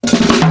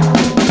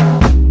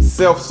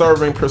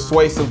self-serving,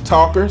 persuasive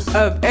talkers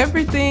of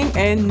everything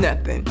and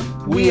nothing.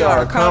 We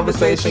are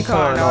Conversation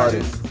Con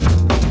Artists.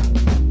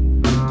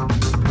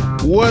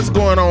 What's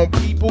going on,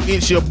 people?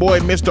 It's your boy,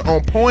 Mr.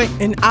 On Point.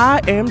 And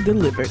I am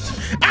delivered.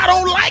 I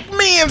don't like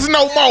men's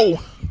no more.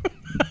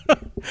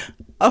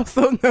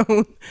 Also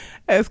known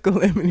as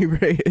Calamity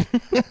Red.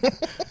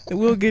 And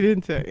we'll get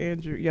into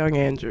young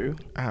Andrew.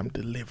 I'm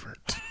delivered.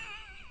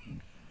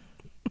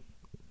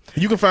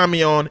 You can find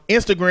me on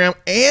Instagram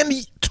and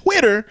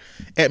Twitter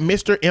at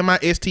Mr.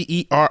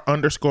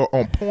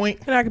 MISTER_on point.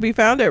 And I can be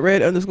found at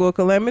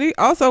Red_Calamity.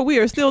 Also, we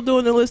are still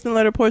doing the listening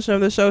letter portion of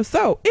the show.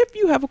 So if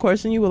you have a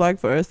question you would like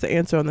for us to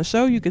answer on the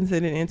show, you can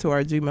send it into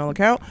our Gmail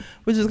account,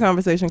 which is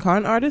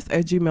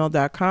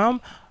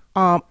conversationconartist@gmail.com.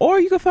 Or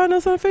you can find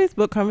us on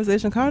Facebook,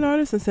 Conversation Con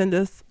Artists, and send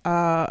us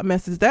a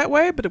message that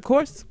way. But of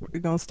course, we're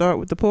gonna start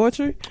with the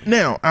poetry.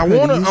 Now, I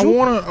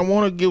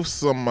wanna give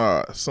some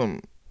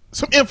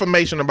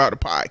information about the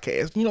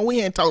podcast. You know, we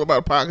ain't talking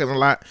about the podcast a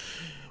lot.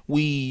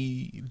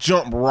 We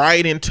jump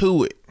right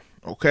into it.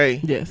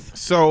 Okay. Yes.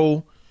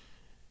 So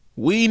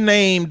we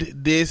named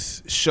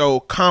this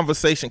show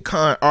Conversation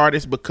Con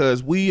Artists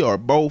because we are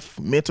both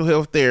mental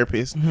health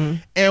therapists,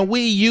 and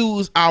we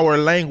use our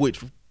language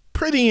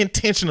pretty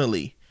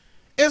intentionally.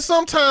 And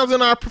sometimes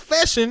in our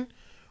profession,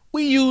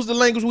 we use the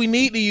language we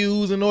need to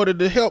use in order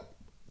to help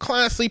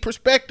clients see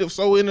perspective.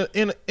 So in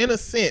a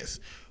sense,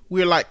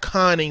 we're like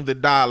conning the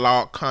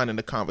dialogue, conning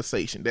the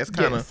conversation. That's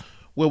kind of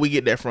where we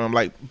get that from,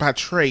 like by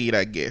trade,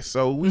 I guess.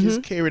 So we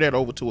just carry that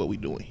over to what we're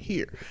doing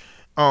here.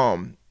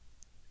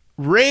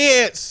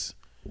 Reds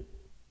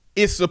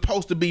is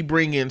supposed to be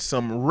bringing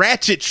some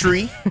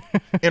ratchetry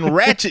and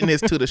ratchetness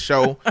to the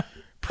show.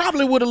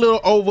 Probably with a little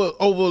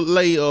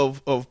overlay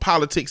of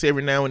politics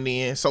every now and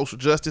then, social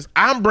justice.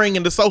 I'm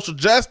bringing the social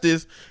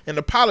justice and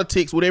the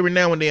politics with every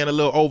now and then a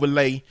little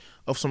overlay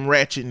of some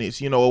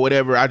ratchetness, or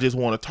whatever I just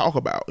want to talk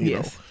about,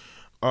 you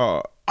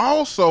know.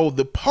 Also,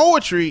 the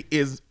poetry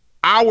is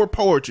our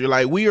poetry.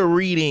 Like, we are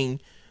reading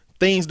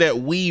things that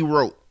we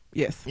wrote.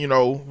 Yes.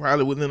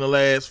 Probably within the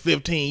last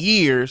 15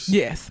 years.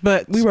 Yes,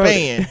 but we wrote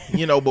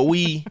it. But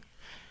we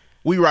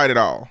write it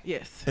all.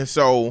 Yes. And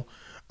so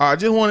I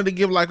just wanted to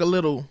give like a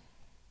little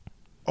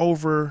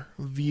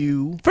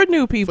overview for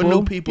new people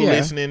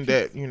listening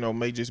that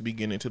may just be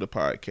getting into the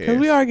podcast, because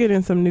we are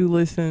getting some new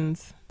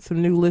listeners.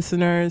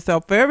 So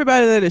for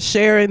everybody that is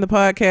sharing the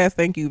podcast,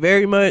 thank you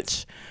very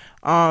much.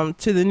 To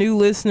the new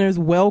listeners,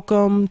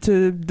 welcome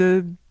to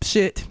the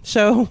shit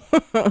show.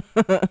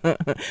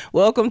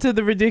 Welcome to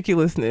the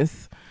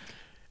ridiculousness.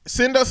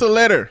 Send us a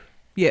letter.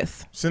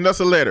 Yes, send us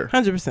a letter.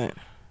 100%.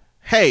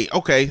 Hey,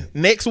 okay,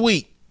 next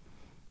week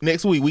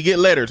we get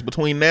letters.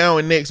 Between now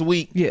and next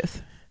week,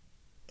 yes,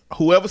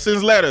 whoever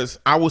sends letters,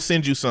 I will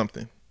send you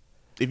something.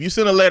 If you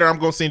send a letter, I'm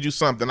going to send you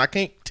something. I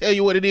can't tell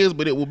you what it is,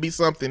 but it will be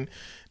something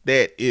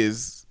that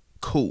is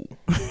cool.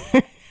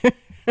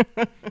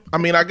 I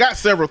mean, I got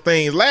several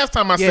things. Last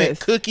time I sent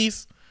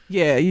cookies.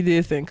 Yeah, you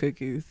did send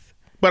cookies.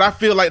 But I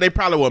feel like they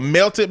probably were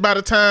melted by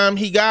the time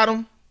he got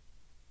them.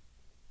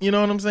 You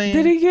know what I'm saying?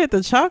 Did he get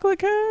the chocolate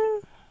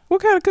kind?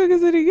 What kind of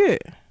cookies did he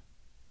get?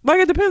 Like,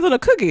 it depends on the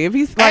cookie. If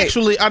he's like,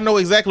 actually, I know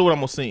exactly what I'm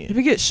gonna send. If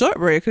he gets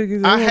shortbread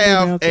cookies, I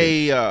have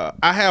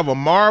a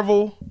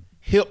Marvel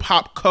hip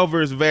hop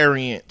covers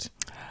variant,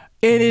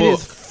 and it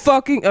is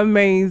fucking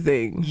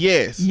amazing.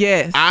 Yes,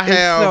 it's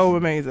so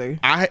amazing.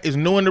 It's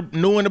new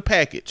in the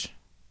package.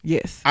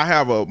 Yes, I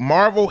have a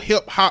Marvel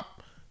hip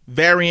hop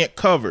variant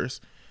covers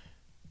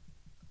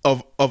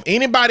of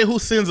anybody who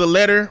sends a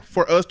letter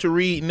for us to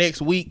read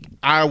next week.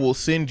 I will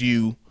send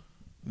you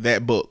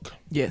that book.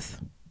 Yes.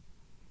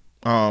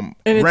 And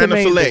it's random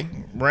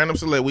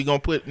select. We're gonna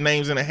put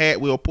names in a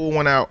hat. We'll pull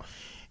one out,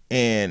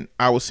 and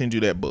I will send you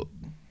that book.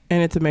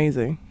 And it's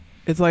amazing.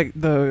 It's like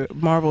the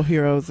Marvel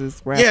Heroes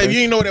is rappers. Yeah,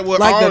 you know that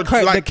what like all the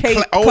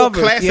old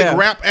covers, classic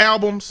rap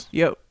albums.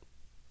 Yep.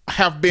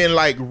 Have been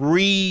like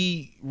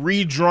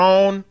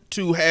redrawn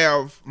to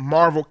have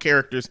Marvel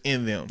characters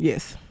in them.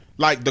 Yes.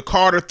 Like the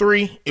Carter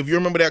 3. If you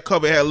remember that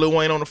cover, it had Lil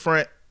Wayne on the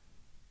front.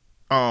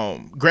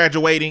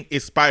 Graduating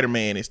is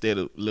Spider-Man instead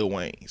of Lil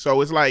Wayne. So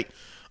it's like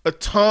a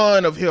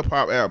ton of hip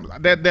hop albums.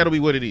 That'll be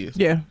what it is.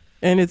 Yeah,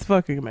 and it's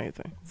fucking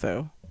amazing.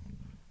 So,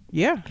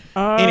 yeah.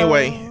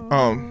 Anyway,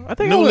 I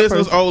think new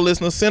listeners, old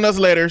listeners, send us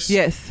letters.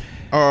 Yes.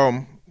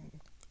 I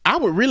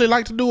would really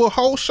like to do a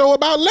whole show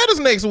about letters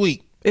next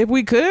week. If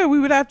we could, we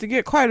would have to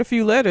get quite a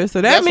few letters.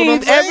 So that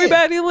means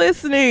everybody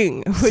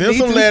listening would send need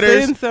some to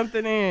letters. Send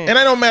something in. And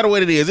it don't matter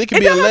what it is. It could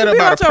be a letter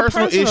about a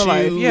personal issue.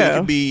 Life.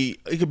 Yeah.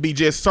 It could be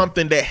just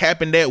something that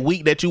happened that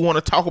week that you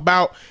want to talk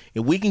about.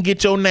 If we can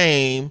get your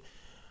name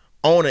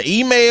on an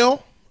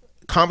email,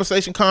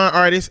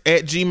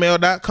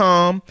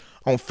 conversationconartist@gmail.com,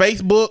 on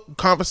Facebook,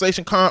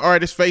 Conversation Con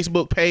Artist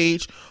Facebook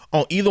page,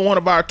 on either one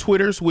of our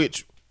Twitters,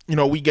 which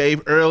we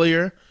gave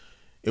earlier.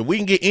 If we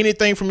can get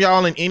anything from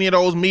y'all in any of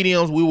those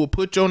mediums, we will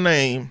put your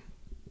name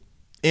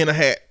in a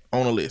hat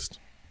on a list,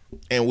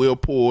 and we'll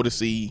pull to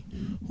see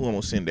who I'm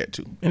gonna send that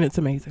to. And it's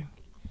amazing.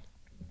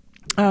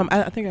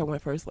 I think I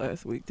went first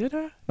last week. Did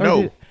I?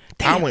 No,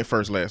 I went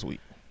first last week.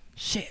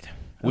 Shit.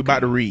 We about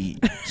to read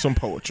some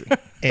poetry.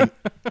 And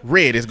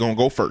Red is going to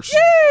go first.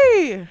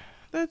 Yay!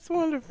 That's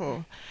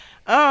wonderful.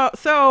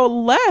 So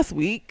last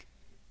week,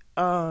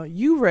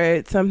 you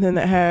read something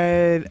that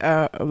had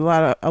a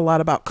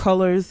lot about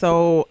colors.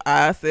 So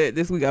I said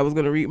this week I was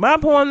going to read my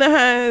poem that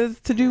has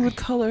to do with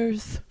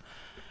colors.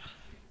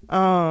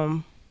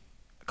 Called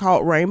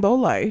Rainbow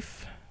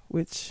Life,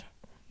 which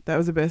that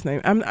was the best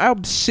name.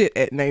 I'm shit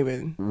at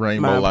naming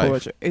Rainbow my Life.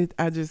 poetry.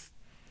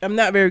 I'm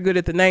not very good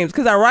at the names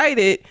because I write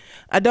it.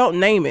 I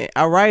don't name it.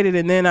 I write it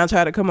and then I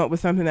try to come up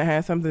with something that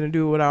has something to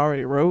do with what I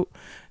already wrote.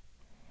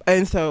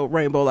 And so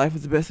Rainbow Life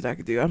was the best that I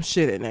could do. I'm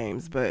shit at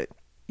names, but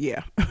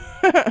yeah.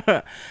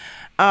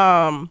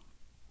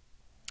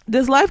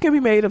 This life can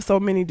be made of so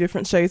many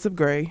different shades of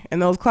gray,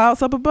 and those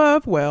clouds up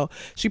above, well,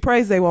 she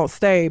prays they won't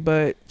stay,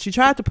 but she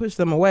tried to push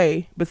them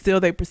away, but still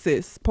they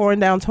persist, pouring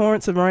down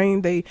torrents of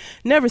rain. They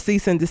never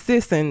cease and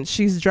desist, and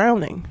she's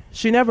drowning.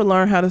 She never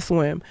learned how to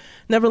swim,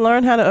 never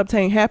learned how to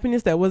obtain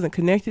happiness that wasn't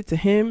connected to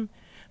him.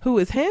 Who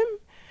is him?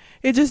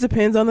 It just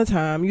depends on the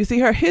time. You see,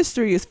 her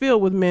history is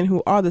filled with men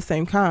who are the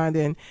same kind,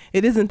 and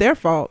it isn't their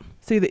fault.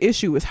 See, the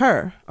issue is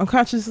her,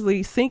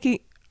 unconsciously seeking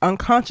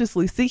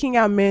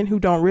out men who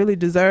don't really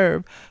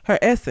deserve her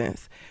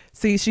essence.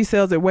 See, she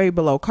sells it way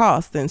below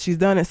cost, and she's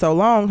done it so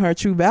long her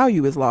true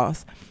value is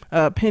lost.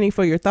 A penny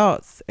for your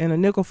thoughts and a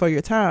nickel for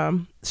your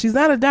time. She's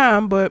not a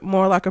dime, but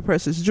more like a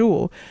precious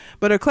jewel.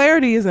 But her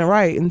clarity isn't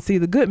right, and see,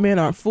 the good men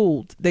aren't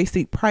fooled. They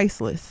seek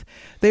priceless.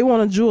 They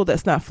want a jewel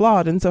that's not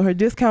flawed, and so her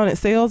discounted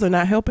sales are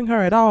not helping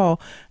her at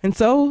all. And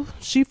so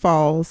she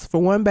falls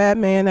for one bad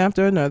man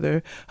after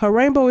another. Her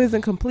rainbow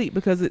isn't complete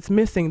because it's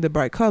missing the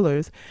bright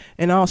colors,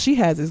 and all she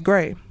has is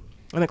gray.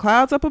 And the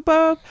clouds up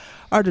above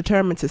are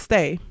determined to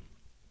stay.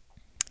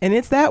 And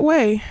it's that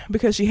way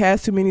because she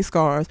has too many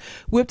scars.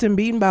 Whipped and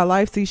beaten by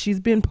life, see, she's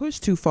been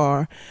pushed too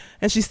far.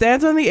 And she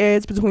stands on the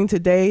edge between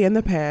today and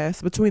the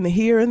past, between the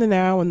here and the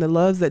now and the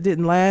loves that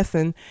didn't last,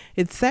 and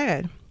it's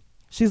sad.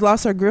 She's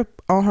lost her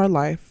grip on her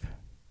life.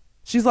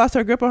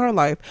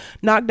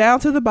 Knocked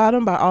down to the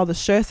bottom by all the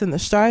stress and the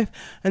strife,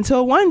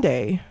 until one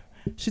day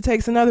she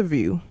takes another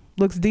view.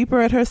 Looks deeper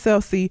at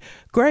herself. See,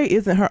 gray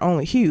isn't her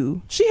only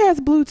hue. She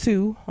has blue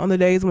too on the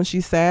days when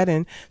she's sad,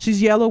 and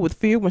she's yellow with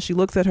fear when she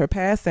looks at her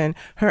past, and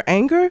her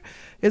anger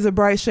is a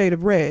bright shade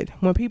of red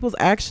when people's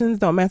actions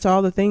don't match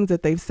all the things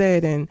that they've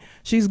said, and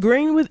she's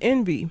green with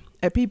envy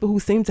at people who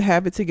seem to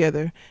have it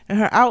together, and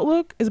her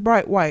outlook is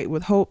bright white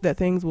with hope that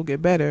things will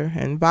get better.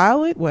 And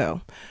violet,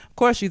 well, of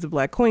course she's a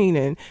black queen,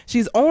 and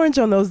she's orange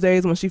on those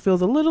days when she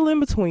feels a little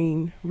in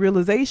between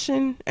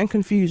realization and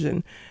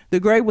confusion. The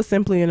gray was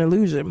simply an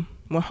illusion.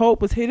 When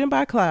hope was hidden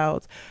by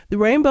clouds, the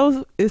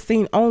rainbow is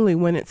seen only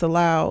when it's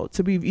allowed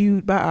to be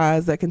viewed by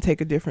eyes that can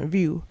take a different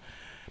view.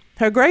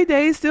 Her gray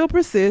days still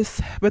persist,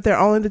 but they're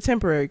only the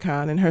temporary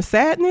kind. And her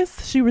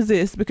sadness, she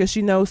resists because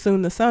she knows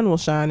soon the sun will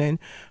shine, and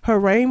her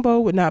rainbow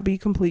would not be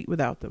complete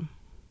without them.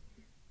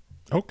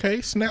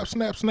 Okay, snap.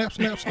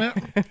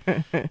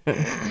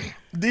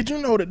 Did you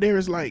know that there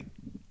is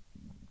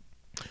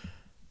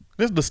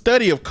the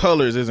study of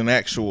colors is an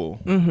actual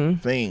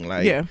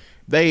thing?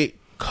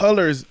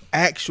 Colors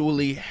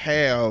actually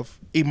have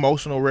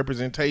emotional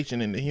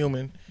representation in the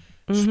human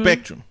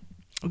spectrum.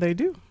 They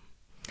do.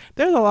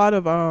 There's a lot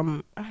of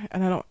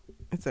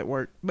it's at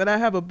work, but I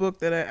have a book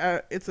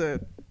that it's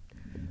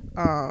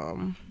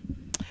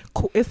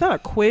not a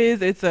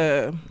quiz,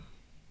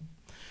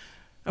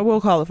 I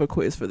will call it a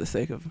quiz for the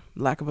sake of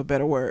lack of a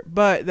better word,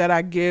 but that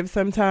I give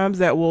sometimes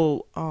that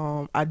will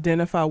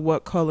identify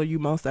what color you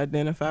most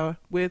identify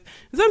with.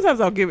 And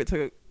sometimes I'll give it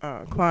to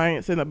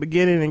clients in the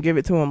beginning and give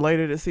it to them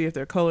later to see if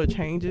their color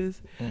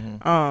changes.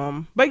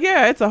 But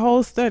yeah, it's a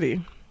whole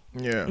study.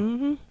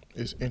 Yeah.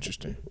 It's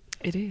interesting.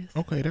 It is.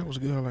 Okay, that was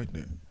good. I like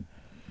that.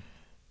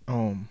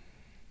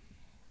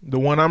 The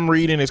one I'm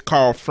reading is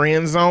called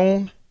Friend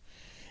Zone.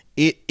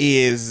 It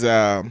is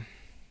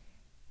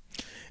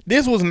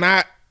this was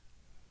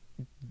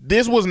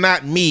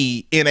not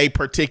me in a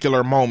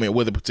particular moment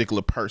with a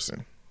particular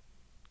person.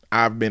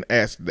 I've been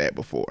asked that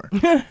before.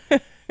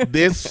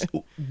 This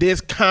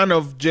kind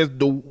of just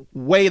the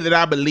way that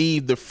I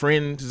believe the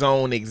friend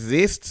zone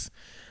exists,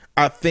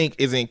 I think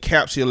is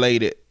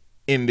encapsulated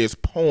in this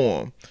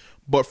poem,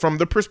 but from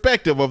the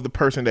perspective of the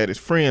person that is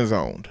friend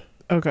zoned.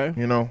 Okay.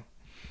 You know?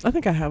 I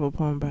think I have a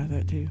poem about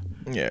that too.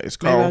 Yeah, it's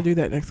called... Maybe I'll do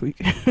that next week.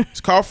 It's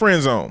called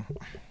Friend Zone.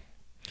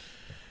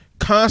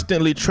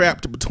 Constantly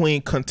trapped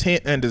between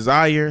content and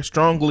desire,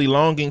 strongly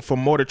longing for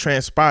more to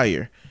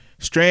transpire,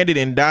 stranded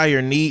in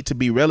dire need to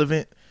be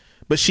relevant,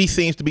 but she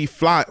seems to be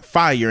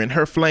fire, and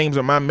her flames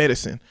are my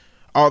medicine,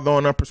 although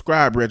an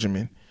unprescribed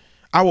regimen.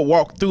 I would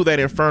walk through that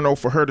inferno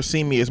for her to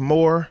see me as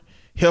more,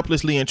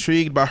 helplessly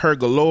intrigued by her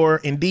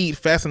galore, indeed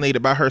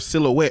fascinated by her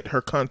silhouette,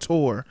 her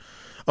contour,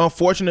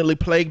 unfortunately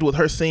plagued with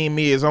her seeing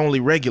me as only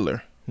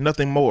regular,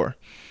 nothing more,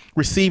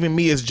 receiving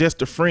me as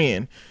just a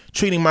friend,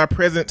 treating my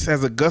presence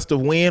as a gust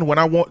of wind when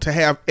I want to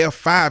have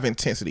F5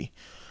 intensity.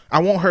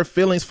 I want her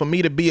feelings for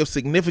me to be of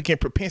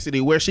significant propensity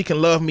where she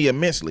can love me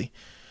immensely.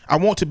 I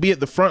want to be at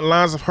the front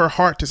lines of her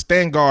heart to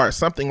stand guard,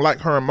 something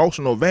like her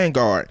emotional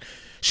vanguard.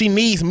 She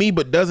needs me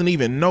but doesn't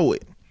even know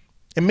it.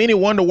 And many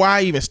wonder why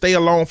I even stay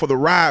along for the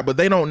ride, but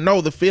they don't know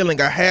the feeling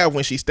I have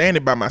when she's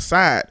standing by my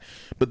side.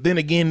 But then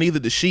again, neither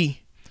does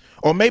she.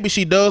 Or maybe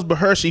she does,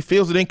 but she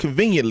feels it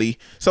inconveniently.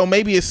 So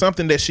maybe it's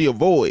something that she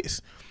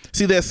avoids.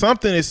 There's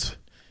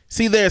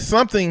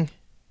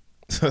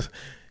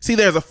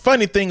a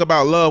funny thing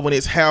about love when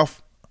it's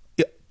half.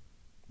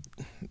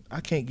 I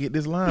can't get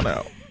this line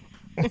out.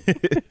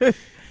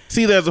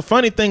 There's a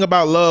funny thing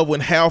about love when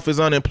half is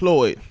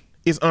unemployed.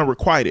 It's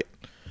unrequited.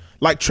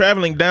 Like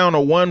traveling down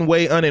a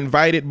one-way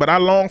uninvited, but I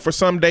long for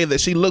some day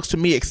that she looks to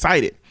me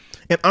excited.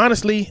 And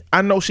honestly,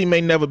 I know she may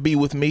never be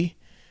with me,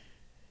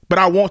 but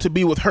I want to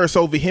be with her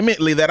so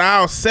vehemently that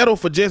I'll settle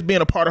for just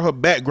being a part of her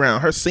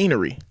background, her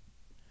scenery.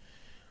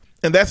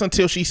 And that's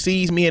until she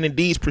sees me and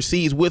indeed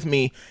proceeds with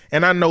me.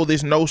 And I know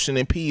this notion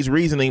impedes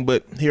reasoning,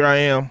 but here I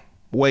am,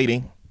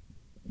 waiting.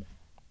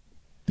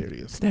 There it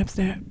is. Snap,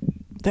 snap.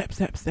 Snap,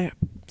 snap, snap,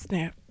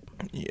 snap.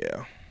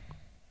 Yeah.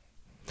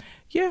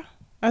 Yeah.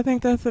 I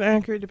think that's an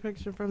accurate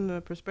depiction from the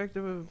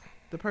perspective of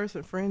the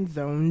person friend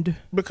zoned.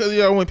 Because,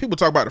 when people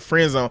talk about the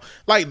friend zone,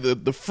 like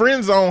the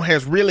friend zone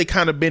has really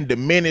kind of been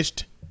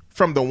diminished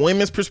from the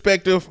women's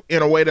perspective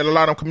in a way that a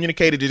lot of them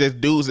communicated to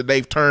just dudes that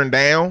they've turned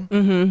down.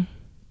 Mm-hmm.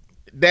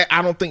 That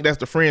I don't think that's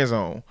the friend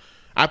zone.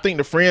 I think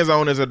the friend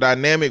zone is a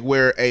dynamic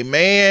where a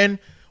man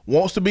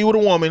wants to be with a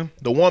woman.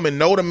 The woman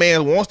know the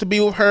man wants to be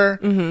with her.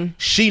 Mm-hmm.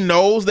 She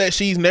knows that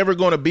she's never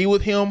going to be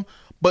with him,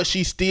 but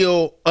she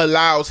still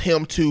allows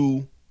him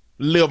to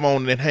live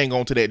on and hang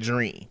on to that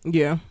dream.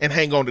 Yeah. And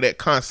hang on to that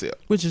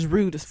concept. Which is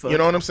rude as fuck. You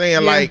know what I'm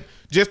saying? Yeah. Like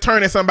just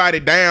turning somebody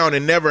down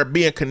and never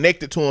being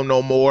connected to him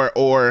no more,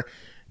 or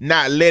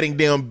not letting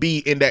them be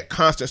in that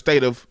constant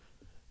state of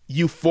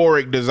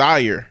euphoric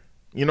desire.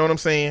 You know what I'm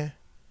saying?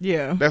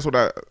 Yeah.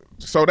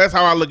 So that's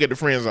how I look at the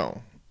friend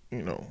zone,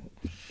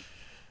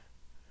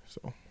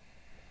 So.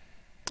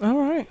 All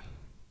right.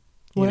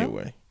 Well,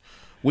 anyway,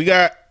 we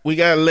got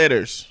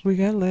letters. We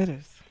got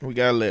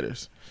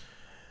letters.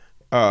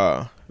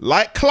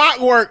 Like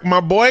clockwork,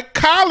 my boy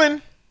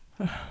Colin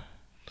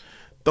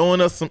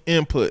throwing us some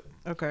input.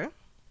 Okay.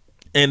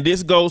 And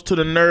this goes to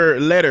the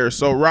nerd letter.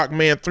 So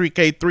Rockman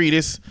 3K3,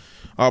 this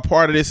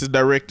part of this is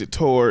directed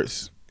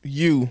towards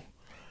you.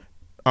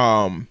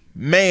 Man,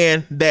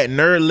 that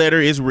nerd letter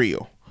is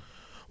real.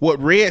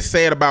 What Red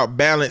said about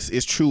balance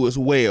is true as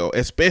well,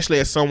 especially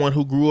as someone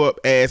who grew up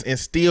as and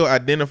still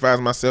identifies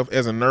myself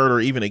as a nerd or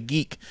even a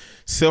geek.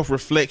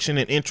 Self-reflection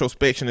and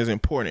introspection is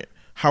important.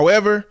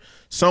 However,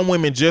 some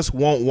women just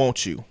won't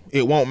want you.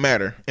 It won't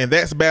matter. And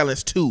that's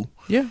balance too.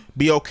 Yeah.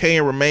 Be okay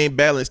and remain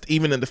balanced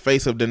even in the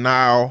face of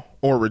denial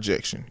or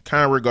rejection.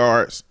 Kind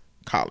regards,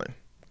 Colin.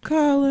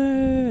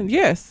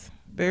 Yes.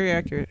 Very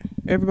accurate.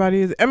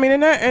 Everybody is. I mean,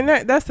 and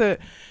that's a,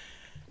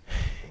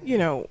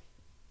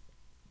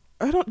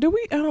 I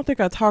don't think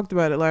I talked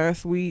about it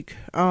last week.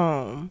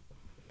 There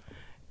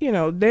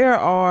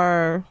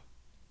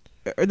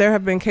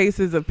have been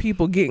cases of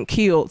people getting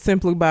killed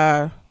simply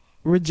by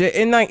reject,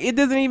 and like it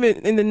doesn't even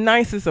in the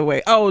nicest of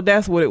way. Oh,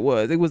 that's what it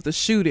was. It was the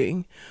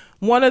shooting.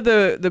 One of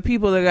the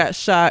people that got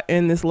shot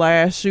in this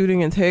last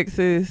shooting in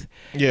Texas,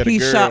 he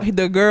shot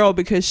the girl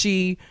because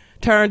she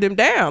turned him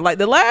down. Like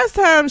the last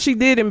time she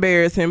did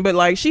embarrass him, but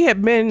like she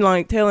had been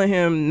like telling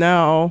him,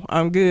 no,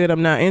 I'm good,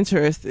 I'm not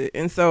interested.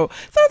 And so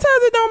sometimes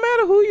it don't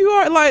matter who you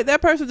are, like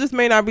that person just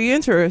may not be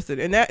interested,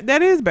 and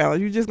that is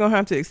balance. You're just gonna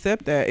have to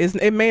accept that.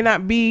 It may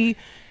not be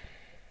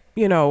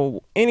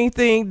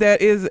anything that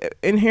is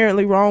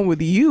inherently wrong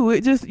with you.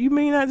 You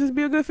may not just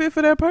be a good fit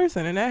for that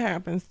person, and that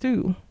happens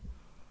too.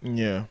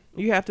 Yeah.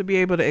 You have to be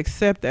able to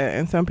accept that,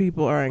 and some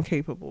people are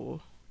incapable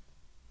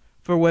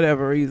for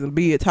whatever reason,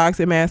 be it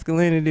toxic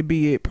masculinity,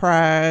 be it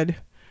pride,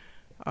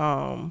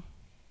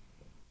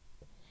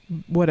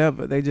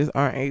 whatever. They just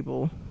aren't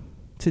able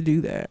to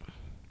do that.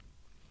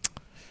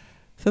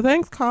 So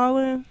thanks,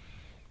 Colin.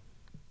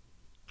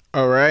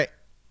 All right.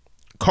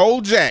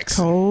 Cole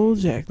Jackson.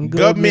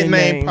 Government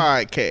Name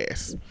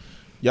Podcast.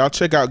 Y'all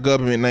check out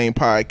Government Name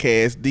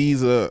Podcast.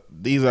 These are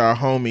our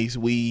homies.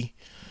 We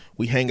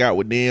hang out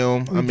with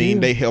them. I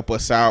mean, they help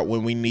us out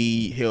when we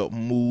need help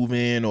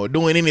moving or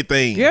doing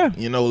anything. Yeah.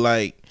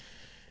 Like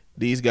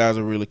these guys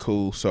are really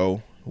cool.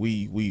 So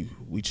we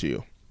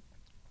chill.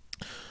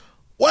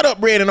 What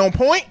up, Red and On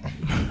Point?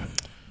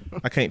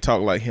 I can't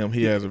talk like him.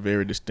 He has a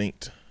very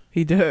distinct.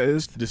 He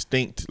does.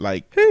 Distinct,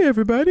 like, hey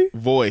everybody,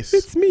 voice.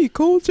 It's me,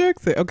 Cole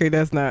Jackson. Okay,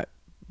 that's not,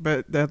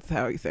 but that's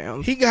how he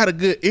sounds. He got a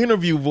good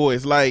interview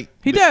voice. Like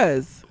he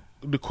does.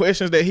 The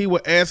questions that he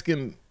was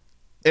asking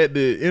at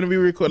the interview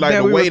record, like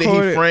the way that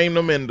he framed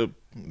them, and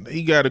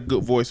he got a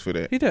good voice for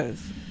that. He does.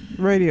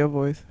 Radio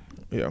voice.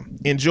 Yeah.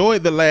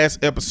 Enjoyed the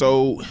last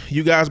episode.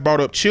 You guys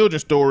brought up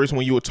children's stories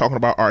when you were talking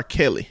about R.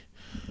 Kelly.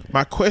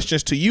 My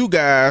questions to you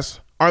guys: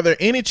 are there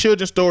any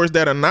children's stories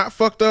that are not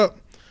fucked up?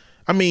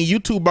 I mean, you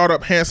two brought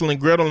up Hansel and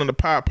Gretel and the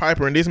Pied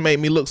Piper, and this made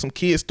me look some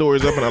kid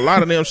stories up, and a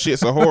lot of them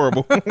shits are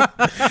horrible.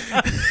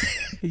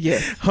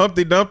 Yes.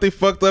 Humpty Dumpty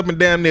fucked up and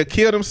damn near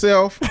killed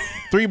himself.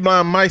 Three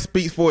Blind Mice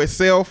speaks for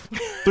itself.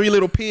 Three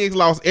Little Pigs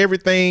lost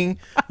everything.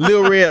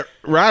 Little Red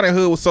Riding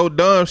Hood was so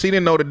dumb she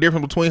didn't know the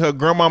difference between her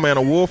grandmama and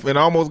a wolf and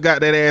almost got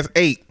that ass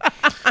ate.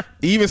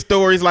 Even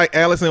stories like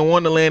Alice in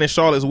Wonderland and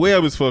Charlotte's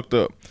Web is fucked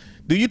up.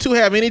 Do you two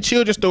have any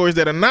children's stories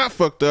that are not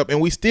fucked up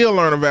and we still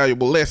learn a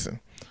valuable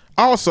lesson?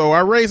 Also, I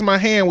raised my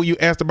hand when you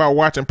asked about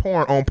watching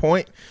porn on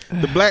point.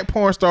 The black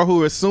porn star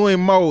who is suing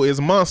Mo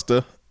is Mo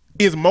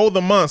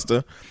the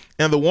Monster,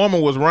 and the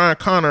woman was Ryan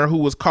Connor,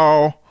 who has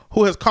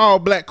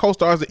called black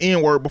co-stars the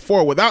N-word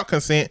before without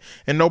consent,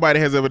 and nobody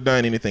has ever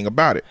done anything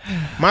about it.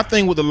 My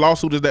thing with the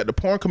lawsuit is that the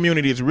porn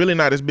community is really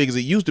not as big as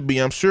it used to be.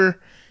 I'm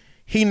sure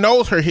he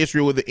knows her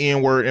history with the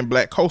N-word and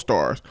black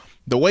co-stars.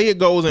 The way it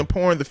goes in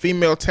porn, the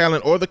female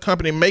talent or the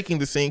company making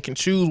the scene can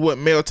choose what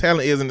male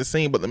talent is in the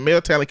scene, but the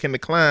male talent can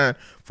decline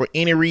for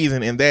any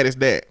reason, and that is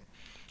that.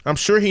 I'm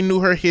sure he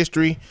knew her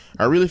history.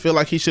 I really feel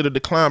like he should have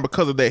declined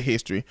because of that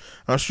history.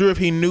 I'm sure if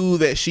he knew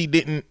that she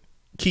didn't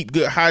keep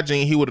good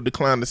hygiene, he would have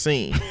declined the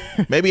scene.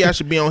 Maybe I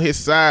should be on his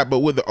side, but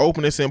with the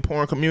openness in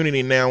porn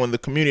community now and the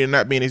community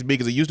not being as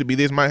big as it used to be,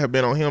 this might have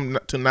been on him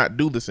to not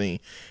do the scene.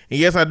 And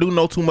yes, I do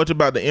know too much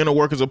about the inner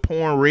workings of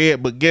porn,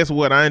 Red, but guess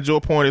what? I enjoy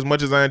porn as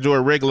much as I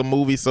enjoy regular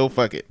movies, so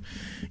fuck it.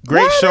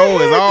 Great show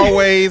as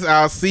always.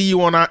 I'll see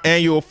you on our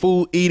annual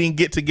food eating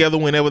get together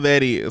whenever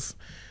that is.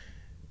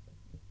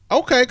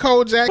 Okay,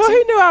 Cole Jackson. Well,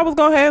 he knew I was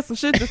going to have some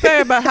shit to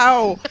say about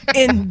how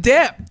in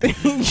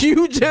depth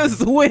you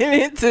just went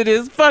into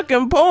this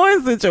fucking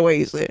porn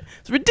situation.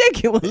 It's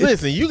ridiculous.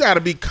 Listen, you got to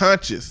be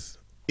conscious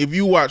if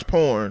you watch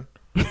porn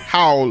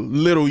how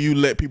little you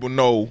let people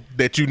know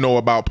that you know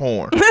about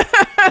porn.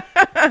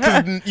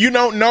 'Cause you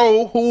don't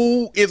know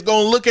who is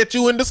going to look at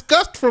you in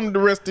disgust from the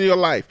rest of your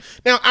life.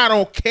 Now, I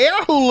don't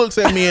care who looks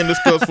at me in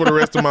disgust for the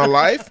rest of my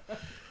life.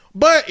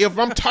 But if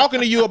I'm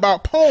talking to you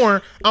about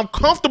porn, I'm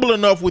comfortable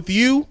enough with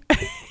you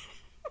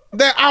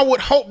that I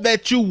would hope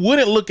that you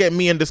wouldn't look at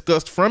me in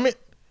disgust from it,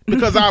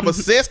 because I've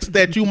assessed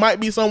that you might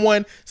be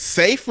someone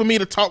safe for me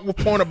to talk with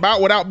porn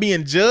about without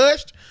being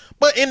judged.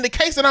 But in the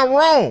case that I'm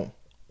wrong,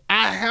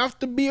 I have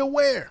to be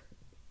aware.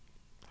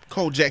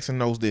 Cole Jackson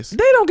knows this. Y'all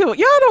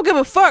don't give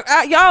a fuck.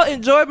 Y'all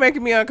enjoy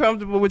making me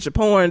uncomfortable with your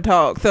porn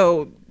talk,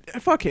 so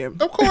fuck him.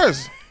 Of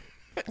course.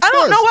 I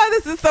don't know why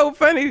this is so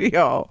funny to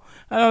y'all.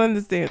 I don't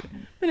understand it.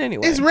 But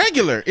anyway. It's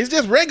regular. It's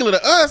just regular to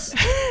us.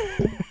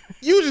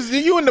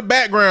 You in the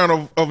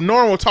background of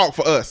normal talk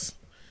for us.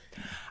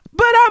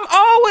 But I'm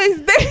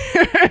always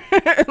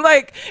there.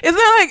 Like, it's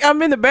not like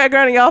I'm in the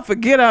background and y'all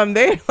forget I'm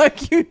there.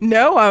 Like, you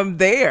know I'm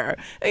there.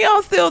 And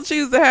y'all still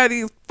choose to have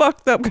these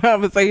fucked up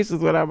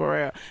conversations when I'm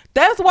around.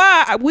 That's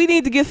why we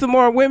need to get some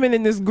more women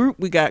in this group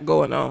we got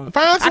going on.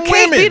 Find some women. I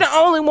can't be the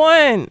only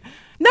one.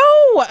 No,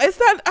 it's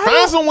not.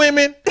 Find some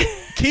women.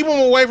 Keep them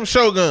away from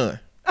Shogun.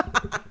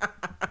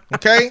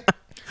 Okay?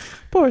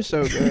 Poor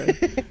Shogun.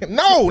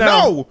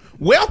 No.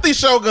 Wealthy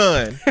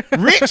Shogun.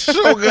 Rich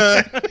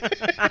Shogun.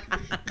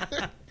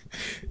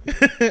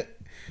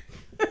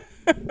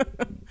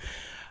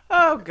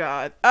 Oh,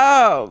 God.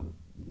 Oh.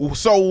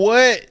 So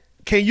what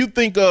can you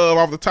think of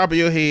off the top of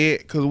your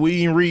head, because we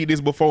didn't read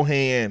this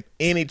beforehand,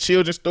 any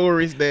children's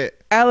stories that...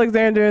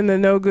 Alexander and the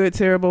No Good,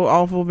 Terrible,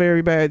 Awful,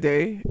 Very Bad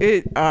Day. What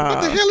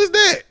the hell is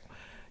that?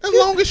 That's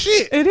long as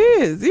shit. It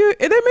is. They made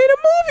a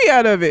movie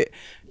out of it.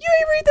 You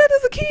ain't read that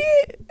as a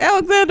kid?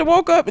 Alexander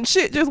woke up and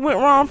shit just went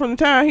wrong from the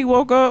time he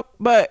woke up.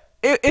 But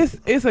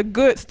it's a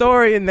good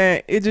story in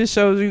that it just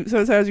shows you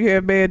sometimes you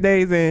have bad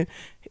days, and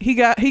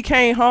he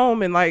came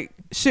home and like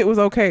shit was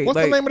okay. What's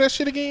like, the name of that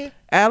shit again?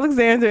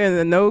 Alexander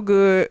and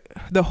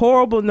the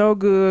horrible, no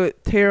good,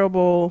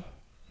 terrible,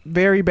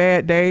 very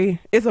bad day.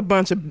 It's a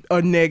bunch of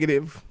a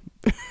negative.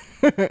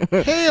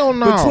 Hell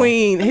no.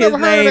 Between his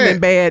name and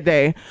Bad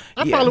Day.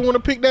 I probably want to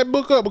pick that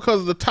book up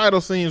because the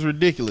title seems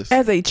ridiculous.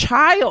 As a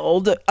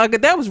child,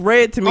 that was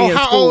read to me in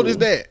how school. old is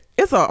that?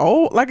 It's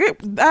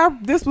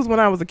this was when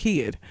I was a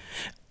kid.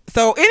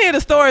 So any of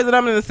the stories that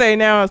I'm going to say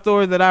now are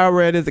stories that I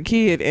read as a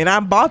kid. And I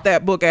bought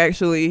that book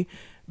actually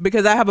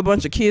because I have a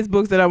bunch of kids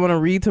books that I want to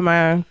read to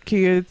my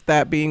kids,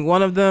 that being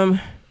one of them.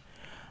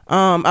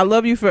 I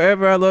Love You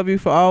Forever, I Love You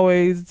for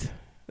Always,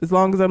 As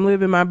Long as I'm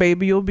Living, My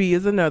Baby You'll Be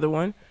is another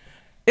one.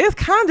 It's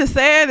kind of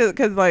sad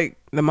because like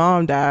the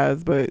mom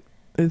dies, but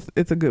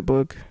it's a good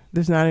book.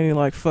 There's not any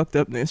like fucked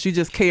upness. She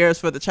just cares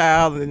for the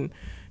child, and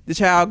the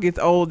child gets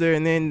older,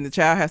 and then the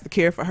child has to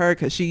care for her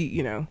because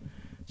she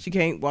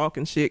can't walk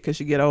and shit because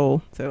she get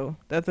old. So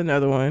that's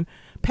another one.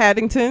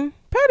 Paddington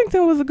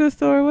was a good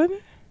story, wasn't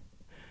it?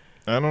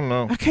 I don't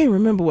know. I can't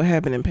remember what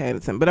happened in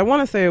Paddington, but I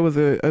want to say it was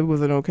an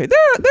okay.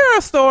 There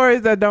are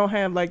stories that don't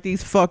have like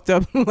these fucked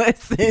up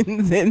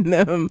lessons in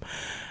them.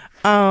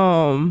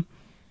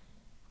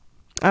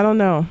 I don't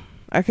know.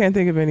 I can't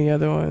think of any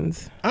other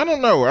ones. I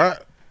don't know.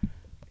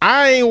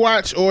 I ain't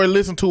watched or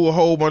listened to a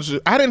whole bunch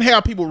of... I didn't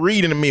have people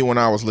reading to me when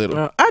I was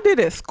little. I did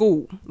at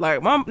school.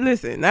 Like, Mom,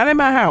 listen, not in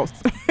my house.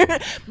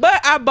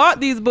 But I bought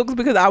these books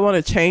because I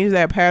want to change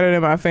that pattern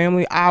in my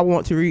family. I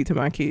want to read to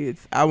my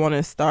kids. I want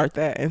to start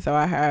that. And so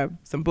I have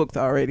some books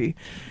already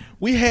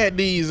we had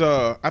these.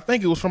 I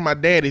think it was from my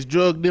daddy's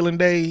drug dealing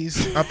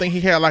days. I think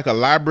he had like a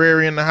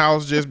library in the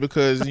house just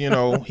because he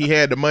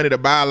had the money to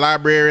buy a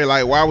library.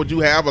 Like, why would you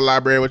have a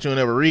library but you'll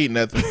never read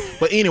nothing?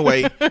 But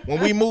anyway,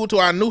 when we moved to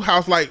our new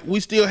house, like we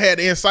still had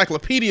the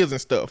encyclopedias and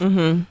stuff,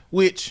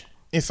 which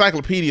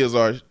encyclopedias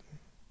are.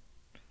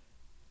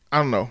 I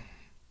don't know.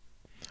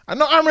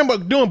 I remember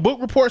doing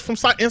book reports from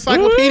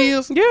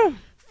encyclopedias. Yeah.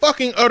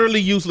 Fucking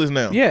utterly useless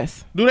now.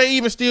 Yes. Do they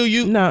even still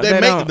use? No,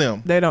 they make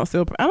them. They don't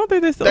still. I don't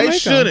think they still. They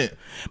make shouldn't. them.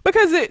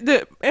 Because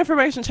the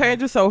information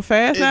changes so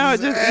fast now.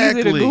 It's just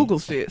easy to Google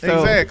shit. So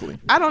exactly.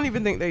 I don't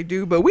even think they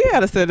do. But we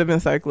had a set of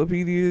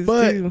encyclopedias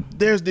too.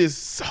 There's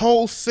this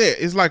whole set.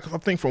 It's like I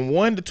think from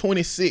 1 to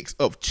 26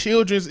 of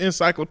children's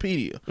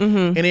encyclopedia,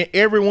 and in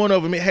every one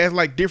of them it has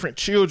like different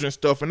children's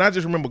stuff. And I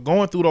just remember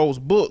going through those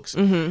books,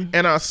 and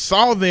I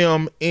saw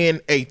them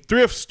in a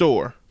thrift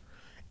store,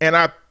 and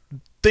I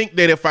think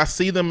that if I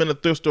see them in the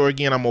thrift store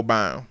again, I'm gonna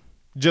buy them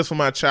just for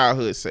my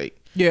childhood's sake.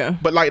 Yeah.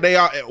 But like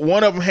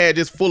one of them had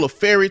just full of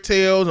fairy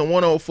tales, and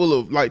one of them full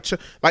of like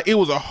it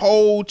was a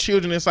whole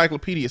children's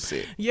encyclopedia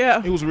set.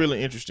 Yeah. It was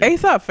really interesting.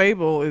 Aesop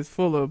Fable is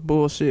full of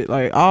bullshit,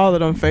 like all of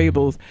them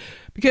fables,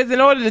 because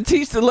in order to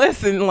teach the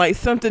lesson, like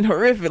something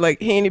horrific,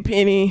 like Henny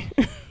Penny.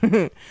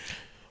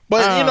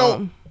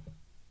 But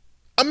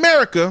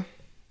America,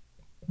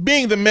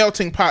 being the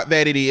melting pot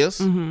that it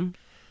is,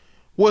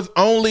 was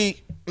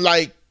only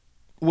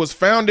was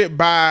founded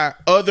by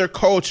other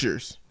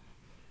cultures.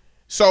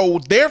 So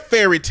their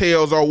fairy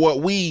tales are what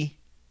we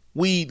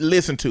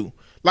listen to.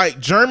 Like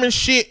German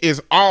shit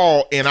is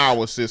all in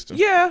our system.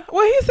 Yeah.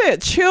 Well, he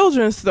said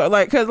children's stuff,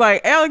 like, cause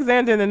like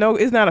Alexander and the No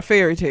is not a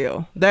fairy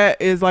tale.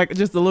 That is like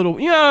just a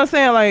little, you know what I'm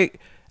saying? Like,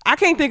 I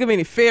can't think of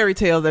any fairy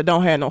tales that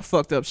don't have no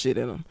fucked up shit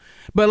in them.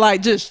 But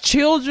like just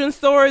children's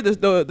stories,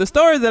 the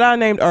stories that I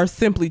named are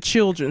simply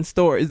children's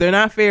stories. They're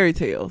not fairy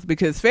tales,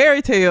 because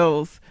fairy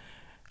tales,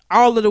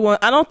 all of the ones,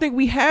 I don't think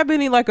we have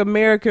any like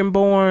American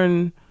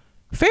born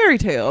fairy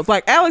tales.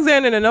 Like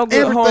Alexander and the No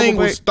Good Home. Everything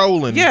was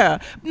stolen. Yeah.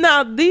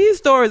 Now these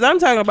stories I'm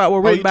talking about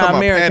were written by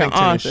American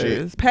Paddington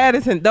authors.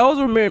 Paddington, those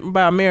were written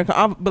by American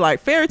authors. But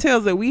like fairy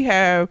tales that we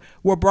have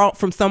were brought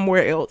from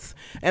somewhere else.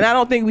 And I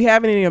don't think we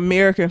have any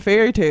American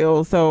fairy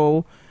tales.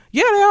 So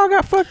yeah, they all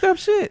got fucked up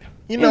shit.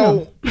 You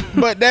know,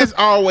 but that's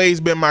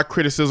always been my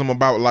criticism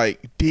about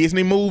like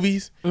Disney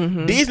movies.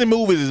 Disney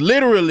movies is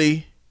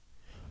literally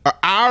an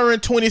hour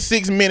and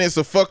 26 minutes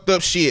of fucked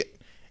up shit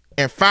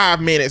and 5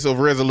 minutes of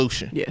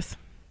resolution. Yes.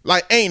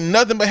 Like ain't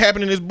nothing but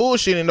happening this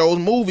bullshit in those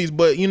movies.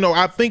 But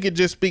I think it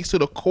just speaks to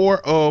the core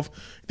of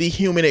the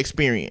human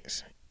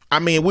experience. I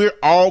mean, we're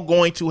all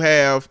going to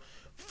have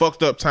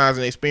fucked up times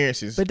and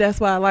experiences. But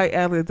that's why I like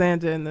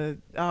Alexander and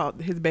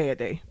his bad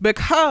day,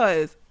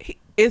 because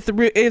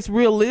it's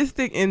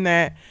realistic in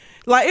that,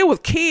 like, it was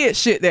kid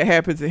shit that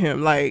happened to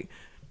him. Like,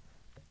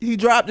 he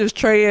dropped his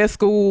tray at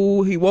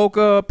school. He woke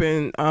up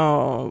and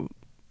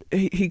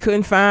he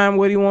couldn't find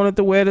what he wanted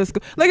to wear to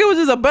school. Like, it was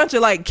just a bunch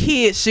of like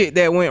kid shit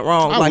that went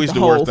wrong. I wish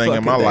the worst thing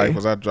in my life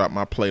was I dropped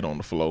my plate on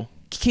the floor.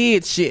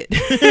 Kid shit.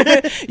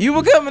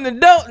 You become an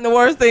adult, and the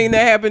worst thing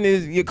that happened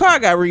is your car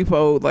got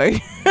repoed.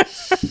 Like,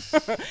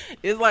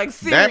 it's like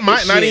serious that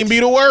might not shit. even be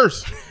the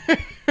worst.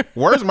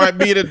 Worst might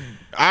be the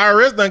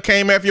IRS done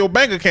came after your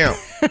bank account.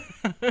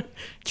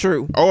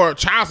 True. Or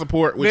child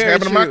support, which Very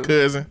happened true. to my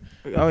cousin.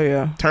 Oh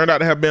yeah. Turned out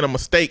to have been a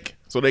mistake,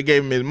 so they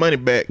gave him his money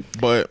back.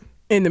 But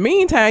in the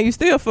meantime, you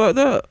still fucked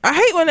up. I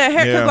hate when that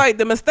happens. Yeah. Like,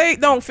 the mistake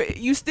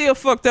you still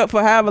fucked up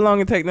for however long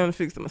it take them to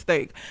fix the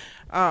mistake.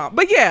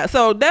 But yeah,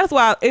 so that's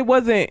why there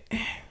was a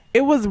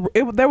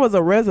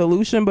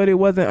resolution, but it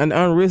wasn't an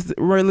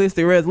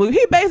unrealistic resolution.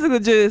 He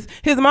basically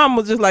his mom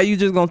was just like,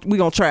 we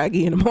gonna try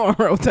again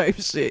tomorrow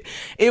type shit.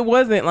 It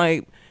wasn't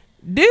like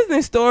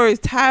Disney stories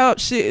tie up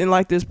shit in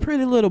like this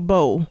pretty little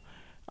bow.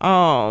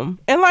 And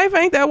life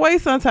ain't that way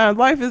sometimes.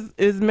 Life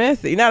is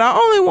messy. Now, the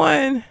only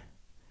one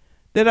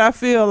that I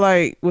feel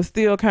like was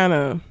still kind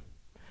of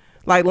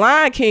like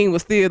Lion King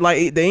was still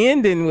like, the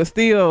ending was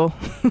still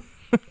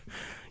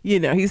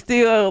he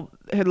still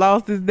had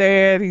lost his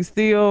dad. He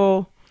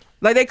still,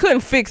 like, they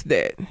couldn't fix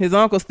that. His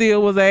uncle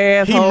still was an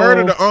asshole. he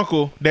murdered the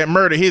uncle that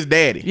murdered his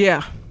daddy.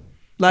 Yeah.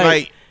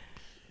 Like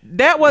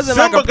that wasn't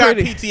Simba like a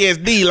pretty... got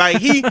PTSD. Like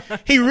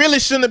he really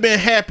shouldn't have been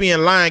happy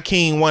in Lion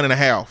King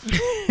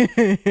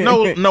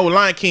 1.5. No,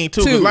 Lion King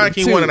 2. Because Lion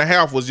King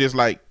 1.5 was just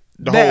like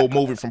the whole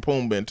movie from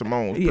Pumbaa and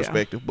Timon's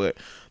perspective. But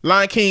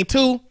Lion King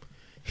 2,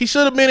 he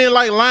should have been in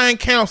like lion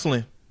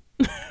counseling.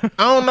 I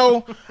don't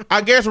know.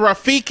 I guess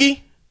Rafiki.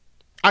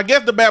 I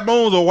guess the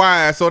baboons are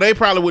wise, so they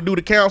probably would do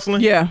the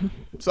counseling. Yeah.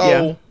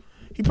 So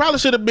he probably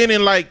should have been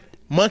in like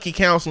monkey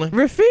counseling.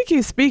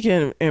 Rafiki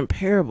speaking in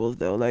parables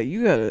though. Like,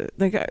 you gotta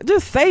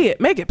just say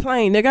it, make it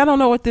plain, nigga. I don't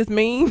know what this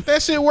means.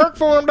 That shit worked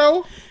for him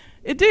though.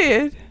 It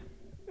did.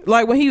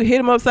 Like when he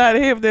hit him upside the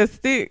head with that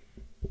stick.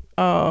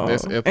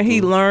 That's ethical. And he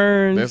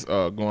learned. That's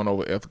going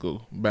over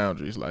ethical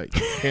boundaries. Like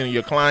hitting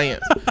your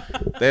clients.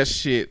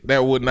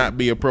 That would not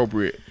be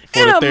appropriate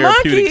for the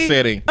therapeutic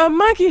setting. A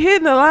monkey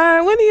hitting a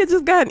lion, wouldn't he have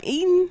just gotten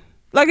eaten?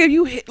 Like, if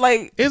you hit,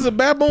 like, is a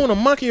baboon a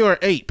monkey or an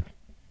ape?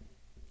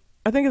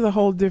 I think it's a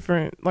whole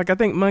different. Like I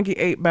think monkey,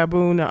 ape,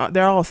 baboon.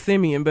 They're all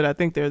simian, but I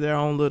think they're their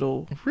own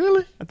little.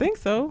 Really? I think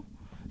so.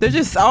 They're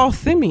just all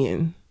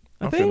simian.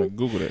 I'm finna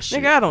Google that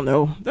shit. Nigga, I don't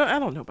know. I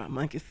don't know about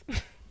monkeys.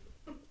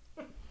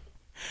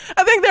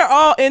 I think they're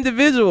all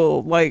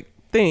individual like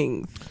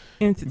things,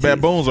 entities.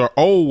 Baboons are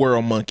old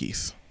world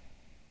monkeys.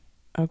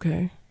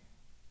 Okay.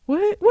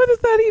 What does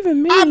that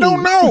even mean? I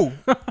don't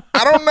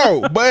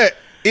know, but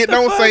it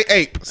don't say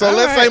ape. So All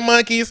let's right. say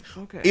monkeys.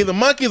 Okay. Either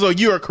monkeys or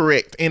you are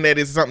correct in that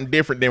it's something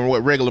different than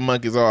what regular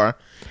monkeys are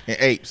and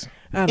apes.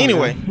 I don't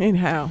Anyway, know.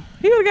 Anyhow,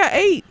 he would have got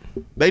 8.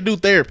 they do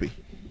therapy.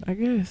 I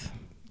guess.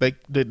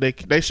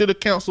 They should have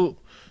counseled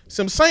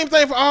some same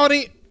thing for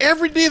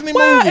every Disney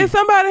Well, movie. if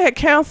somebody had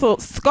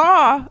counseled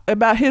Scar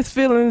about his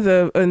feelings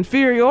of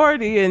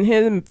inferiority and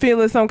him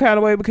feeling some kind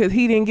of way because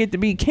he didn't get to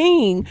be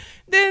king,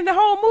 then the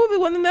whole movie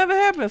would have never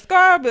happened.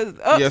 Scar was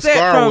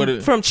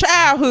upset from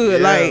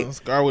childhood, like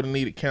Scar would have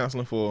needed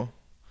counseling for.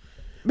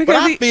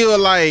 because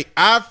But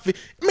I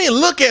mean,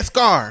 look at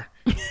Scar.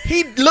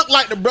 He looked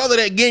like the brother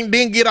that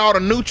didn't get all the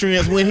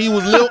nutrients when he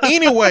was little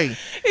anyway.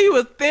 he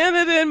was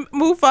thinner than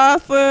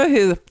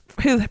Mufasa.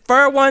 His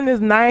fur one is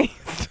nice.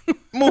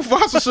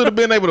 Mufasa should have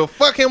been able to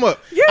fuck him up.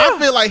 Yeah. I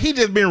feel like he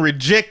just been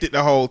rejected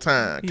the whole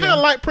time. Yeah. Kind of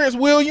like Prince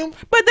William.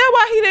 But that's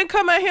why he didn't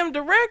come at him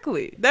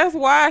directly. That's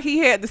why he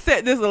had to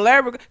set this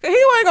elaborate. Cause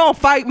he wasn't gonna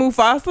fight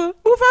Mufasa.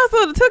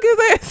 Mufasa took his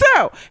ass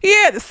out. He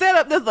had to set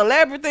up this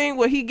elaborate thing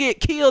where he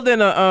get killed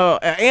in a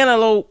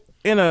antelope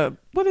in a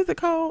what is it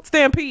called?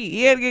 Stampede.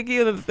 He had to get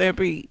killed in a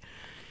stampede.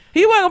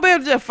 He wasn't gonna be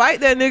able to just fight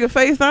that nigga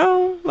face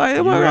on. Like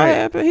it wasn't gonna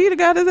happen. He'd have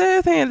got his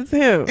ass handed to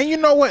him. And you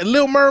know what?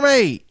 Little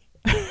Mermaid.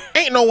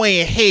 Ain't no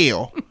way in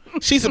hell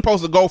she's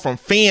supposed to go from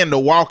fin to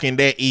walking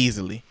that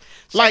easily.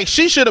 Like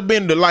she should have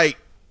been to like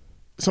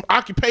some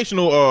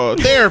occupational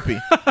therapy.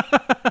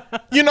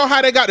 You know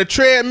how they got the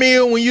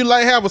treadmill when you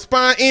like have a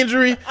spine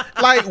injury?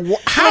 Like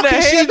how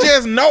can she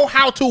just know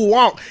how to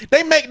walk?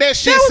 They make that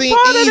shit seem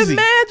part easy. of the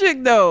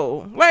magic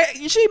though. Like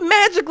she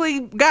magically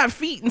got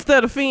feet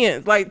instead of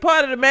fins. Like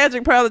part of the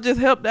magic probably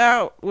just helped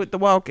out with the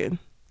walking.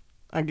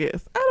 I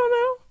guess. I don't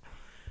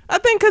know. I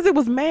think because it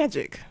was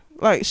magic.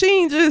 Like she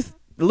ain't just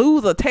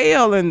lose a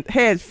tail and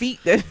had feet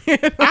that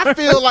I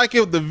feel like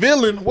if the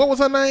villain, what was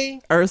her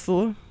name?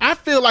 Ursula. I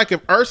feel like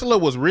if Ursula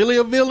was really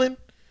a villain,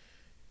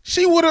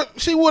 she would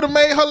have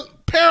made her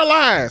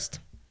paralyzed.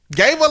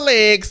 Gave her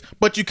legs,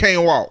 but you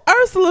can't walk.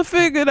 Ursula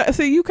figured,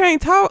 see, you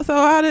can't talk, so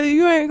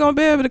you ain't gonna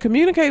be able to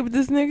communicate with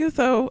this nigga,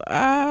 so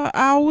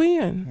I'll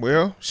win.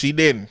 Well, she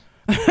didn't.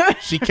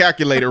 She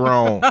calculated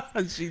wrong.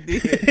 She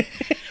did.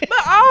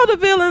 But all the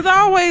villains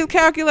always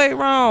calculate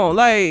wrong.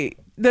 Like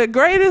the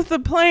greatest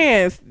of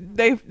plans,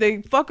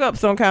 they fuck up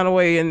some kind of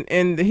way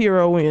and the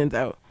hero wins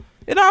out.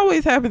 It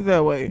always happens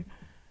that way.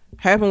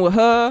 Happened with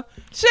her.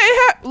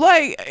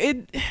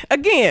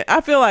 Again,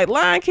 I feel like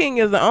Lion King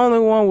is the only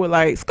one with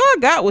like Scar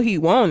got what he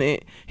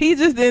wanted. He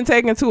just didn't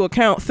take into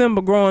account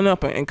Simba growing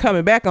up and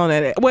coming back on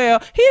that. Well,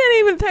 he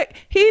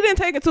didn't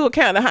take into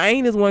account the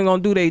hyenas weren't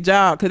gonna do their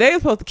job because they were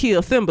supposed to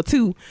kill Simba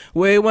too,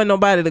 where it wasn't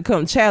nobody to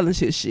come challenge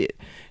his shit,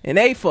 and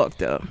they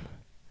fucked up.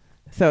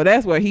 So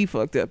that's where he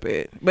fucked up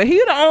at. But he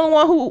the only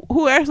one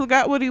who actually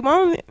got what he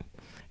wanted.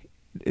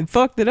 It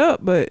fucked it up,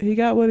 but he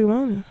got what he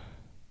wanted.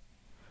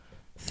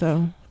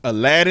 So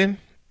Aladdin,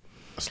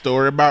 a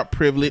story about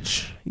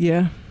privilege.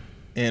 Yeah.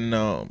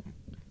 And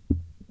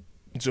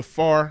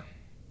Jafar,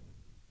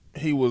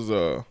 he was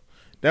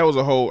that was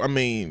a whole, I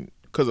mean,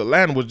 because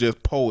Aladdin was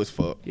just poor as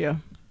fuck. Yeah.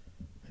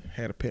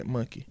 Had a pet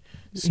monkey.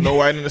 Snow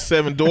White and the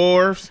Seven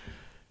Dwarfs,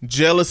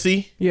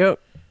 jealousy. Yep.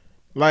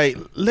 Like,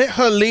 let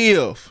her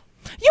live.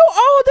 You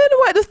old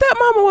anyway. The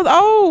stepmama was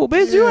old,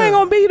 bitch. You ain't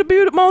gonna be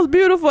the most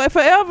beautiful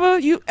forever.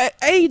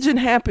 Aging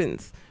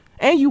happens,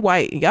 and you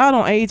white. Y'all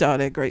don't age all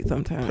that great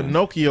sometimes.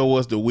 Pinocchio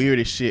was the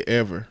weirdest shit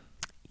ever.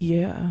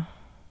 Yeah.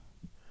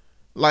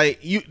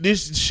 Like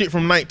this shit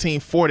from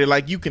 1940.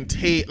 Like you can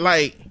tell.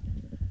 Like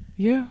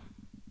yeah.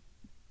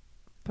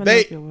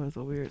 Pinocchio was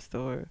a weird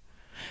story.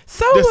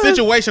 So the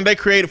situation they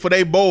created for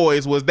their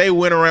boys was they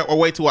went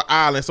away to an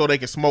island so they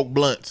could smoke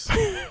blunts.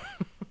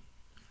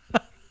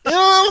 You know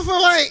what I'm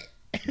saying? Like,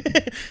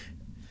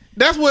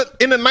 that's what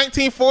in the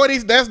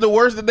 1940s. That's the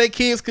worst that they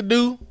kids could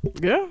do.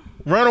 Yeah,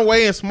 run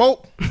away and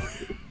smoke.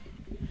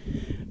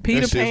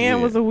 Peter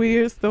Pan was a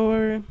weird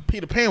story.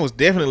 Peter Pan was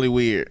definitely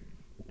weird.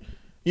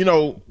 You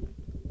know,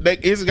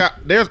 there's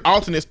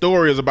alternate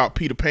stories about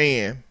Peter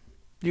Pan.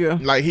 Yeah,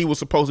 like he was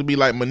supposed to be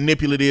like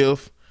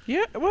manipulative.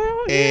 Yeah,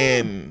 well,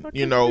 and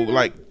you know,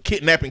 like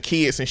kidnapping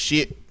kids and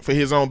shit for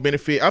his own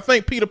benefit. I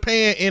think Peter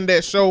Pan in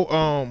that show,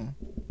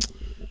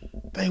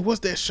 what's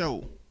that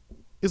show?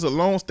 It's a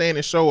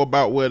long-standing show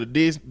about where the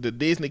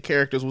Disney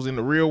characters was in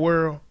the real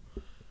world.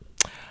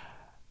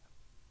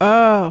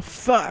 Oh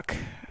fuck!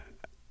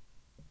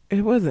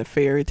 It wasn't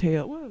Fairy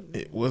Tale.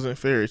 It wasn't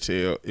Fairy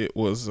Tale. It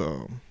was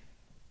Oh,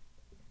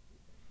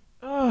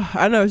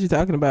 I know what you're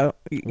talking about.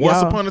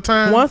 Once Upon a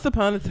Time. Once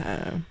Upon a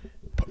Time.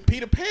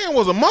 Peter Pan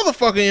was a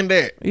motherfucker in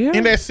that. Yeah.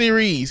 In that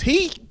series,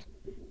 he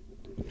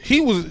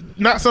was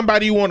not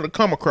somebody you wanted to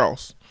come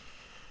across.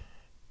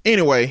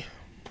 Anyway,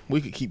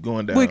 we could keep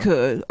going down. We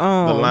could. The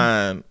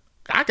line.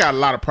 I got a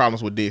lot of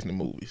problems with Disney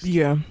movies.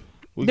 Yeah.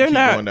 They're keep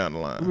not going down the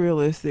line.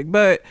 Realistic.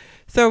 But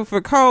so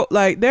for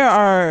like there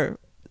are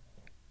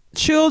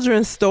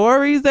children's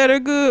stories that are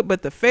good,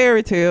 but the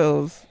fairy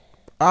tales,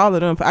 all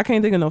of them, I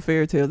can't think of no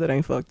fairy tales that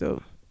ain't fucked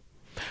up.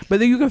 But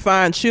then you can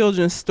find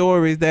children's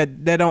stories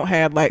that don't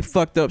have like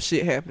fucked up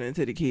shit happening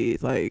to the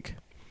kids. Like,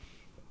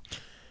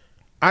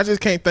 I just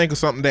can't think of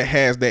something that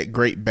has that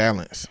great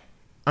balance.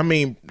 I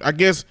mean, I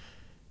guess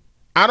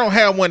I don't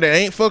have one that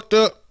ain't fucked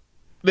up.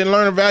 Didn't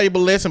learn a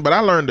valuable lesson, but I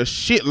learned a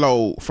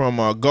shitload from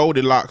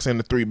Goldilocks and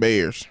the Three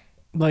Bears.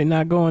 Like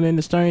not going in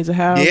the stranger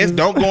house. Yes,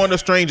 don't go in the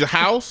stranger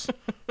house.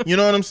 You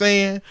know what I'm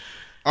saying?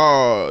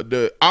 All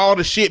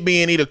the shit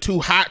being either too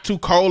hot, too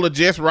cold, or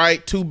just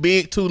right, too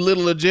big, too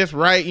little, or just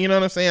right. You know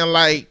what I'm saying?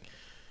 Like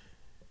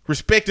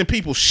respecting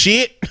people's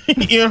shit.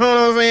 You know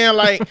what I'm saying?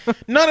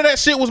 Like none of that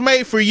shit was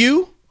made for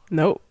you.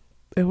 Nope,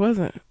 it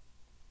wasn't.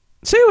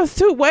 She was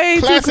way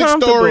Classic too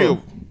comfortable. Story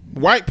of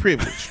white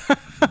privilege.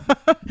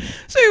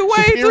 She was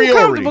way too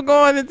comfortable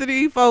going into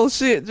the E4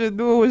 shit, just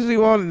doing what she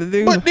wanted to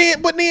do. But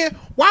then,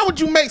 why would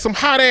you make some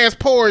hot ass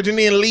porridge and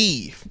then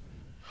leave?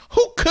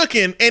 Who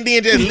cooking and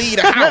then just leave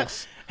the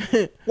house?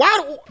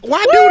 Why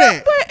do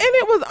that? And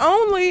it was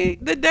only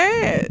the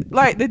dad.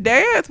 Like the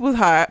dads was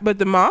hot, but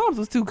the moms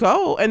was too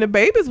cold, and the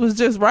babies was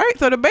just right.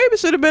 So the baby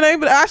should have been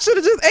able to. I should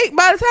have just ate.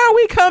 By the time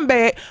we come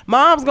back,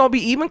 mom's gonna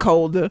be even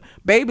colder.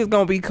 Baby's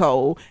gonna be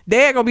cold.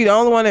 Dad gonna be the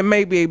only one that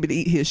may be able to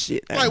eat his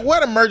shit. Like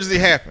what emergency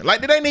happened?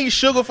 Like did they need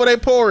sugar for their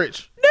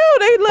porridge? No,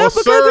 they left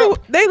because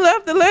they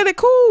left to let it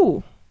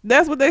cool.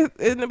 That's what they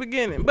in the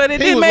beginning. But it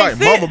didn't make sense.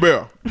 He was like,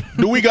 Mama Bear,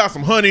 do we got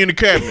some honey in the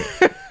cabinet?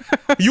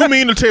 You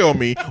mean to tell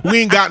me we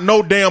ain't got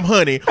no damn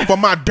honey for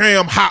my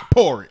damn hot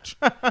porridge?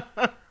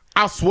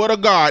 I swear to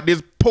God,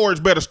 this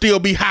porridge better still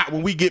be hot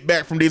when we get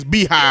back from this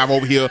beehive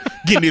over here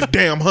getting this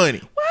damn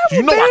honey.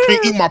 You know I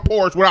can't eat my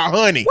porridge without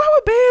honey. Why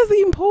would bears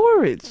eating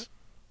porridge?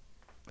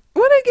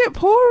 Where they get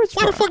porridge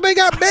from? Why the fuck they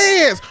got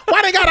bears?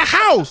 Why they got a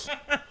house?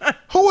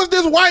 Who is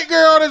this white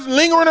girl that's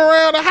lingering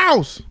around the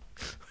house?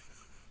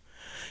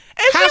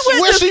 And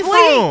where's she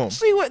from?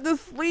 She went to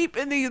sleep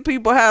in these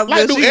people's houses.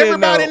 Like, do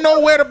everybody know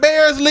where the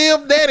bears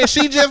live at? And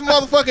she just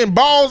motherfucking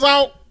balls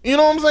out. You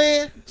know what I'm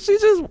saying?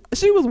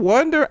 She was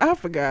wandering. I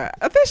forgot.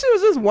 I think she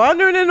was just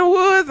wandering in the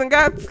woods and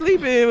got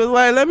sleepy. It was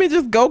like, let me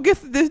just go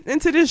get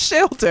into this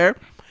shelter.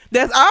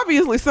 That's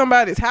obviously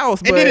somebody's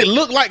house. And did it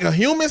look like a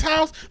human's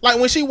house? Like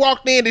when she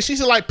walked in, did she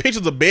see like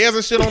pictures of bears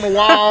and shit on the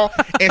wall?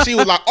 And she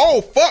was like,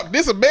 oh fuck,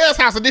 this is a bear's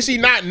house. And did she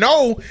not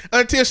know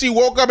until she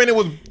woke up and it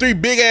was 3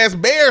 big ass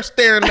bears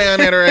staring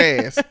down at her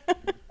ass?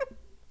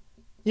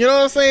 You know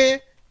what I'm saying?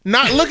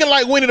 Not looking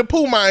like Winnie the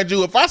Pooh, mind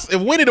you. If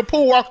Winnie the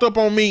Pooh walked up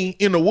on me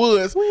in the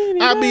woods,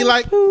 I'd be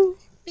like,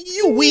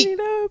 you weak.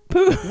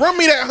 Run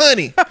me that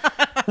honey.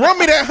 Run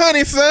me that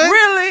honey, son.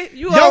 Really?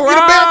 You Yogi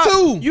the bear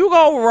too. You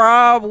gonna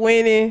rob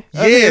Winnie?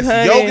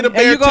 Yes, Yogi the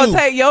bear too. You gonna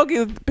take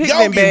Yogi's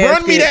picnic basket?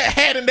 Run me that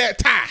hat and that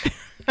tie.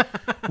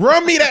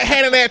 Run me that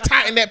hat and that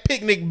tie and that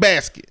picnic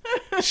basket.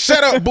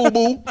 Shut up, boo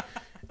boo.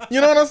 You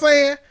know what I'm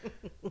saying?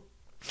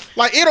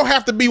 Like it don't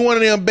have to be one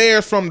of them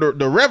bears from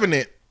the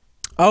Revenant.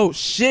 Oh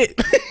shit!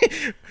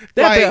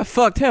 That bear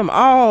fucked him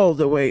all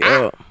the way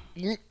up.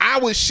 I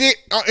would shit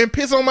and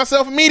piss on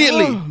myself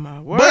immediately. Oh, my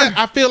word. But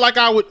I feel like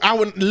I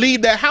would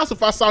leave that house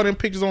if I saw them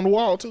pictures on the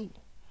wall too.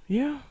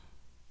 Yeah.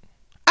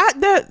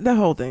 That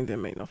whole thing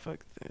didn't make no fucking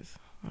sense.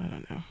 I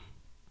don't know.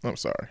 I'm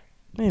sorry.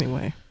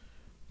 Anyway.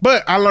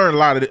 But I learned a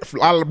lot of it.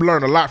 I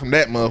learned a lot from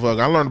that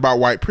motherfucker. I learned about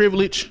white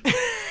privilege.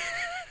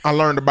 I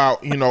learned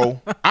about,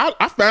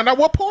 I found out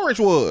what porridge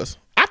was.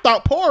 I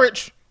thought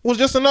porridge was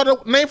just another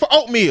name for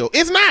oatmeal.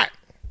 It's not.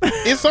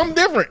 It's something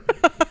different.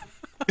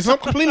 It's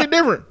something completely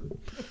different.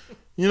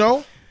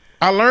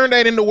 I learned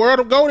that in the world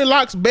of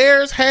Goldilocks,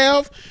 bears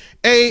have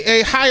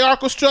a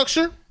hierarchical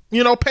structure,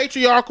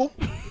 patriarchal.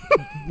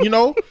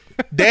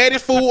 Daddy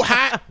food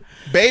hot,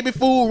 baby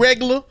food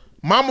regular,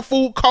 mama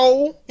food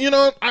cold. It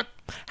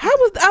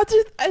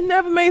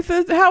never made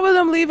sense. How was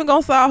them leaving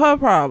gonna solve her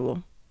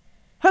problem?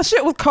 Her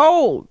shit was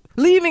cold.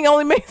 Leaving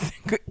only makes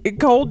it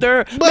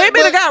colder. Maybe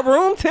they got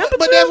room temperature.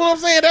 But that's what I'm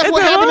saying. That's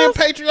what happened in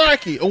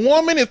patriarchy. A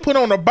woman is put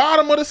on the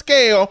bottom of the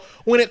scale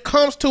when it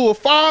comes to a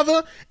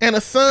father and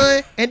a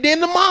son and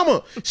then the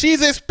mama.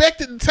 She's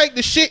expected to take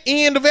the shit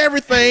end of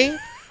everything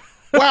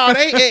while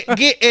they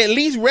get at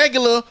least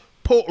regular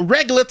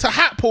to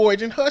hot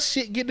porridge and her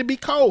shit get to be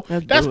cold.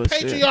 That's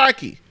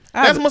patriarchy.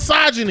 That's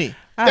misogyny.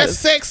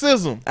 That's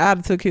sexism. I'd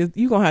have took his.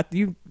 We gonna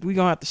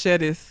have to share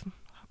this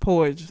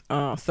porridge,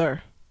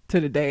 sir. To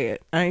the dad.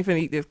 I ain't finna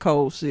eat this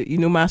cold shit. You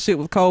knew my shit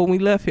was cold when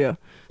we left here.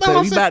 So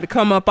you about to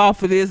come up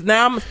off of this.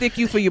 Now I'm gonna stick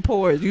you for your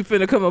porridge. You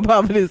finna come up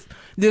off of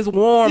this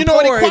warm You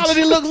know porridge. What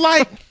equality looks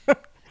like?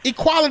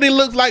 Equality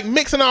looks like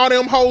mixing all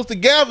them hoes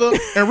together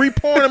and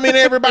re-pouring them in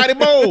everybody's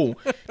bowl.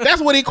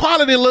 That's what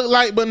equality look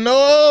like, but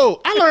no.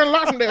 I learned a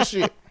lot from that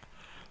shit.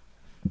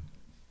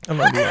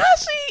 How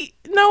she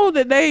know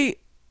that they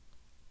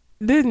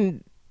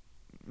didn't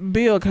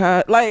Bill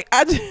Cosby. Like,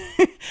 I just,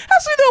 how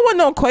she there wasn't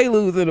no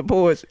Quaaludes in the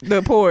porch. You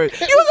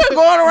was just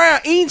going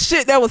around eating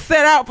shit that was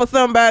set out for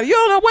somebody. You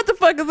don't know what the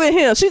fuck is in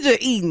here. She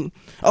just eating.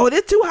 Oh,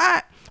 this too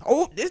hot.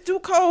 Oh, this too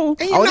cold.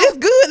 Oh, this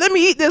good. Let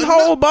me eat this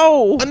whole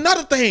bowl.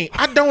 Another thing,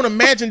 I don't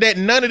imagine that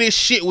none of this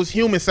shit was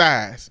human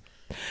size.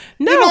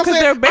 No, because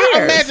they're bears.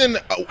 I imagine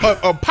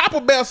a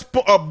Papa Bear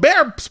a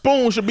bear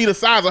spoon should be the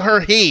size of her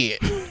head.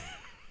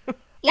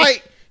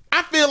 Like,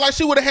 I feel like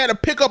she would have had to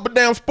pick up a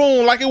damn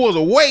spoon like it was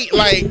a weight.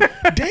 Like,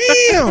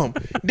 damn,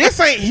 this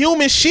ain't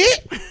human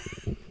shit.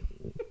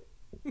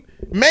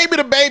 Maybe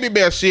the baby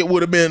bear shit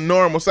would have been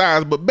normal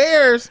size, but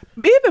bears,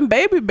 even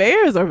baby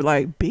bears are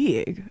like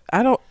big.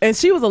 And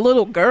she was a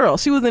little girl.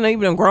 She wasn't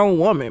even a grown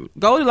woman.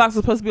 Goldilocks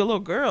was supposed to be a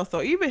little girl,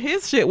 so even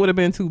his shit would have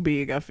been too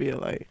big. I feel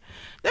like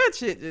that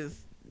shit just,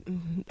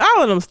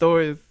 all of them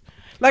stories.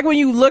 Like, when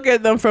you look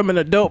at them from an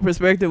adult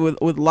perspective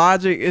with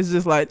logic, it's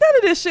just like, none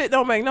of this shit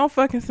don't make no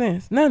fucking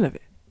sense. None of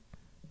it.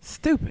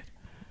 Stupid.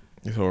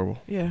 It's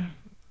horrible. Yeah.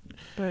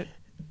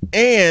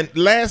 And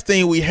last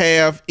thing we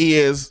have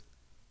is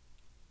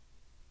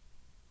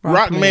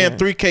Rockman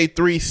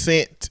 3K3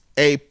 sent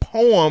a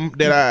poem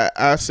that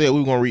I said we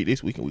were going to read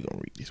this week, and we're going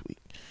to read this week.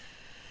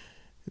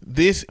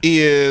 This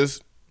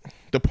is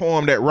the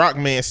poem that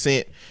Rockman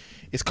sent.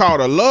 It's called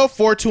A Love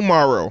for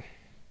Tomorrow.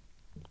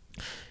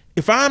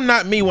 If I'm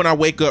not me when I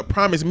wake up,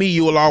 promise me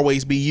you will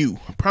always be you.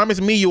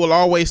 Promise me you will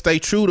always stay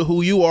true to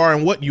who you are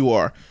and what you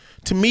are.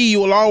 To me, you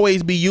will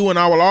always be you, and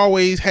I will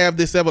always have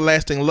this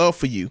everlasting love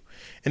for you.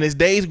 And as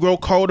days grow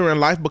colder and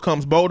life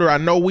becomes bolder, I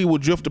know we will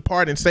drift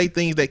apart and say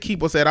things that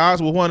keep us at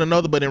odds with one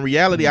another, but in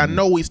reality, I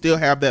know we still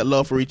have that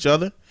love for each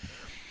other.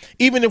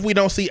 Even if we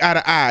don't see eye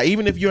to eye,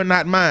 even if you're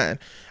not mine,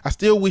 I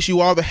still wish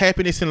you all the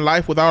happiness in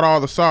life without all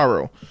the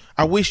sorrow.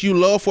 I wish you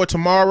love for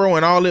tomorrow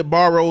and all it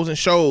borrows and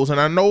shows, and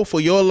I know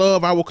for your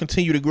love I will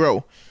continue to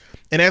grow.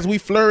 And as we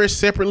flourish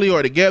separately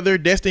or together,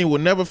 destiny will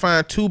never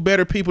find two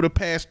better people to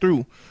pass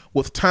through,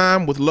 with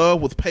time, with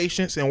love, with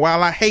patience. And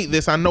while I hate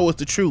this, I know it's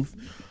the truth,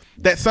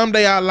 that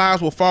someday our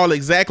lives will fall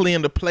exactly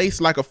into place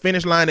like a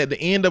finish line at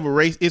the end of a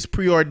race is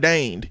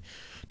preordained.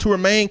 To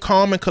remain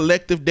calm and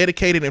collective,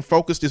 dedicated and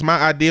focused is my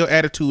ideal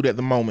attitude at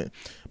the moment.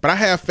 But I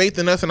have faith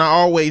in us, and I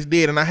always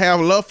did, and I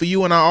have love for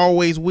you, and I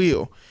always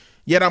will.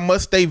 Yet I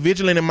must stay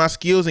vigilant in my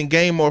skills and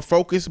gain more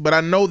focus, but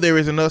I know there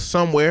is an us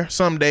somewhere,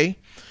 someday.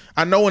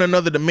 I know in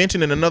another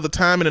dimension, in another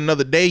time, in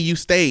another day, you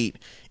stayed.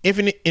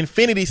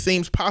 Infinity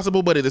seems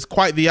possible, but it is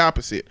quite the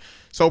opposite.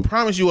 So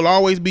promise you will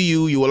always be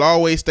you. You will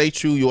always stay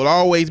true. You will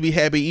always be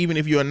happy, even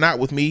if you are not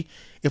with me.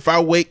 If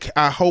I wake,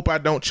 I hope I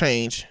don't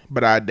change,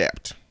 but I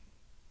adapt.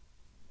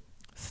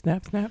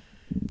 Snap, snap.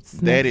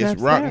 That is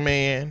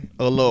Rockman,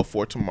 A Love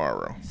for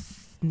Tomorrow.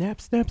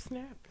 Snap, snap,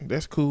 snap.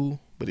 That's cool,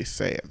 but it's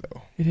sad,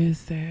 though. It is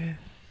sad.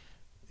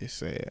 It's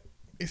sad.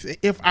 It's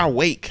if I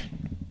wake.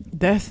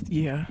 That's,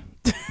 yeah.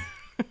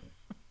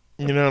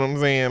 You know what I'm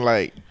saying?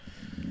 Like,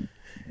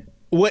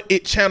 what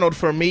it channeled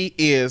for me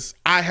is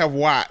I have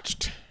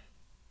watched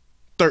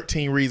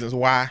 13 Reasons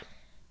Why.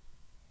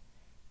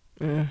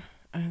 I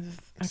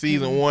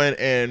season 1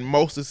 and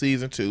most of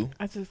season 2.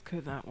 I just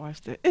could not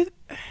watch that.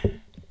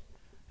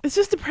 It's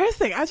just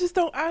depressing. I just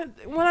don't.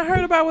 When I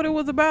heard about what it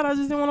was about, I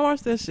just didn't want to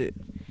watch that shit.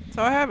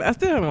 So I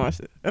still haven't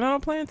watched it, and I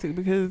don't plan to,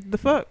 because the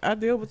fuck I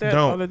deal with that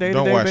on a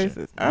day-to-day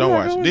basis. Don't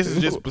watch it. This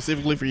is just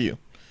specifically for you.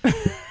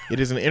 It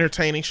is an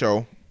entertaining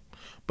show,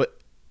 but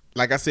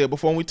like I said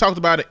before, when we talked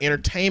about it,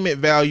 entertainment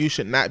value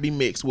should not be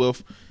mixed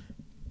with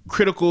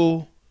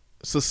critical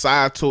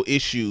societal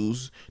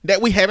issues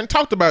that we haven't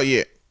talked about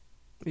yet.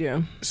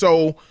 Yeah.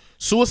 So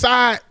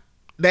suicide,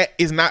 that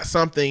is not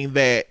something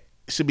that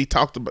should be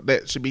talked about,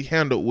 that should be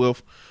handled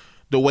with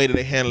the way that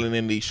they handle it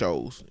in these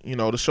shows. You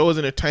know, the show is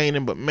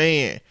entertaining, but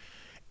man,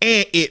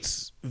 and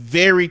it's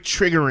very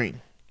triggering.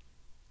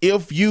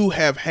 If you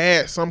have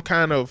had some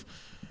kind of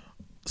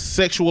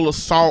sexual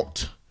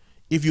assault,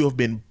 if you have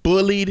been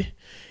bullied,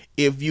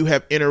 if you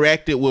have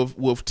interacted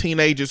with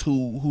teenagers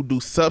who do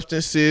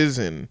substances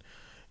and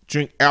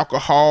drink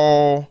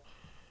alcohol,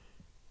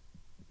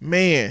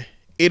 man,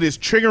 it is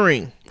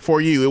triggering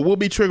for you. It will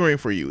be triggering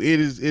for you.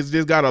 It's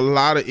just got a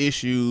lot of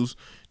issues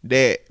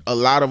that a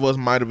lot of us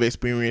might have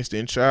experienced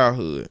in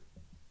childhood,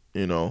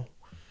 you know,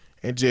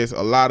 and just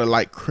a lot of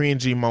like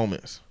cringy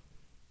moments.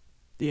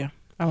 Yeah,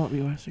 I won't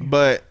be watching it.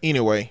 But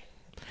anyway,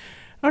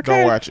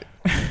 okay. Don't watch it.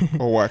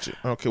 Or watch it.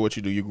 I don't care what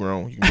you do. You're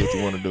grown. You can do what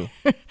you want to do.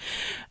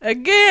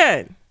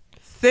 Again,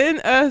 send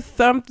us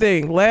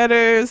something,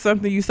 letters,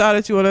 something you saw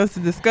that you want us to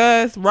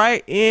discuss.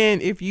 Write in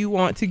if you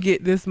want to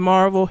get this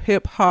Marvel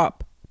hip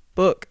hop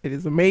book. It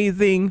is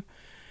amazing.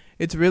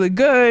 It's really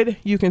good.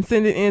 You can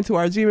send it into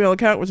our Gmail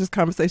account, which is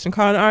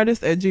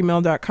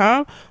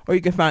conversationconartist@gmail.com, or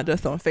you can find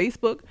us on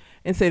Facebook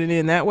and send it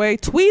in that way.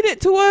 Tweet it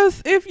to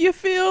us if you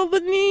feel the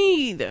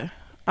need.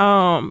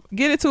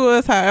 Get it to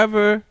us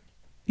however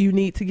you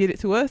need to get it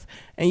to us,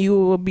 and you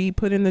will be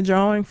put in the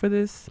drawing for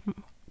this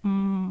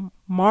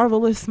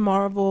marvelous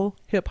Marvel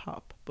hip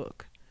hop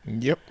book.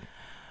 Yep.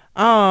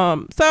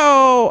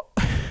 So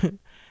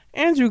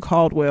Andrew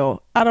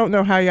Caldwell. I don't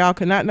know how y'all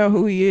could not know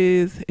who he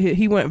is.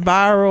 He went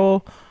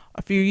viral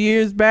a few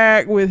years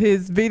back with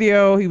his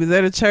video. He was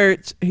at a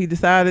church. He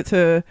decided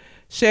to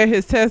share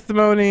his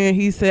testimony, and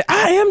he said,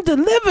 "I am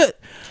delivered.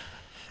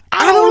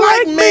 I don't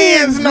like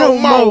men's no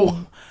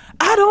more.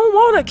 I don't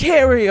want to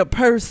carry a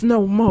purse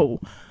no more."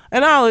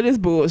 And all of this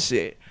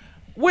bullshit.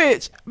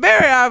 Which,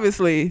 very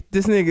obviously,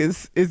 this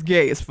nigga is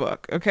gay as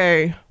fuck,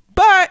 okay?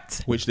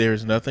 But which there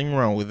is nothing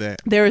wrong with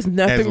that. There is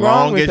nothing wrong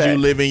wrong with that. As long as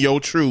you live in your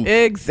truth.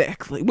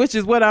 Exactly. Which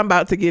is what I'm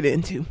about to get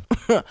into.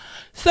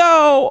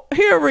 So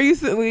here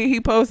recently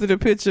he posted a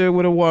picture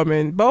with a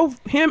woman.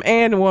 Both him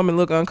and the woman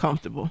look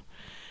uncomfortable.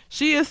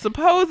 She is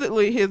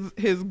supposedly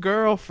his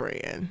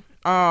girlfriend.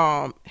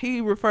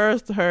 He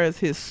refers to her as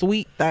his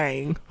sweet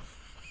thing.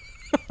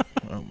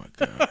 Oh my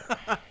God.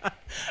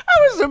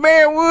 I wish a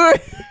man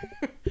would.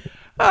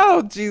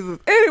 Oh Jesus.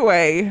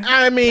 Anyway.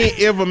 I mean,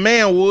 if a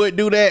man would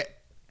do that,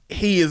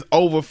 he is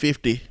over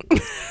 50.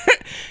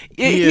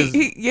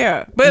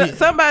 Yeah. But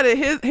somebody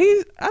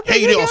he's I think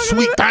hey there,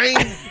 sweet thing.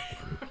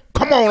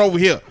 Come on over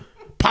here.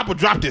 Papa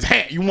dropped his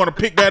hat. You want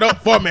to pick that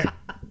up for me?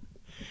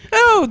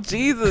 Oh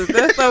Jesus,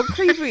 that's so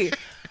creepy.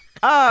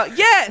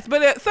 Yes,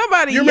 but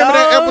somebody. You remember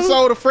that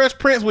episode of Fresh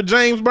Prince with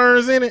James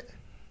Burns in it?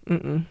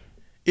 Mm-mm.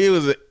 It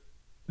was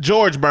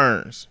George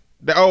Burns,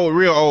 the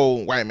real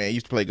old white man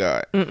used to play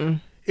God.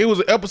 Mm-mm. It was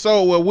an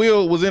episode where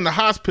Will was in the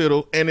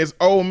hospital and this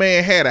old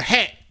man had a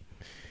hat,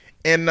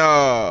 and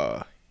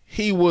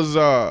he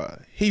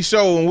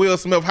showing Will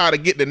Smith how to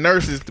get the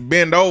nurses to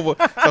bend over,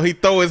 so he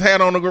throw his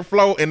hat on the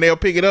floor and they'll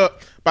pick it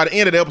up. By the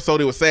end of the episode,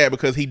 it was sad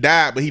because he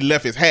died, but he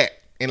left his hat.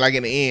 And like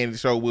in the end, it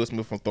showed Will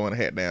Smith from throwing the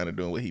hat down and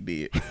doing what he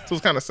did. So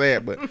it's kind of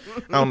sad, but I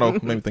don't know.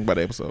 Made me think about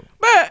the episode.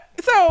 But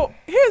so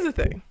here's the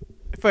thing: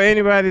 for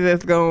anybody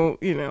that's going,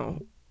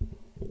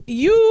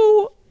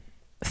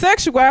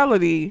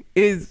 sexuality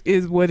is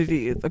what it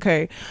is.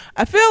 Okay,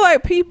 I feel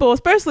like people,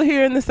 especially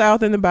here in the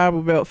South in the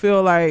Bible Belt,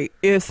 feel like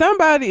if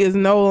somebody is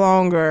no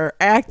longer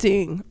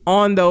acting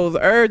on those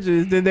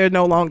urges, then they're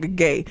no longer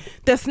gay.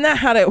 That's not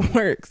how that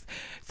works.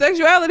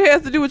 Sexuality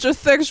has to do with your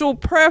sexual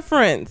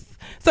preference.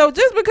 So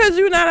just because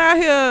you're not out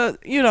here,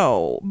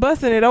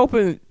 busting it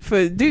open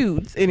for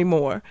dudes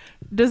anymore,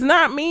 does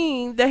not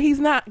mean that he's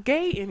not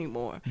gay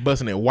anymore.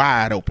 Busting it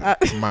wide open,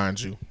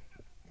 mind you.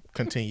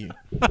 Continue.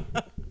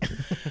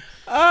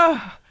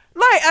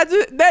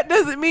 That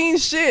doesn't mean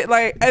shit.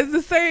 Like, it's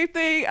the same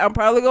thing. I'm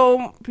probably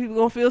people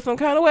gonna feel some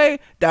kind of way.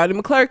 Dottie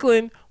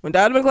McClurkin, when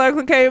Dottie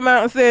McClurkin came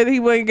out and said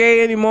he wasn't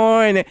gay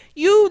anymore, and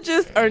you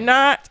just are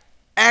not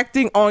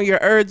acting on your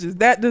urges.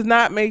 That does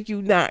not make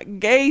you not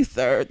gay,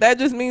 sir. That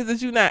just means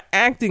that you're not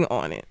acting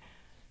on it.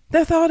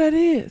 That's all that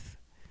is.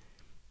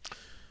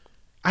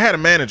 I had a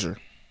manager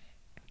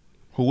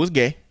who was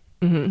gay,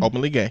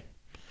 openly gay.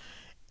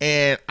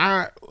 And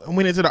I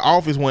went into the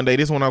office one day,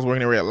 this is when I was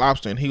working at Red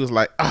Lobster, and he was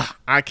like,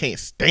 I can't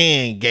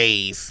stand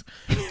gays.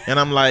 And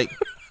I'm like,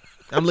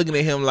 I'm looking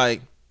at him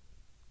like,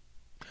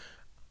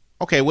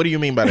 okay, what do you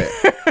mean by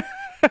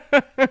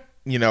that?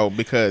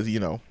 Because,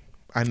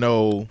 I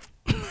know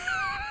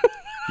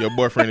your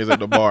boyfriend is at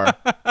the bar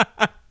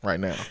right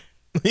now.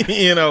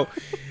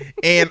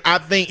 And I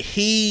think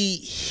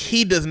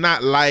he does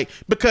not like,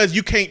 because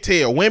you can't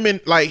tell women,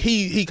 like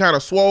he kind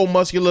of swole,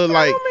 muscular,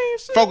 like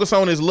focus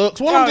on his looks.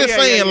 What I'm just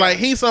saying, like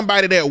he's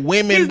somebody that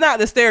women, he's not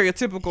the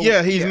stereotypical.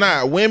 Yeah, he's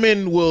not.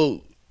 Women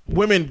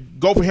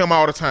go for him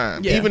all the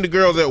time. Yeah. Even the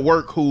girls at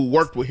work who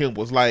worked with him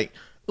was like,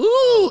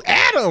 ooh,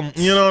 Adam,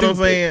 you know what I'm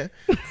saying?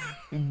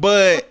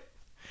 But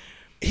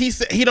he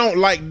said he don't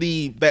like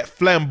that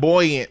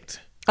flamboyant.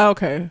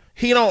 Okay.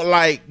 He don't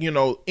like,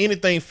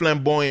 anything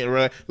flamboyant,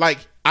 right? Like,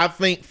 I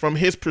think from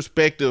his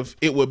perspective,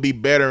 it would be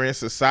better in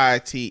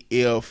society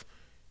if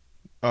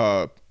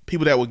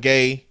people that were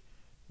gay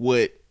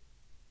would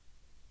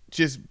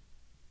just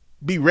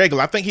be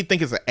regular. I think he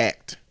think it's an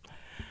act.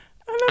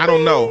 I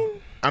don't know.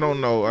 I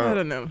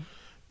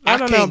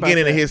can't get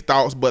into his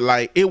thoughts, but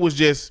like it was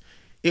just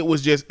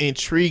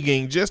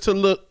intriguing just to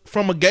look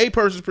from a gay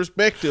person's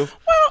perspective,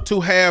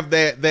 to have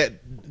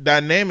that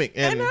dynamic.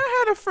 And I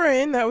had a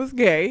friend that was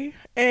gay,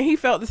 and he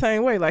felt the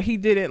same way. Like he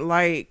didn't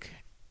like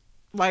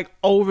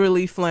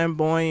overly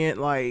flamboyant.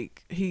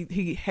 Like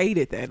he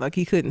hated that. Like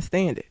he couldn't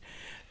stand it.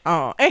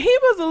 And he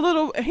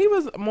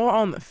was more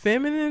on the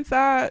feminine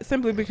side,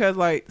 simply because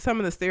like some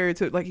of the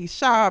stereotypes, like he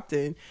shopped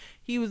and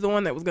he was the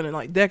one that was gonna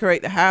like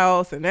decorate the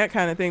house and that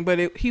kind of thing.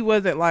 But he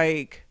wasn't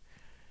like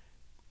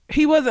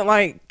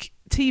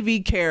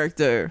TV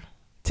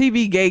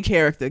gay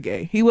character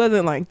gay. He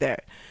wasn't like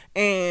that.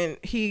 And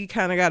he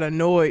kind of got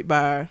annoyed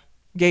by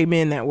gay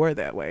men that were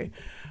that way.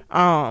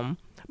 But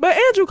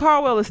Andrew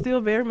Caldwell is still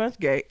very much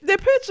gay. The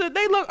picture,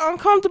 they look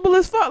uncomfortable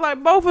as fuck.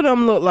 Like both of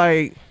them look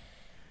like,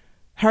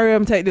 hurry up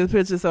and take this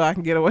picture so I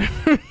can get away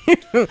from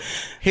you.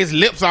 His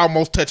lips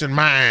almost touching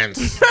mine.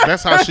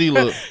 That's how she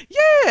looked.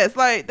 Yes,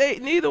 like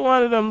neither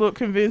one of them look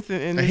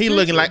convincing. In he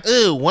looking like,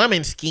 ooh,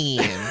 woman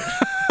skin.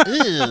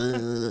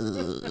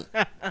 Ooh.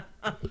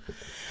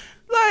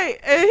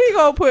 Like, and he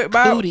gonna put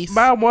by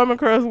woman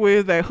crush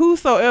with that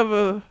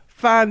whosoever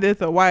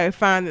findeth a wife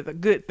findeth a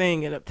good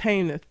thing and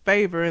obtaineth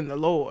favor in the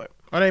Lord.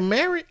 Are they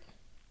married?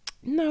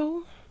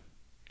 No.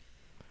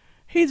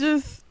 He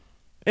just,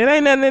 it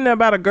ain't nothing in there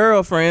about a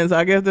girlfriend, so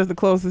I guess that's the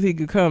closest he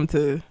could come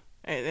to.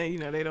 And you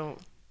know, they don't.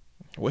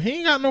 Well, he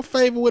ain't got no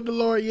favor with the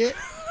Lord yet.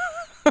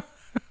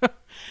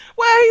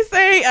 Well, he's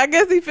saying, I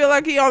guess he feel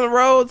like he on the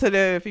road to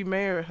that if he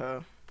married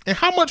her. And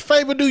how much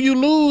favor do you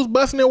lose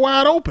busting it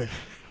wide open?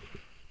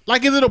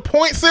 Like, is it a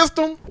point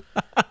system?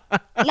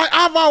 Like,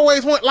 I've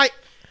always want, like,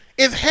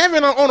 is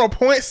heaven on a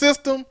point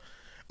system?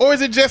 Or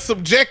is it just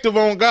subjective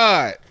on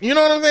God? You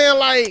know what I'm saying?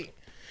 Like,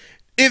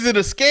 is it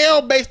a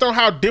scale based on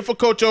how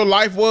difficult your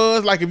life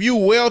was? Like, if you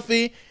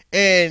wealthy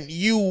and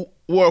you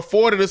were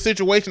afforded a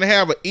situation to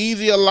have an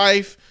easier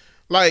life,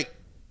 like,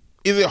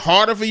 is it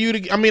harder for you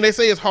to, I mean, they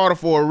say it's harder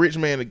for a rich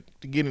man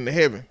to get into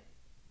heaven.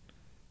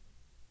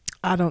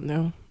 I don't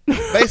know.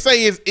 They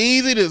say it's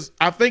easy to,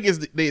 I think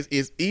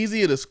it's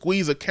easier to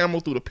squeeze a camel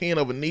through the pen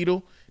of a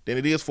needle than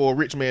it is for a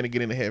rich man to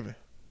get into heaven.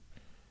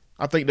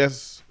 I think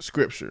that's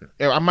scripture.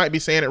 I might be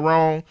saying it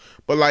wrong,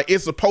 but like,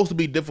 it's supposed to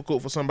be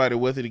difficult for somebody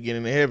wealthy to get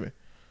into heaven.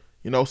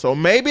 You know, so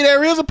maybe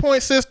there is a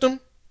point system.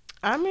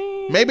 I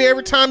mean, maybe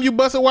every time you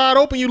bust it wide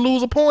open, you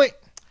lose a point.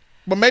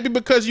 But maybe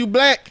because you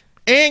black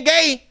and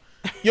gay,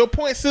 your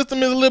point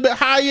system is a little bit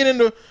higher than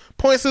the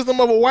point system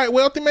of a white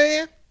wealthy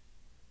man.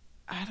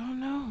 I don't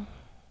know.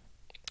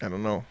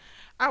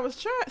 I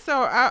was trying.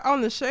 So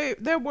on the shape,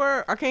 there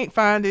were. I can't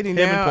find any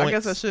now. Points. I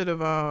guess I should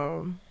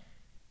have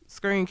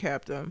screen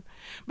capped them,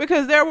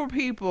 because there were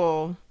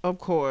people, of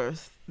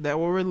course, that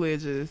were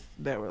religious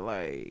that were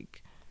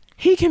like,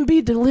 he can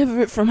be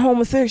delivered from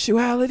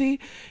homosexuality.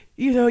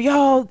 You know,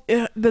 y'all,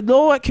 the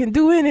Lord can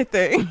do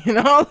anything and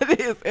all of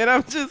this. And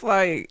I'm just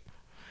like,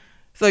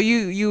 so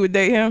you would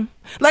date him?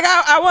 Like,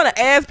 I want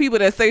to ask people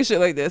that say shit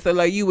like this. So,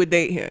 like, you would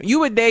date him. You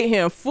would date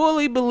him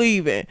fully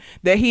believing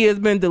that he has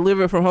been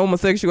delivered from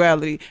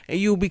homosexuality, and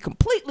you would be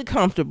completely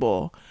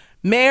comfortable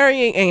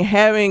marrying and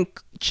having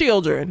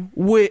children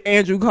with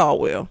Andrew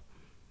Caldwell.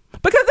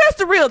 Because that's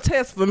the real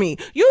test for me.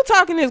 You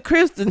talking this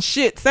Christian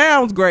shit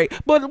sounds great,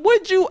 but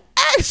would you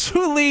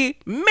actually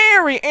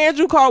marry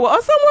Andrew Caldwell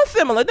or someone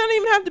similar? It doesn't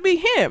even have to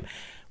be him.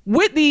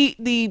 With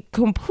the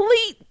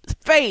complete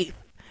faith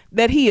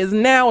that he is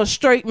now a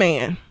straight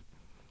man.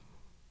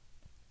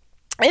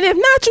 And if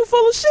not, you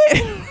full of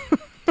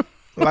shit.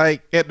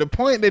 Like, at the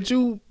point that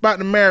you about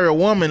to marry a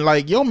woman,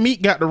 like, your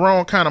meat got the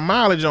wrong kind of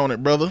mileage on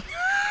it, brother.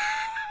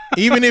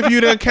 Even if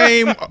you done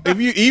came,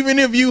 even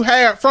if you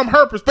had, from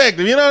her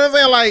perspective, you know what I'm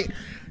saying? Like,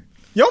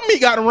 your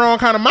meat got the wrong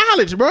kind of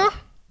mileage, bro.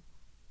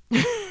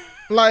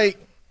 Like,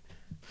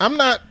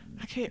 I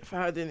can't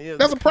find any of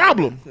that's a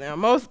problem. Now,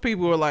 most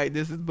people were like,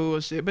 this is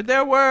bullshit. But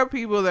there were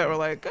people that were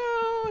like,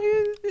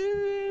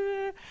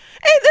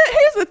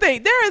 here's the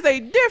thing. There is a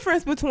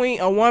difference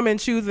between a woman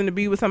choosing to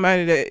be with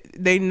somebody that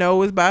they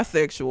know is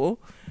bisexual,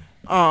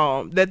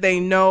 that they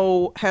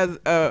know has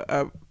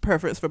a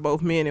preference for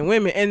both men and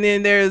women, and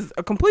then there's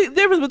a complete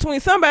difference between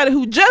somebody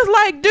who just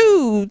like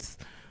dudes,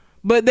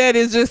 but that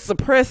is just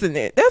suppressing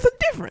it. There's a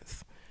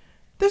difference.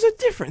 There's a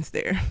difference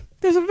there.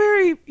 There's a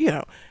very,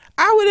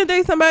 I wouldn't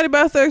date somebody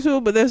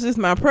bisexual, but that's just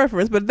my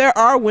preference. But there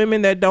are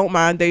women that don't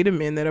mind dating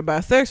men that are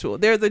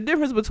bisexual. There's a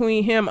difference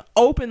between him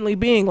openly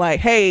being like,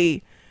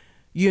 hey,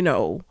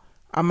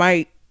 I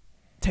might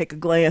take a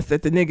glance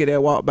at the nigga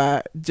that walked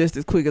by just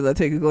as quick as I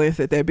take a glance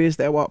at that bitch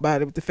that walked by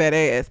with the fat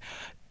ass,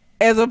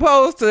 as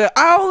opposed to,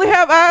 I only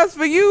have eyes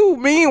for you.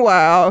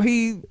 Meanwhile,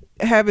 he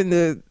having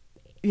to,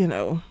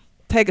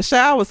 take a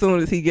shower as soon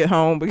as he get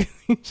home because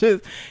he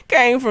just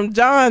came from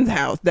John's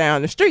house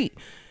down the street.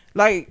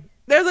 Like,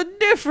 there's a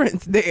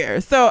difference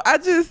there. So I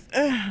just,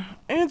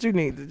 Andrew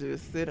needs to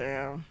just sit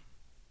down.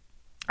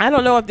 I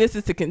don't know if this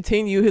is to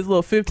continue his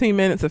little 15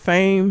 minutes of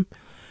fame.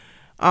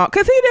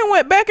 Cause he then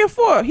went back and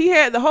forth. He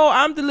had the whole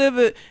I'm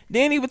delivered.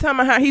 Then he was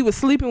talking about how he was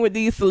sleeping with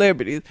these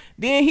celebrities.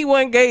 Then he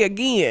wasn't gay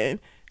again.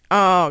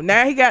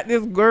 Now he got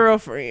this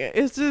girlfriend.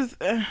 It's just,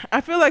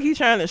 I feel like he's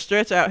trying to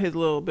stretch out his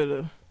little bit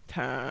of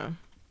time.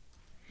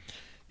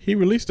 He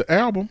released the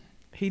album.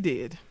 He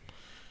did.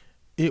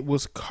 It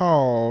was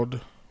called,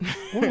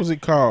 what was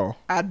it called?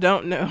 I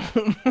don't know.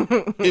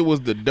 It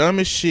was the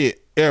dumbest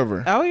shit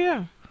ever. Oh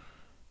yeah.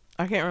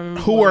 I can't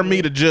remember. Who are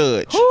me to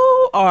judge?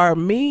 Who are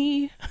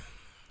me?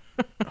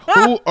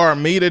 Who are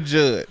me to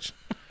judge?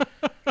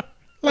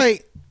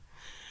 Like,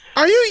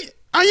 are you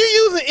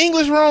using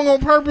English wrong on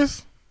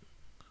purpose?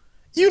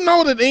 You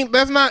know that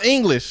that's not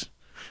English.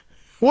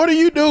 What are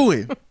you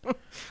doing?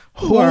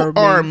 Who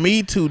are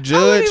me to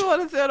judge? I don't even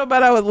want to tell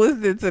nobody I was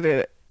listening to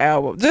the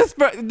album. Just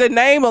for the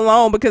name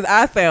alone, because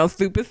I sound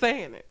stupid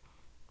saying it.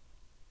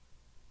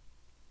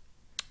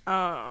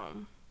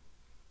 Damn,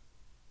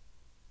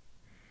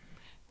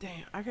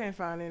 I can't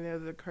find any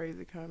other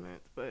crazy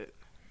comments, but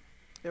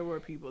there were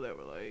people that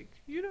were like,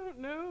 you don't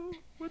know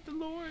what the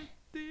Lord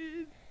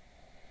did.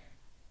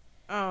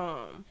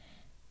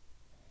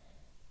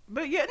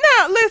 But yeah,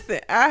 now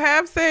listen, I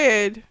have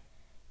said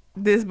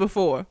this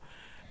before.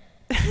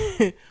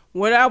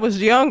 when I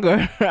was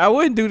younger, I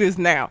wouldn't do this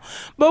now,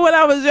 but when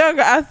I was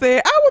younger, I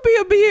said I would be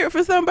a beard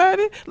for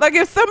somebody. Like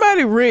if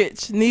somebody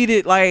rich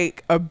needed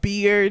like a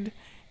beard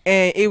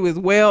and it was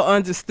well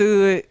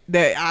understood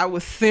that I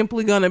was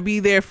simply going to be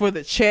there for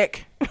the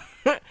check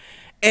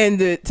and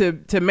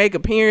to make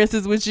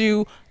appearances with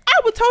you,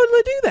 I would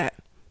totally do that.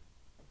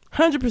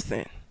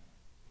 100%.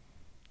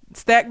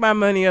 Stack my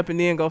money up and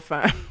then go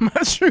find my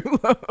true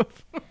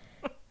love.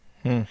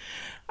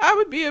 I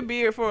would be a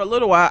beard for a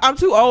little while. I'm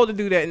too old to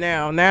do that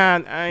now. Now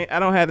I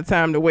don't have the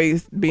time to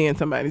waste being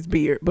somebody's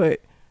beard.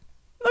 But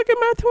look at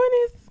my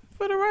 20s.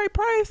 For the right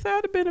price,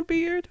 I'd have been a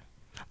beard.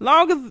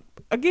 Long as,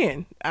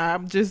 again,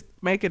 I'm just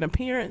making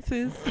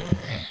appearances.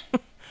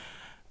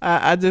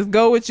 I just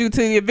go with you to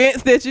the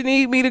events that you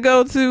need me to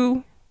go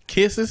to.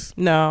 Kisses?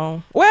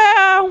 No.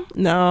 Well,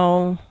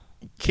 no.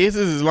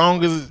 Kisses as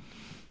long as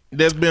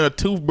there's been a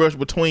toothbrush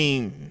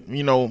between,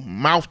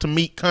 mouth to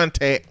meat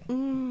contact.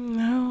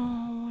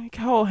 No. Like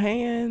hold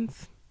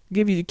hands.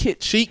 Give you the kiss.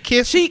 Cheek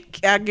kiss?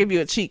 I'll give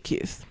you a cheek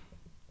kiss.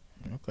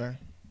 Okay.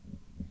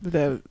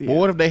 But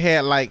what if they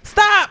had like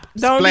stop?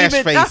 Don't splash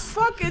even. face? I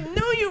fucking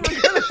knew you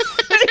were gonna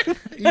say that.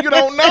 You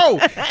don't know.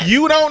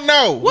 You don't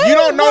know. What you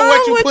don't know is what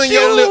wrong you with putting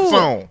your lips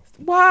on.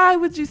 Why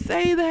would you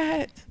say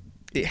that?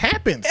 It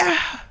happens.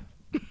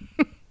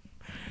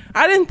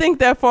 I didn't think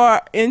that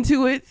far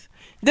into it.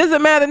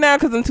 Doesn't matter now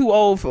because I'm too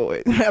old for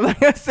it.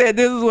 Like I said,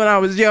 this is when I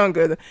was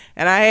younger,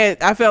 and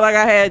I felt like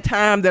I had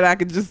time that I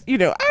could just,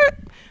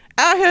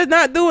 out here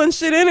not doing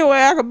shit anyway.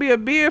 I could be a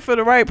beard for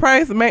the right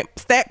price and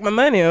stack my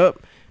money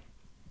up.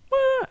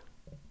 Why not?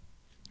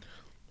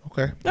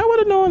 Okay. I would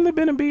have known they'd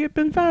been a beard,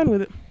 been fine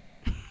with it.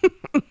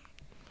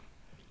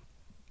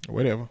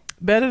 Whatever.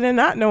 Better than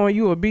not knowing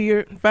you a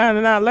beard,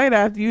 finding out later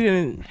after you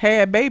didn't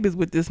have babies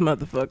with this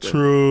motherfucker.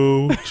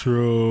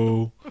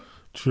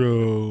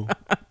 True.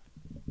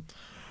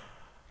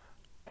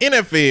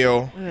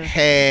 NFL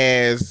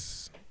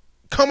has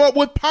come up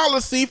with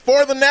policy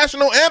for the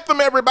national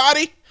anthem,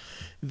 everybody.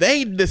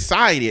 They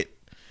decided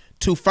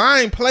to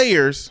find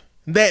players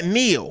that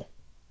kneel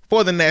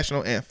for the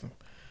national anthem.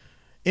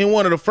 In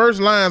one of the first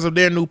lines of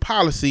their new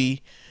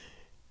policy,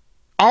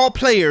 all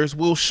players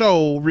will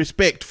show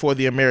respect for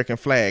the American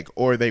flag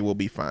or they will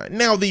be fined.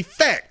 Now, the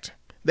fact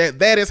that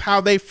that is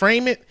how they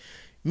frame it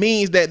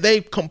means that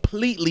they've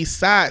completely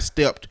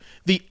sidestepped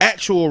the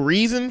actual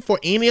reason for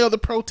any of the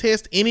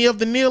protest, any of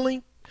the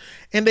kneeling,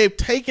 and they've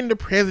taken the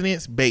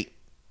president's bait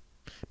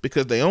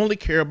because they only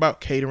care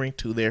about catering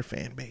to their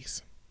fan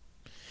base.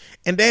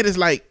 And that is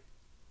like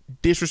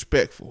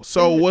disrespectful.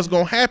 So what's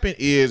going to happen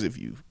is if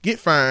you get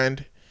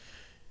fined,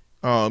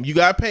 you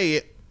got to pay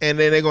it, and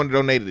then they're going to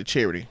donate it to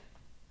charity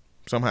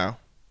somehow.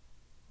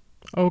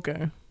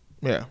 Okay.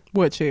 Yeah.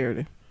 What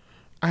charity?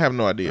 I have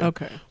no idea.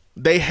 Okay.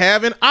 They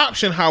have an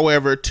option,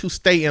 however, to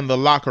stay in the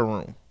locker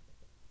room.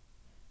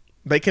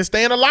 They can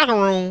stay in the locker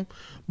room,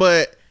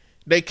 but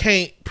they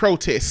can't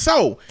protest.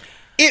 So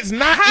it's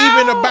not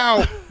even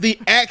about the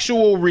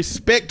actual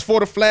respect for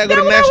the flag or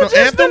the national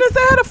anthem.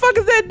 How the fuck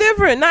is that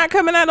different? Not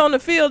coming out on the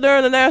field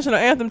during the national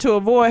anthem to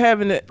avoid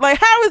having it. Like,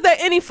 how is that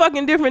any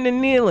fucking different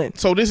than kneeling?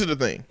 So this is the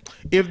thing.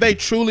 If they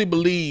truly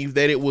believe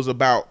that it was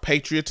about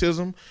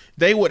patriotism,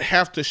 they would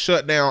have to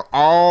shut down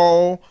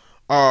all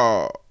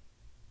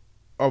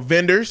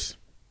vendors.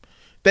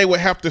 They would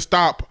have to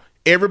stop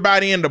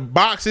everybody in the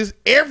boxes.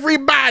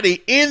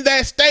 Everybody in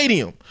that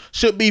stadium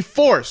should be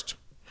forced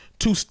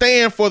to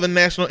stand for the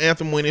national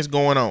anthem when it's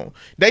going on.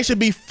 They should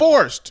be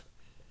forced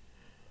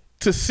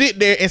to sit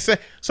there and say,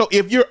 so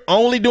if you're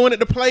only doing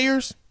it to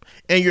players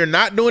and you're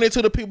not doing it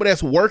to the people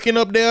that's working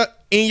up there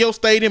in your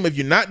stadium, if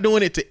you're not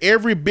doing it to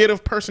every bit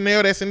of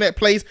personnel that's in that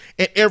place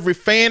and every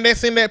fan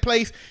that's in that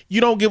place, you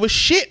don't give a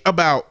shit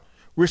about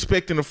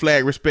respecting the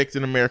flag,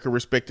 respecting America,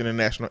 respecting the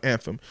national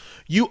anthem.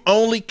 You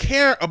only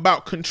care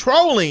about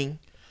controlling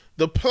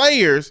the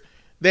players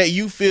that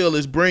you feel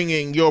is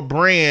bringing your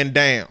brand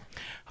down.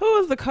 Who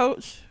was the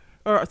coach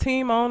or a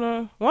team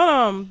owner? One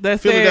of them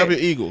that Philadelphia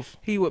said Eagles.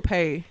 He would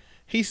pay.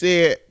 He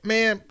said,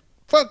 man,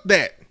 fuck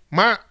that.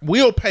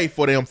 We'll pay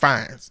for them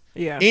fines.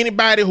 Yeah.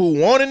 Anybody who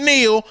want to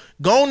kneel,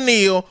 gonna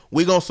kneel.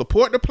 We're going to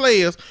support the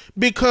players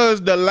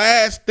because the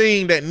last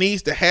thing that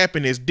needs to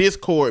happen is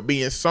discord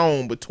being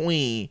sown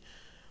between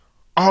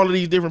all of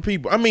these different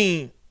people. I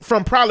mean,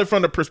 probably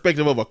from the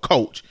perspective of a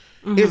coach.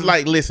 Mm-hmm. It's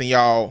like, listen,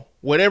 y'all,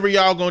 whatever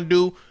y'all going to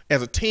do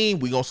as a team,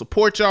 we going to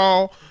support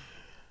y'all.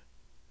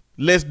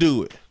 Let's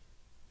do it.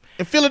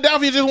 And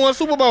Philadelphia just won a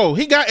Super Bowl.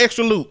 He got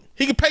extra loot.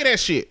 He can pay that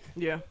shit.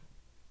 Yeah.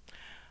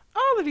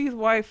 All of these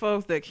white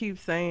folks that keep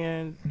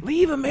saying,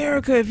 leave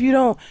America if you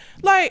don't.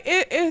 Like,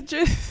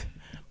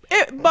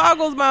 it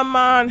boggles my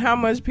mind how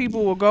much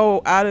people will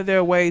go out of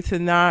their way to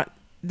not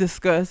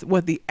discuss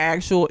what the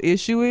actual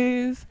issue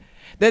is.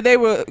 That they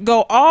will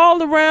go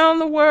all around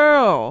the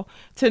world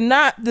to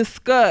not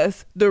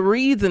discuss the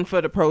reason for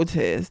the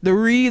protest, the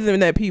reason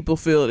that people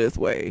feel this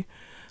way.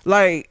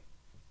 Like,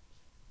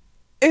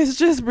 it's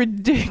just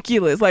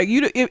ridiculous. Like,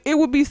 it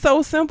would be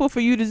so simple for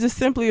you to just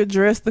simply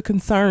address the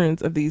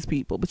concerns of these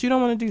people, but you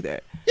don't want to do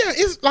that. Yeah,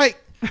 it's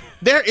like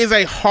there is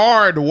a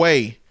hard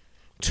way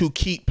to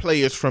keep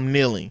players from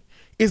kneeling.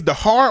 It's the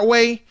hard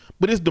way,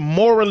 but it's the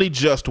morally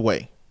just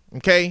way.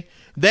 Okay?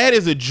 That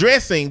is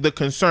addressing the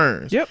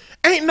concerns. Yep.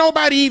 Ain't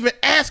nobody even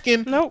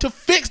asking to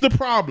fix the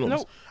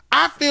problems.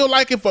 I feel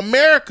like if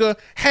America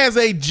has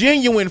a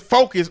genuine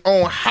focus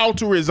on how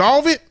to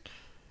resolve it,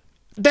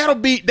 that'll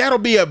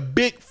be a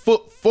big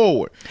foot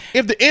forward.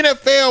 If the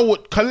NFL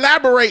would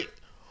collaborate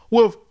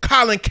with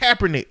Colin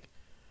Kaepernick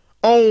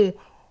on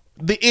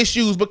the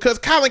issues, because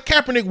Colin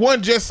Kaepernick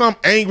wasn't just some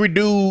angry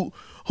dude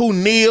who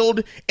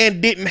kneeled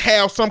and didn't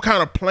have some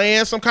kind of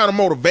plan, some kind of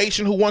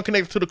motivation, who wasn't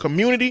connected to the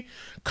community.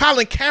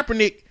 Colin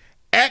Kaepernick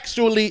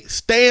actually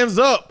stands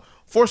up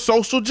for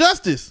social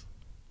justice.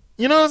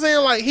 You know what I'm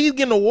saying? Like, he's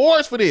getting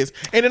awards for this.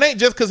 And it ain't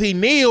just because he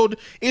kneeled.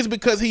 It's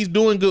because he's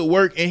doing good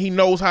work and he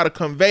knows how to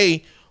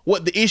convey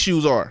what the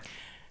issues are.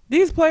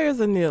 These players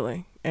are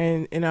kneeling.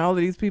 And all of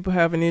these people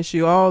have an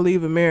issue, all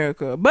leave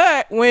America.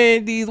 But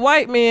when these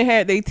white men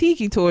had their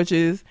tiki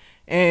torches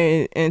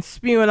and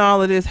spewing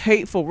all of this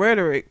hateful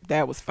rhetoric,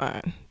 that was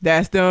fine.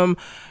 That's them,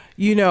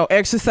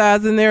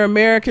 exercising their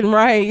American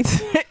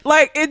rights.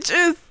 Like, it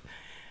just...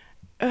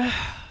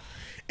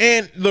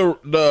 And the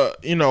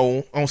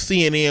on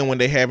CNN, when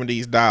they having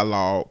these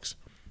dialogues,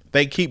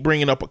 they keep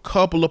bringing up a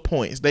couple of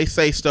points. They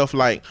say stuff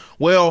like,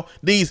 well,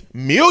 these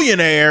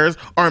millionaires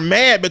are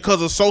mad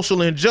because of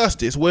social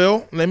injustice.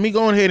 Well, let me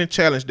go ahead and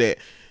challenge that.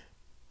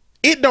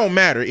 It don't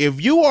matter.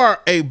 If you are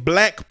a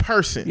black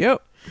person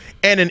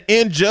and an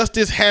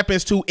injustice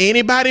happens to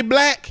anybody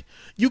black,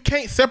 you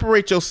can't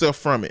separate yourself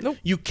from it. Nope.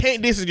 You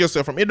can't distance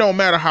yourself from it. It don't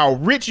matter how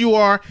rich you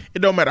are. It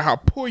don't matter how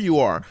poor you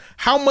are.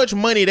 How much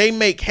money they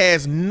make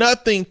has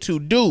nothing to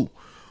do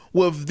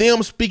with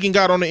them speaking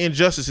out on the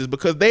injustices,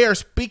 because they are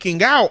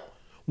speaking out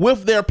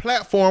with their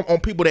platform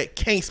on people that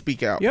can't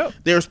speak out.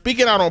 They're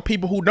speaking out on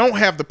people who don't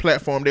have the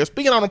platform. They're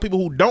speaking out on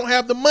people who don't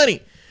have the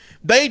money.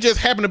 They just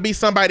happen to be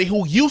somebody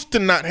who used to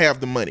not have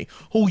the money,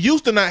 who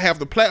used to not have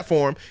the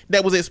platform,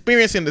 that was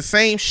experiencing the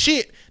same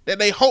shit that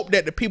they hope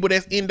that the people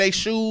that's in their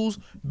shoes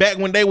back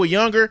when they were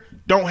younger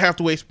don't have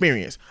to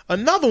experience.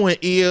 Another one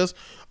is,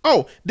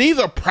 these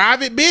are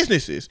private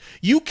businesses.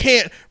 You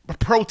can't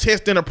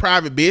protest in a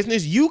private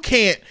business. You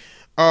can't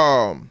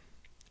go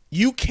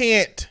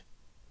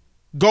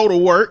to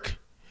work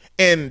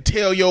and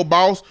tell your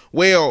boss,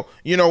 well,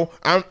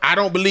 I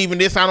don't believe in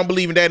this, I don't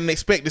believe in that, and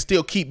expect to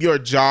still keep your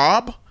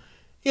job.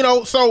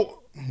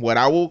 So what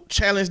I will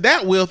challenge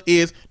that with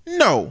is,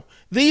 no,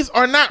 these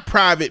are not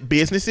private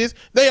businesses.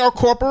 They are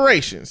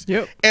corporations.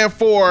 And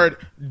for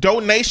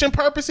donation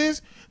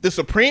purposes, the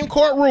Supreme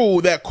Court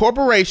ruled that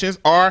corporations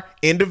are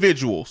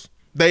individuals.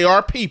 They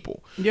are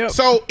people.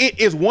 So it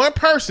is one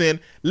person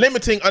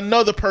limiting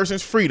another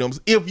person's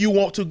freedoms if you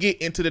want to get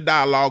into the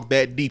dialogue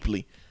that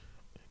deeply.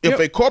 If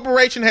a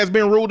corporation has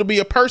been ruled to be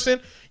a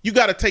person, you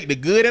got to take the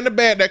good and the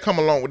bad that come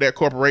along with that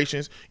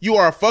corporations. You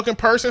are a fucking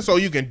person, so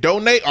you can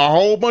donate a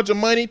whole bunch of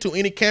money to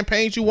any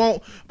campaigns you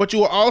want, but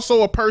you are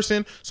also a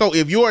person. So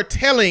if you are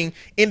telling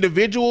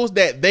individuals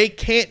that they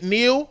can't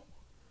kneel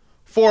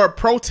for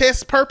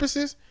protest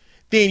purposes,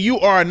 then you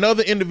are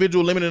another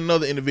individual limiting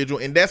another individual,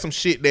 and that's some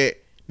shit that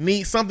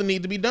needs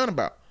to be done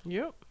about.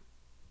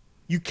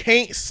 You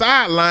can't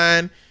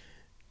sideline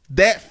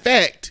that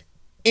fact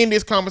in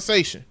this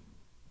conversation.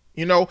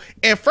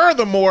 And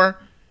furthermore,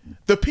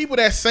 the people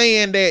that's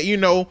saying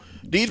that,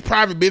 these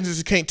private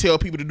businesses can't tell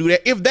people to do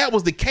that, if that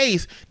was the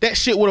case, that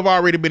shit would have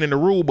already been in the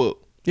rule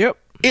book.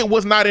 It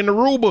was not in the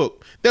rule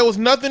book. There was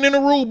nothing in the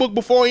rule book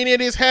before any of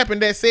this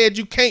happened that said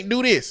you can't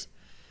do this.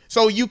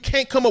 So you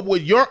can't come up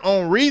with your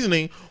own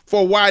reasoning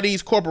for why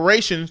these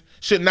corporations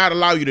should not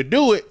allow you to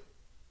do it,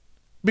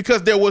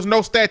 because there was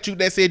no statute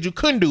that said you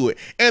couldn't do it.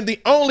 And the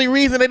only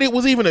reason that it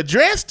was even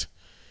addressed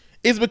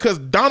is because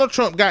Donald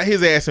Trump got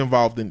his ass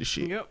involved in the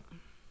shit.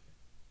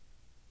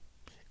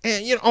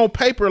 And, on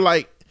paper,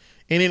 like,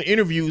 and in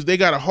interviews, they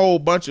got a whole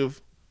bunch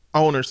of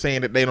owners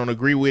saying that they don't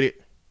agree with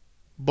it,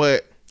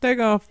 but they're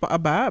going to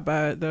abide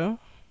by it, though.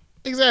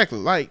 Exactly.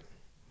 Like,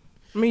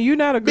 I mean, you're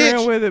not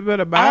agreeing with it, but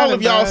abide. All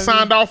of y'all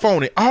signed off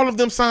on it. All of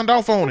them signed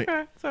off on it.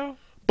 So.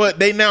 But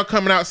they now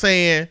coming out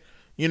saying,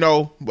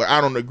 but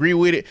I don't agree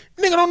with it.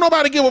 Nigga, don't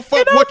nobody give a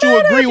fuck what you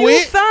agree with.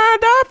 You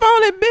signed off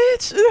on it,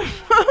 bitch.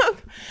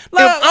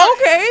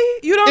 Okay,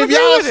 you don't agree with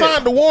it.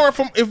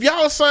 If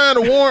y'all signed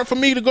a warrant for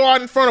me to go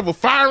out in front of a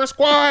firing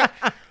squad,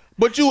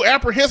 but you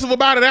apprehensive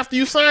about it after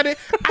you signed it,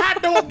 I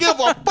don't give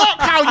a fuck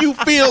how you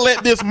feel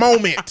at this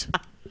moment.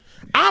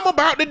 I'm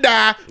about to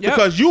die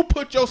because you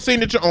put your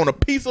signature on a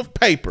piece of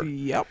paper.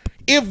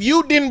 If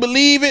you didn't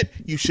believe it,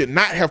 you should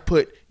not have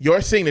put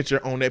your signature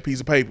on that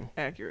piece of paper.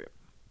 Accurate.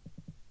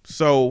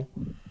 So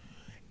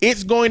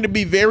it's going to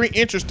be very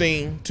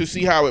interesting to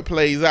see how it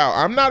plays out.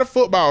 I'm not a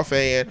football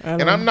fan,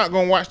 and I'm not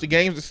going to watch the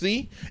games to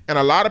see. And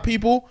a lot of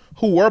people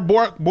who were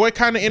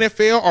boycotting the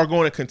NFL are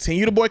going to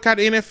continue to boycott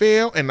the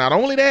NFL. And not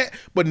only that,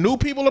 but new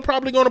people are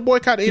probably going to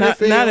boycott the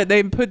NFL. Now that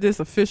they put this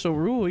official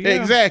rule.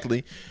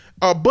 Exactly.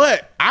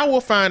 But I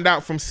will find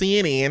out from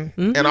CNN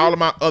and all of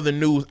my other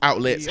news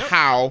outlets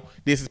how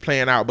this is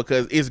playing out,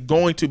 because it's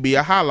going to be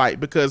a highlight.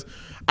 Because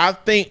I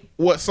think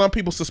what some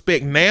people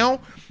suspect now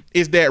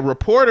is that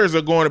reporters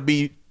are going to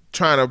be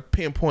trying to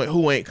pinpoint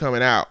who ain't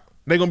coming out.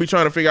 They're going to be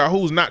trying to figure out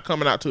who's not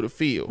coming out to the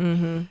field.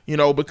 You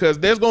know, because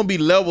there's going to be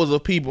levels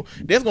of people.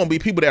 There's going to be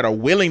people that are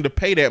willing to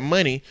pay that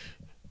money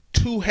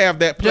to have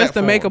that platform. Just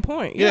to make a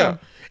point. Yeah.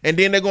 And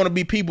then they're going to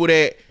be people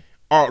that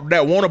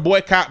want to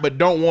boycott but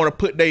don't want to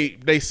put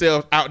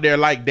themselves out there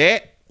like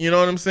that. You know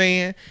what I'm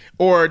saying?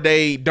 Or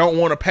they don't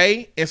want to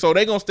pay, and so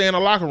they're going to stay in the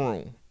locker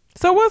room.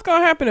 So what's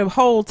going to happen if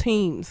whole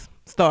teams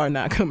start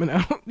not coming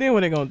out? Then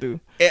what they going to do?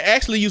 It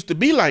actually used to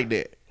be like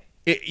that.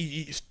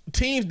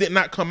 Teams did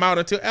not come out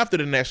until after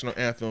the national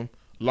anthem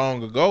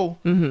long ago.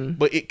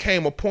 But it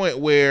came a point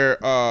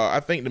where I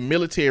think the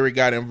military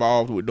got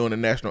involved with doing the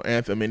national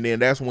anthem, and then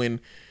that's when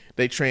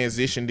they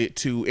transitioned it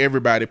to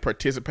everybody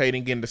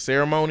participating in the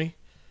ceremony,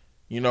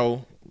 you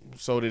know,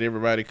 so that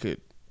everybody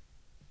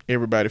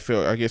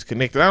felt, I guess,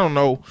 connected. I don't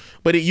know,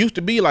 but it used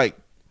to be like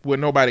where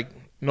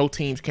no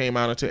teams came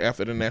out until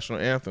after the national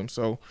anthem.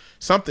 So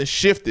something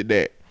shifted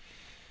that.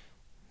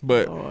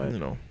 But, you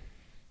know,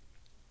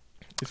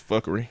 it's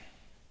fuckery.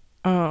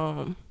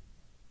 I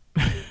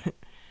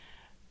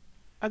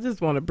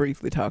just want to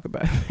briefly talk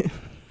about it.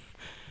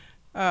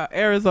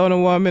 Arizona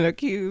woman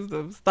accused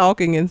of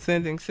stalking and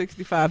sending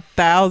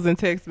 65,000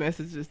 text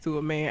messages to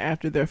a man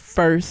after their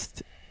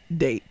first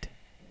date.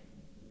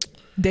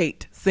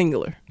 Date,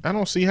 singular. I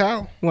don't see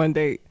how. One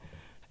date.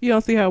 You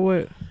don't see how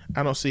what?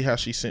 I don't see how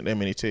she sent that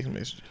many text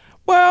messages.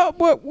 Well,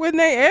 but when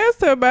they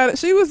asked her about it,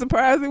 she was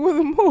surprised it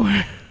wasn't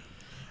more.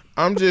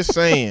 I'm just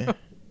saying.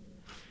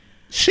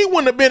 She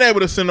wouldn't have been able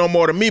to send no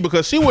more to me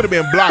because she would have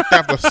been blocked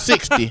after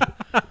 60.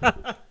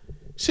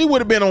 She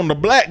would have been on the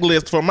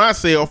blacklist for my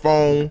cell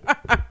phone.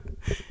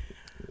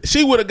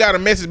 She would have got a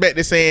message back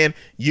there saying,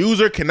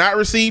 user cannot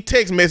receive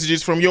text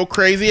messages from your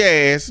crazy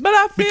ass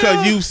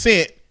because you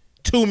sent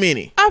too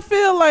many. I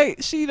feel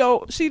like she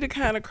the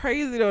kind of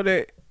crazy though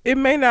that it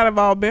may not have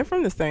all been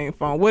from the same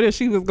phone. What if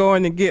she was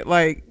going to get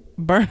like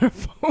burner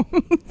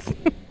phones?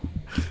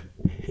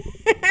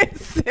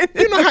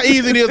 You know how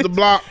easy it is to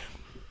block?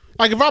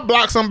 Like if I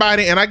block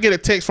somebody and I get a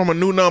text from a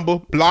new number,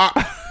 block.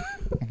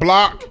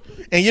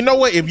 And you know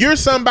what? If you're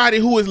somebody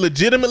who is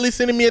legitimately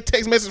sending me a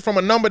text message from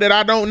a number that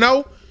I don't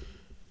know,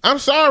 I'm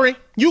sorry,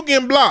 you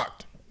getting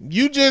blocked.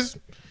 You just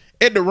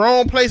at the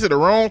wrong place at the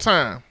wrong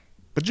time.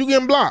 But you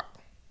getting blocked.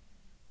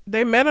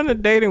 They met on a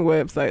dating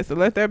website, so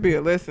let that be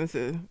a lesson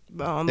to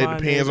the online. It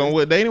depends on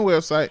what dating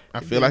website.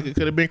 I feel like it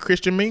could have been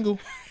Christian Mingle.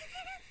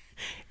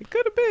 It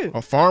could have been.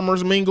 Or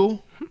Farmers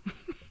Mingle.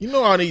 You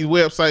know all these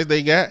websites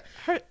they got.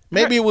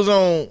 Maybe it was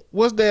on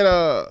what's that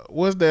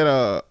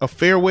a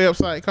fair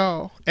website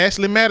called?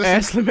 Ashley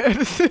Madison.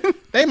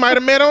 They might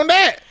have met on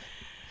that.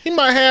 He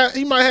might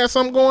have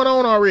something going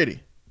on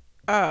already.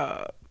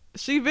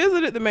 She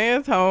visited the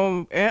man's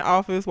home and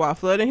office while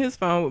flooding his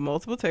phone with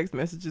multiple text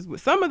messages, with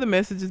some of the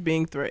messages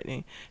being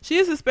threatening. She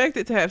is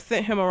suspected to have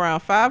sent him around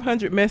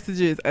 500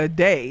 messages a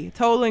day,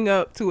 totaling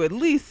up to at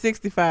least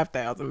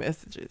 65,000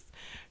 messages.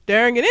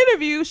 During an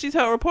interview, she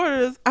told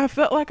reporters, "I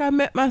felt like I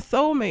met my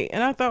soulmate,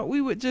 and I thought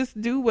we would just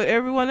do what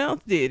everyone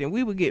else did, and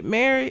we would get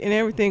married, and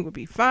everything would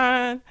be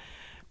fine."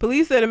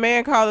 Police said a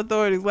man called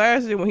authorities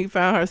last year when he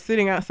found her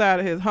sitting outside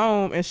of his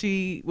home, and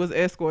she was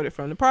escorted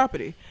from the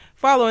property.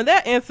 Following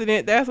that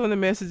incident, that's when the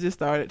messages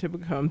started to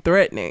become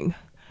threatening.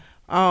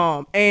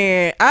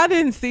 And I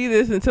didn't see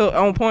this until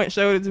On Point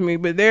showed it to me,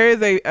 but there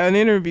is an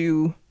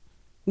interview.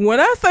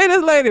 When I say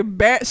this lady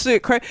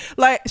batshit crazy,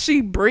 like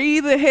she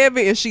breathing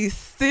heavy and she's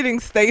sitting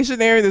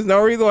stationary. There's no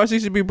reason why she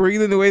should be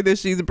breathing the way that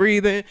she's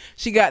breathing.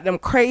 She got them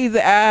crazy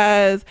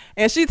eyes,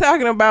 and she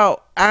talking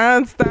about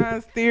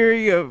Einstein's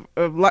theory of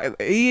like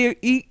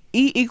E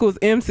equals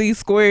MC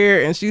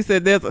squared, and she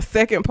said there's a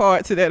second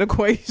part to that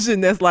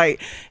equation that's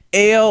like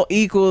L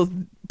equals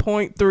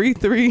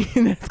 0.33,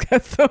 and that's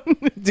got something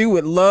to do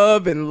with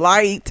love and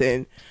light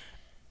and.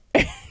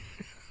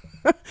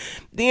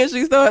 Then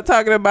she started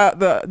talking about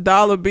the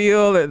dollar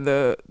bill and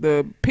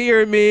the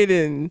pyramid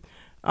and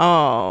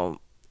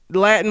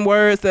Latin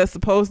words that's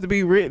supposed to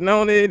be written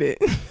on it.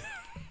 And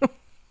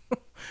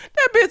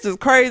that bitch is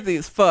crazy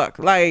as fuck.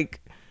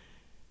 Like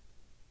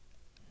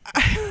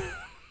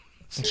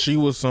she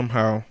was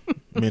somehow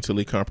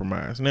mentally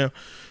compromised. Now,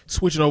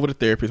 switching over to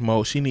therapist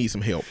mode, she needs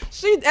some help.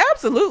 She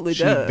absolutely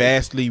does. She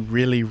vastly,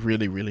 really,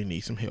 really, really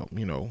needs some help.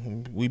 You know,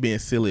 we being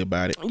silly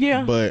about it.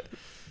 Yeah. But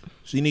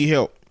she need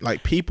help.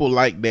 Like, people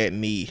like that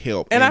need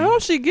help. And I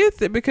hope she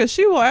gets it, because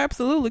she will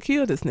absolutely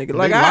kill this nigga.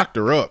 Like, they locked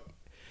her up.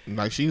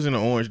 Like, she was in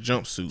an orange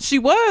jumpsuit. She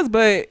was,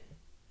 but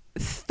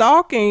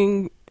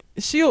stalking,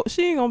 she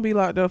ain't gonna be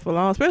locked up for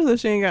long, especially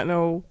if she ain't got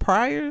no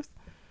priors.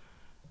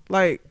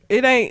 Like,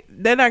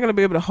 they're not gonna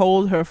be able to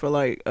hold her for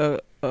like a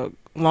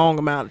long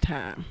amount of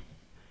time.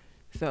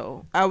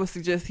 So I would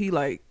suggest he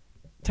like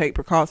take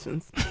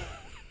precautions.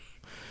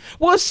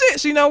 Well, shit,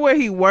 she know where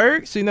he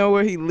works, she know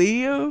where he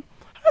live.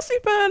 How she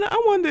find out?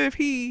 I wonder if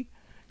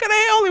cause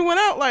they only went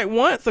out like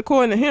once,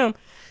 according to him.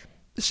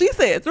 She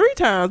said 3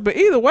 times, but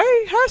either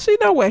way, how she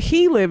know where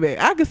he live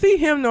at? I could see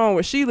him knowing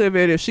where she live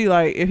at if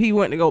he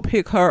went to go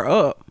pick her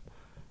up.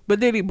 But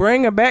did he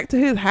bring her back to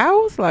his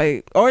house?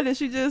 Like, or did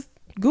she just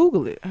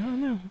Google it? I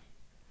don't know.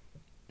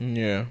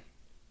 Yeah.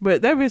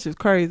 But that bitch is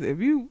crazy. If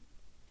you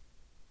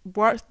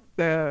watch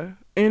the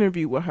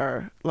interview with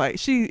her, like,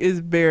 she is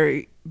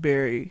very,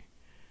 very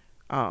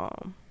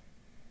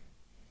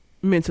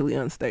mentally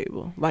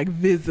unstable. Like,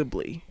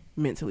 visibly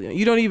mentally.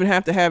 You don't even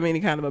have to have any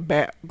kind of a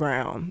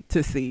background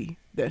to see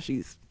that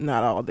she's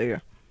not all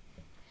there.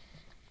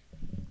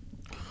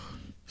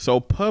 So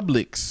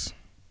Publix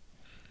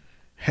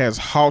has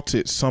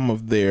halted some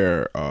of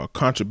their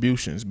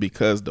contributions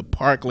because the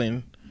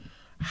Parkland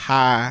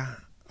High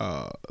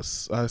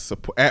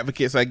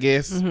advocates, I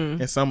guess,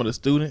 and some of the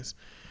students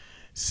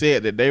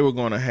said that they were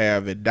going to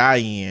have a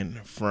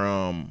die-in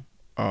from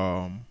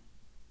them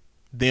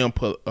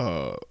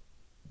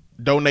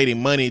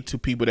donating money to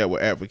people that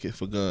were advocates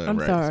for gun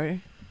rights. I'm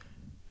sorry.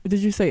 Did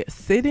you say a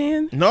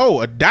sit-in?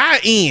 No, a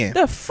die-in.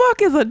 The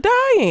fuck is a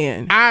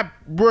die-in? I'll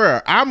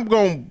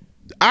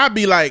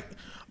be like,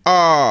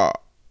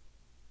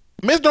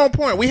 Miss Don't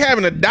Point, we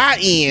having a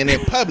die-in at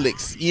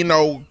Publix, you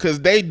know,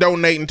 because they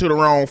donating to the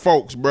wrong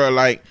folks, bro.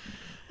 Like,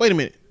 wait a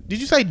minute. Did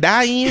you say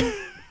die-in?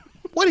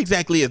 What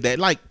exactly is that?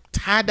 Like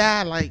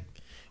tie-dye? Like,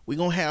 we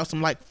gonna have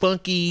some like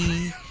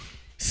funky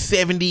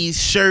 70s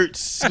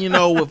shirts, you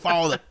know, with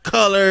all the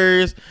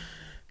colors.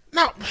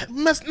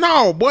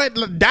 No, boy,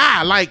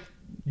 die, like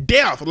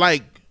death,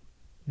 like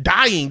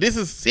dying. This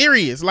is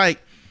serious,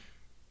 like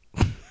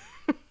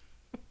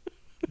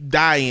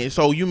dying.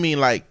 So you mean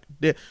like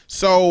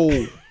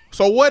so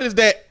what does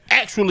that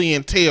actually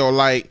entail?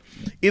 Like,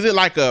 is it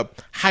like a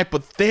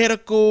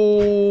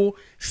hypothetical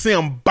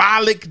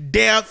symbolic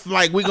death,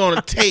 like we're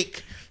gonna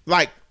take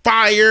like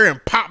fire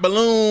and pop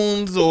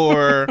balloons,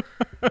 or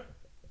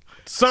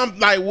some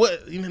like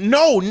what?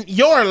 No,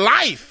 your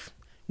life.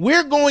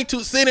 We're going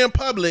to sit in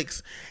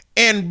Publix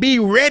and be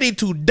ready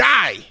to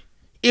die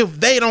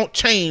if they don't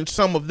change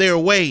some of their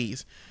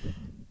ways.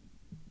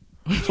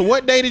 So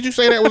what day did you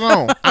say that was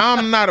on?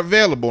 I'm not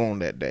available on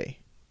that day.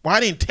 Well, I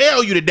didn't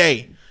tell you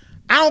today.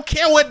 I don't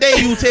care what day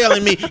you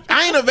telling me.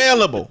 I ain't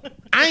available.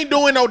 I ain't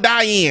doing no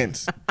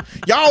die-ins.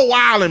 Y'all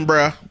wildin',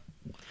 bruh.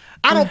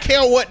 I don't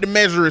care what the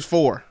measure is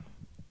for.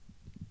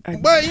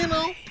 But, you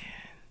know.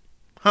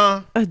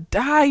 Huh? A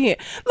die-in.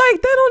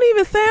 Like, that don't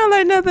even sound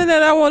like nothing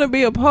that I want to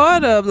be a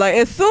part of. Like,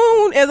 as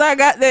soon as I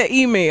got that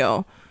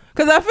email,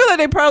 because I feel like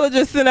they probably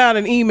just sent out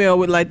an email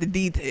with, like, the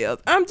details.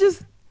 I'm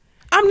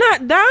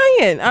not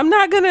dying. I'm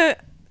not gonna.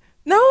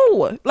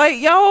 No. Like,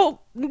 y'all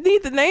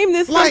need to name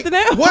this like, something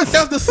else. What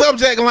does the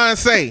subject line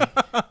say?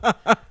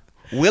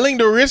 Willing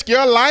to risk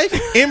your life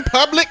in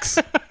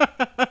Publix?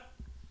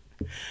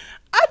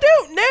 I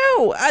don't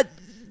know.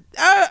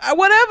 I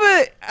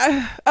whatever.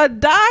 A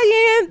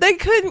die-in, they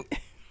couldn't.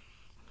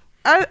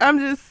 I'm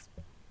just.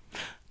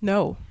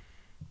 No.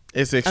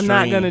 It's extreme.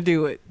 I'm not gonna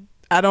do it.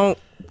 I don't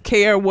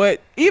care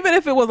what. Even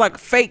if it was like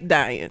fake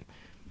dying,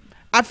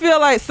 I feel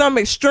like some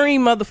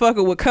extreme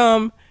motherfucker would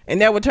come and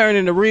that would turn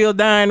into real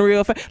dying,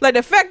 real fast. Like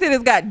the fact that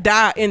it's got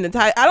die in the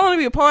title, I don't want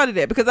to be a part of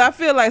that, because I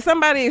feel like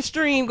somebody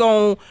extreme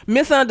gonna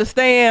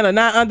misunderstand or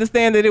not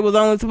understand that it was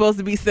only supposed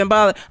to be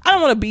symbolic. I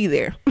don't want to be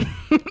there.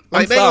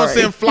 Like they gonna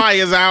send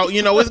flyers out,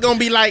 you know, it's gonna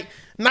be like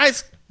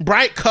nice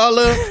bright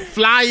color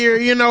flyer,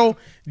 you know,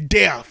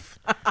 death.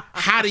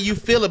 How do you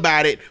feel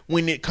about it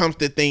when it comes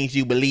to things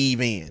you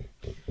believe in?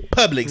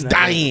 Publix,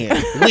 die-in,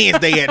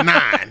 Wednesday at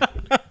 9.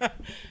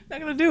 Not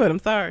gonna do it. I'm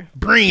sorry.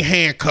 Bring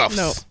handcuffs.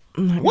 No.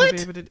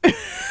 What?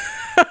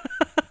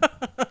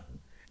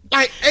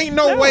 Like, ain't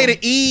no way to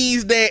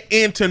ease that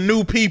into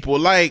new people.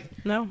 Like,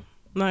 no,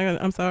 not gonna.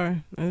 I'm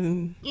sorry.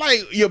 Like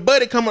your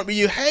buddy come up to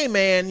you, hey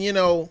man, you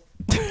know,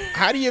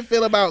 how do you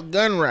feel about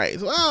gun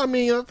rights? Well, I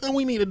mean, I think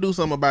we need to do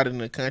something about it in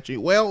the country.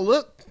 Well,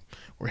 look,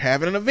 we're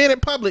having an event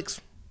at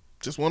Publix.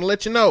 Just want to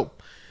let you know,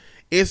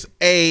 it's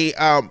a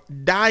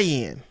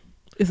die-in.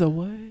 It's a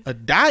what? A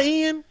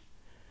die-in?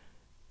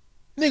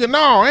 Nigga,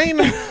 no, ain't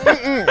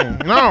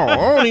no. I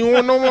don't even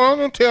want no more.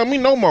 Don't tell me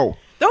no more.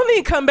 Don't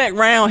even come back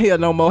round here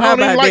no more. How I don't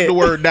even about like that? the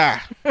word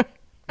die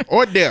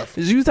or death.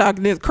 You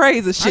talking this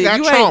crazy shit.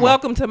 You trauma. Ain't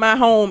welcome to my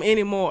home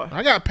anymore.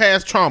 I got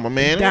past trauma,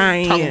 man.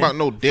 Dying. Talking about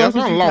no death. I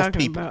done lost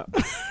people.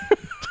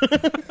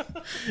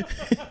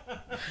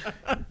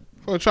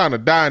 I'm trying to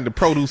die in the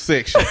produce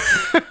section.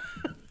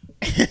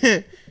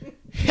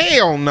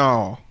 Hell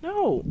no.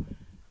 No.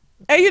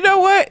 And you know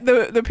what?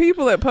 The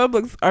people at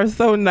Publix are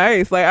so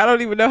nice. Like, I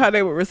don't even know how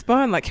they would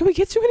respond. Like, can we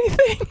get you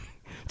anything?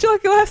 Would you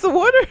like a glass of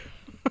water?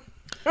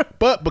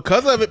 But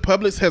because of it,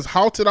 Publix has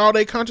halted all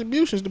their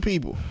contributions to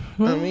people.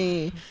 I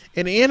mean,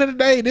 at the end of the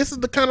day, this is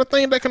the kind of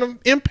thing that can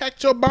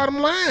impact your bottom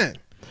line.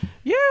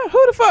 Yeah,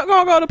 who the fuck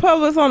gonna go to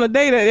Publix on a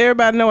day that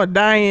everybody know a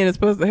die-in is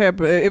supposed to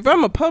happen? If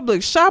I'm a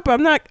Publix shopper,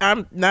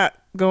 I'm not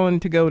going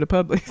to go to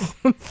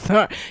Publix.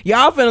 Sorry.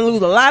 Y'all finna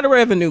lose a lot of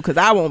revenue because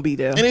I won't be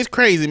there. And it's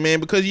crazy, man,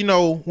 because, you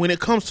know, when it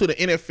comes to the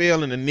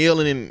NFL and the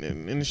kneeling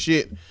and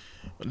shit,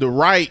 the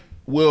right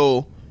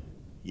will,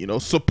 you know,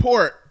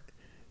 support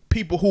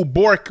people who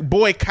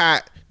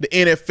boycott the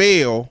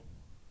NFL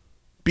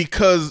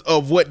because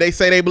of what they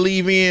say they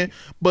believe in.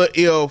 But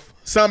if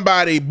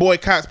somebody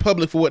boycotts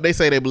public for what they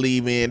say they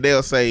believe in,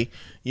 they'll say,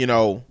 you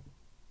know,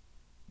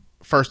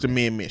 First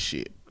Amendment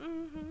shit.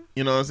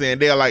 You know what I'm saying?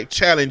 They'll like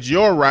challenge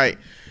your right.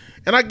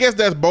 And I guess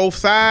that's both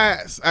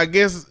sides. I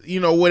guess, you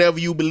know, whatever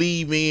you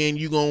believe in,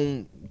 you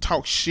gonna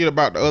talk shit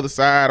about the other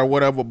side or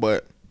whatever,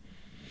 but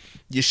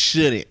you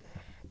shouldn't.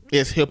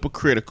 It's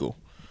hypocritical.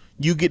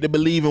 You get to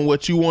believe in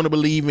what you want to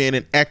believe in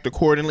and act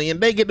accordingly,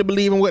 and they get to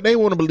believe in what they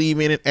want to believe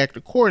in and act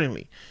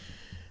accordingly.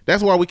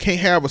 That's why we can't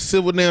have a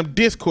civil damn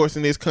discourse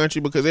in this country,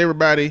 because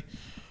everybody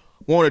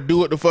want to do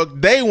what the fuck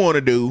they want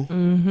to do,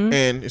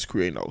 and it's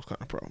creating those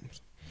kind of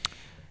problems.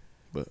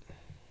 But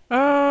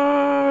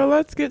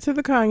let's get to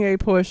the Kanye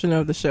portion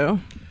of the show.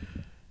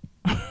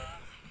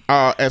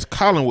 As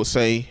Colin would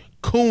say,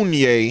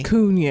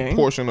 Kanye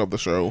portion of the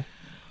show.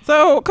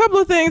 So a couple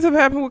of things have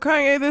happened with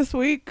Kanye this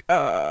week.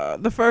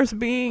 The first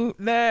being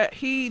that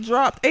he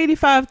dropped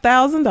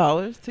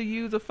 $85,000 to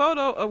use a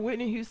photo of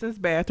Whitney Houston's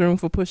bathroom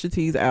for Pusha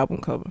T's album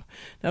cover.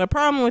 Now the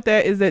problem with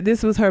that is that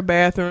this was her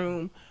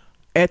bathroom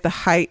at the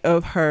height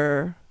of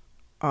her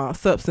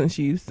substance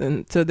use,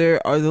 and so there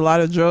is a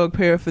lot of drug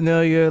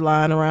paraphernalia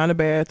lying around the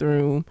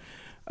bathroom.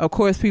 Of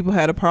course, people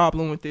had a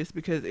problem with this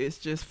because it's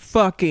just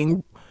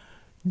fucking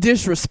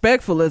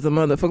disrespectful as a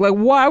motherfucker. Like,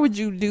 why would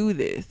you do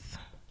this?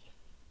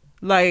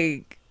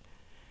 Like,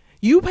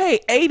 you pay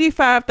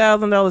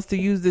 $85,000 to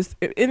use this,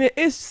 and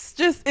it's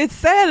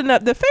sad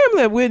enough. The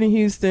family of Whitney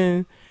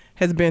Houston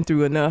has been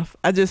through enough.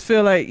 I just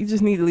feel like you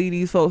just need to leave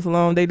these folks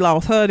alone. They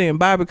lost her and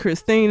Bobby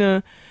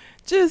Christina.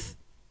 Just,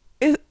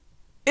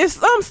 it's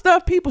some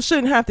stuff people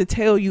shouldn't have to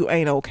tell you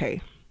ain't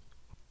okay.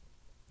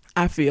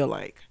 I feel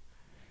like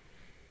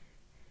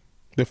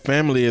the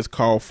family has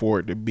called for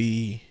it to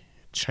be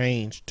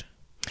changed.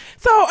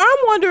 So I'm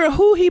wondering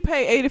who he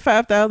paid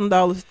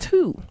 $85,000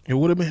 to. It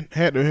would have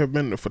had to have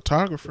been the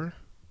photographer.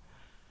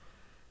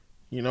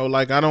 You know,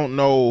 like, I don't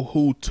know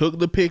who took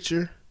the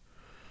picture.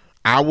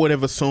 I would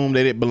have assumed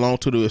that it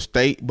belonged to the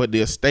estate, but the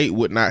estate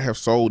would not have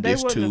sold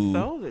this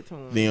to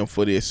them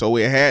for this. So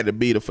it had to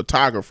be the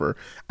photographer.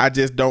 I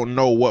just don't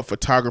know what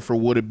photographer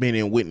would have been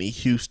in Whitney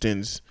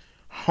Houston's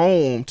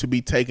home to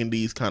be taking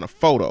these kind of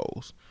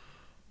photos.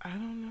 I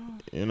don't know.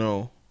 You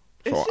know,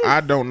 so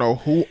I don't know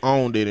who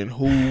owned it and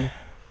who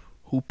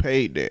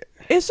paid that.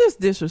 It's just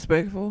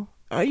disrespectful.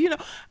 You know,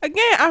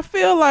 again, I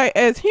feel like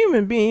as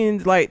human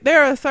beings, like,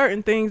 there are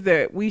certain things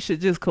that we should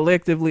just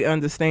collectively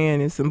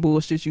understand and some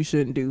bullshit you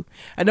shouldn't do.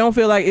 I don't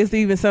feel like it's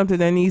even something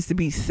that needs to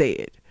be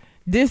said.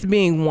 This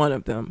being one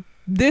of them.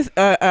 This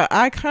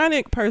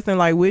iconic person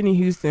like Whitney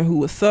Houston, who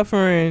was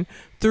suffering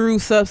through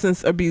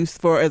substance abuse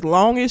for as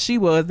long as she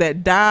was,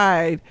 that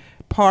died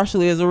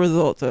partially as a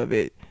result of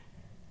it.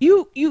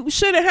 You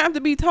shouldn't have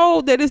to be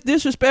told that it's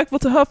disrespectful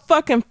to her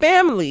fucking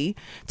family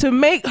to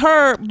make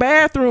her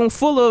bathroom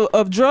full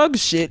of drug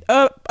shit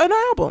an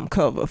album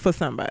cover for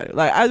somebody.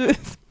 Like,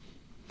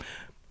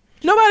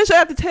 nobody should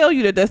have to tell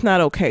you that that's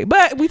not okay.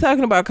 But we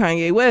talking about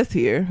Kanye West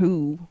here,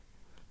 who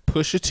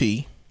Pusha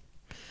T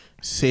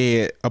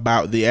said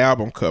about the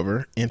album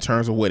cover in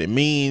terms of what it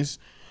means.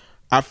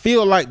 I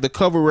feel like the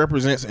cover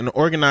represents an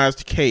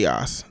organized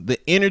chaos. The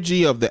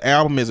energy of the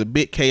album is a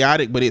bit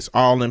chaotic, but it's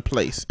all in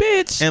place.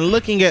 Bitch. And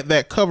looking at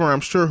that cover, I'm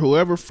sure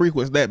whoever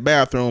frequents that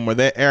bathroom or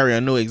that area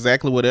knew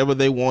exactly whatever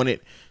they wanted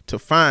to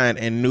find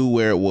and knew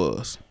where it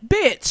was.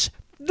 Bitch.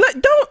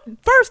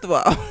 First of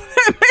all,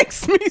 that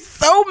makes me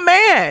so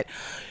mad.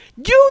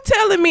 You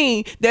telling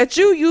me that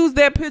you use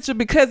that picture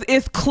because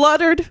it's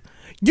cluttered?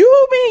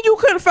 You mean you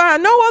couldn't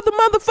find no other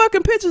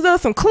motherfucking pictures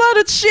of some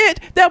cluttered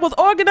shit that was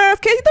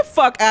organized? Get the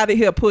fuck out of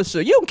here,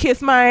 Pusha. You can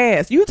kiss my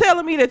ass. You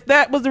telling me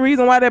that was the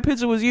reason why that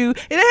picture was used?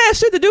 And it had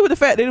shit to do with the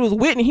fact that it was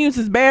Whitney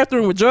Houston's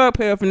bathroom with drug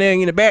paraphernalia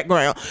in the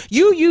background.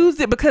 You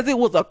used it because it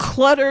was a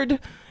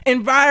cluttered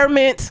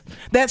environment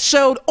that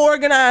showed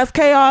organized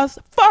chaos.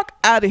 Fuck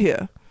out of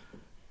here.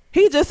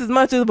 He just as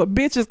much of a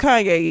bitch as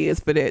Kanye is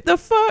for that. The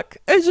fuck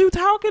is you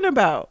talking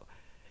about?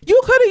 You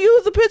could have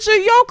used a picture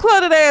of your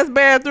cluttered ass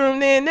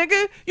bathroom then,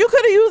 nigga. You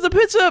could have used a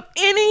picture of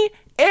any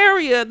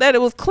area that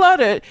it was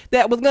cluttered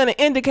that was going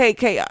to indicate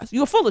chaos.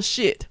 You're full of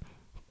shit.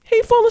 He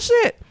full of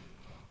shit.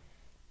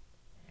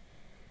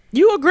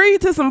 You agreed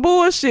to some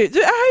bullshit. I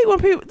hate when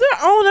people,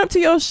 just own up to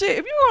your shit.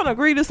 If you're going to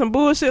agree to some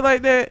bullshit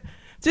like that,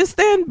 just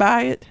stand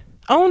by it.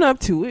 Own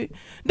up to it.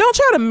 Don't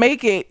try to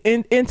make it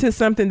into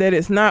something that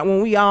it's not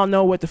when we all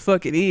know what the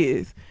fuck it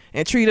is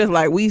and treat us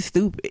like we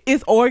stupid.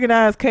 It's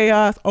organized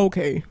chaos.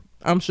 Okay.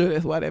 I'm sure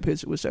that's why that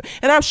picture was shown.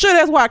 And I'm sure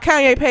that's why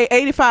Kanye paid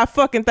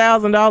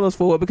 $85,000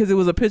 for it, because it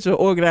was a picture of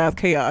organized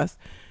chaos.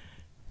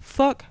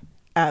 Fuck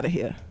out of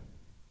here.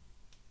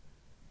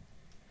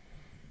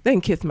 They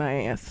can kiss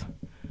my ass.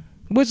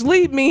 Which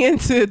lead me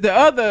into the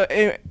other,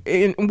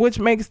 which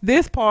makes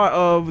this part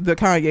of the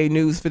Kanye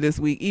news for this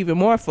week even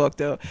more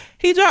fucked up.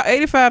 He dropped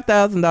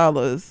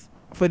 $85,000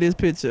 for this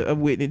picture of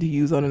Whitney to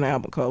use on an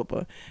album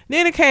cover.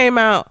 Then it came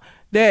out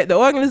that the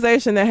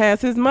organization that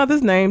has his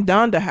mother's name,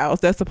 Donda House,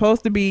 that's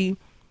supposed to be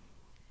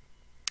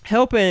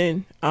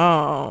helping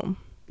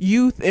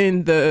youth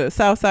in the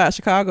South Side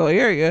Chicago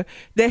area,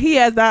 that he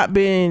has not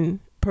been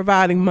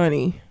providing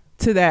money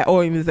to that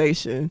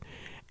organization.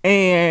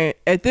 And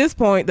at this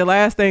point, the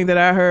last thing that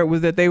I heard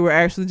was that they were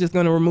actually just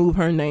going to remove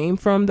her name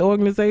from the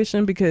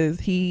organization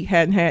because he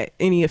hadn't had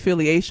any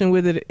affiliation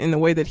with it in the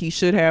way that he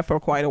should have for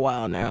quite a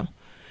while now.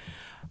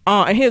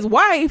 And his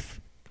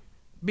wife,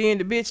 being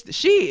the bitch that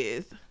she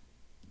is,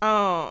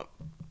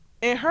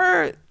 and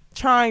her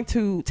trying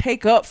to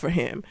take up for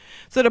him.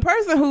 So the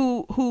person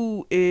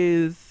who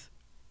is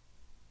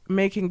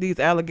making these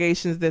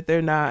allegations that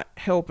they're not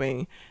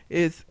helping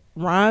is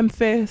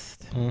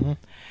Rhymefest. Mm-hmm.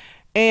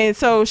 And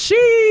so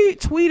she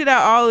tweeted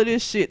out all of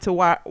this shit to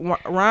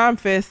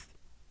Rhymefest,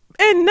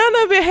 and none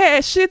of it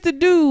had shit to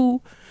do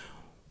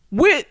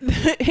with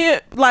him,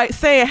 like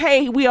saying,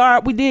 "Hey, we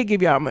did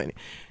give y'all money."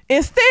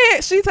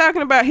 Instead, she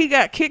talking about he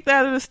got kicked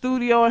out of the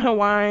studio in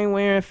Hawaii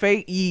wearing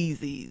fake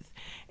Yeezys,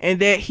 and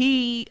that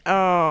he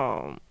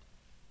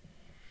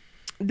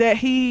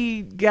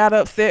got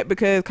upset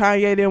because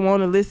Kanye didn't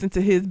want to listen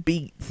to his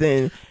beats,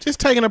 and just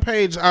taking a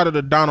page out of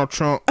the Donald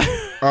Trump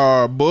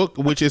book,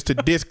 which is to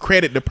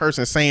discredit the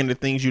person saying the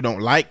things you don't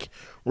like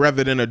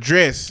rather than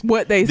address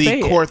what they the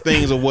said. core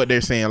things of what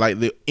they're saying, like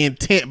the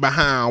intent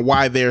behind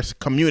why they're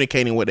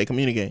communicating what they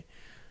communicate.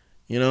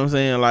 You know what I'm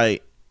saying?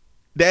 Like,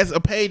 that's a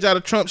page out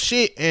of Trump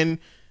shit, and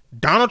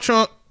Donald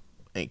Trump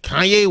and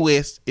Kanye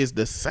West is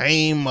the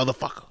same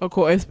motherfucker. Of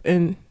course,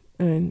 and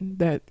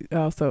that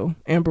also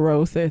Amber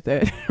Rose said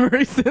that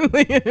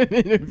recently in an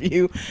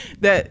interview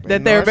that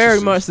they're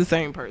very much the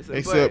same person.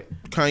 Except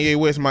Kanye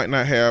West might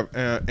not have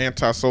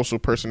antisocial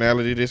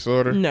personality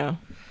disorder. No.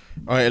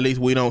 Or at least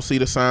we don't see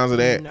the signs of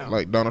that. No.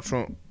 Like Donald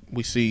Trump,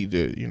 we see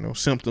the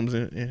symptoms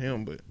in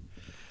him. But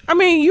I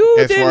mean, you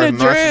as far didn't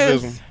as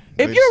address. narcissism,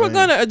 If you were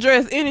gonna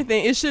address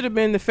anything, it should have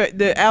been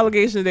the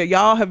allegation that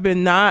y'all have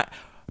been not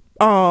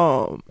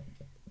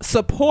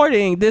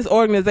supporting this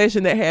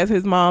organization that has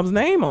his mom's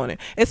name on it.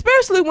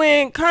 Especially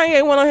when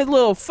Kanye went on his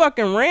little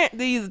fucking rant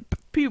these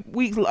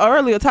weeks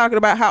earlier talking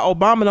about how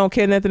Obama don't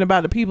care nothing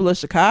about the people of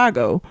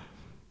Chicago.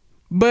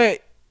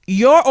 But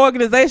your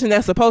organization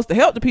that's supposed to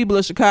help the people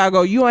of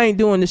Chicago, you ain't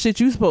doing the shit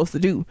you supposed to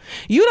do.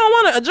 You don't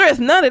want to address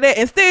none of that.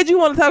 Instead, you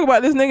want to talk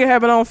about this nigga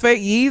having on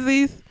fake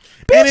Yeezys.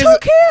 Bitch, who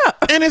care?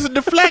 And it's a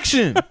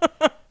deflection.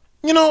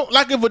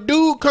 Like if a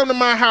dude come to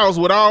my house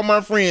with all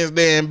my friends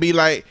there and be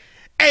like,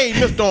 "Hey,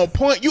 Mr. On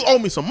Point, you owe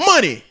me some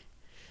money."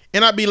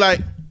 And I'd be like,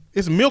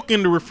 "It's milk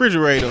in the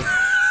refrigerator."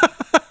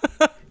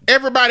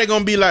 Everybody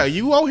gonna be like,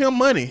 "You owe him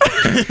money."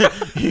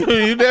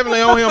 you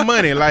definitely owe him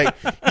money. Like,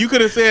 you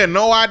could have said,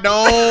 "No, I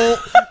don't."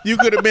 You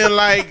could have been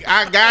like,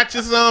 "I got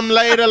you some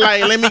later.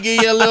 Like, let me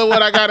give you a little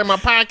what I got in my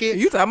pocket."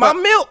 You talking about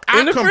milk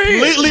in the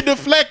completely fridge.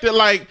 Deflected.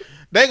 Like,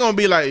 they gonna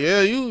be like,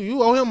 "Yeah,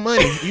 you owe him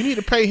money. You need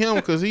to pay him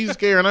because he's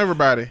scaring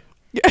everybody."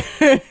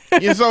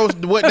 And so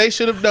what they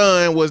should have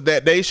done was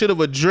that they should have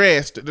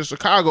addressed the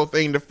Chicago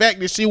thing. The fact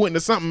that she went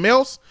to something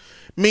else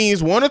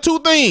means one or two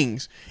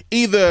things.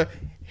 Either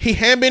he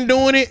had been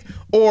doing it,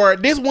 or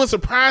this wouldn't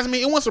surprise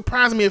me. It wouldn't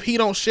surprise me if he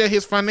don't share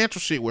his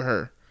financial shit with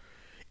her.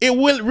 It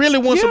really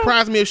wouldn't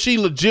surprise me if she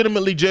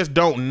legitimately just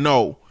don't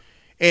know,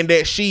 and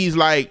that she's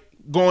like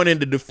going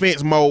into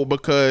defense mode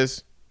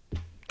because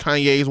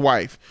Kanye's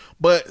wife.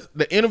 But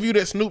the interview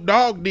that Snoop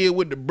Dogg did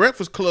with the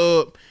Breakfast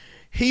Club,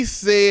 he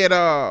said,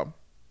 "Man,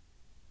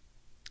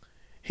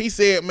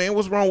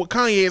 what's wrong with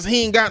Kanye is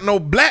he ain't got no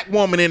black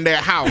woman in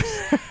that house."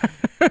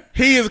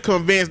 He is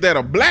convinced that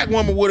a black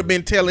woman would have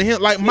been telling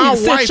him, like, "My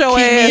wife keep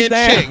me in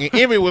check." And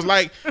Emory was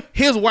like,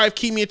 his wife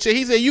keep me in check.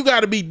 He said, "You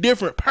got to be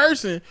different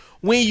person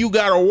when you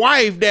got a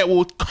wife that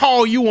will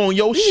call you on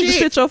your shit. You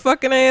sit your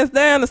fucking ass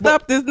down and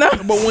stop this now."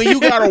 But when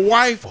you got a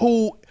wife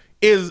who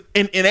is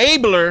an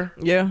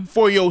enabler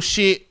for your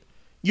shit,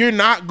 you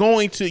ain't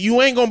going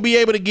to be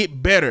able to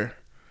get better.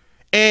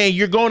 And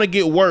you're going to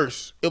get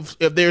worse if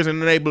there's an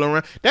enabler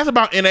around. That's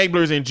about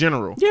enablers in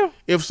general. Yeah.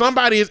 If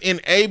somebody is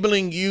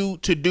enabling you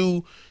to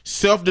do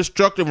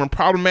self-destructive and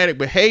problematic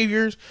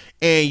behaviors,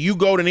 and you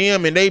go to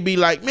them and they be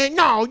like, "Man,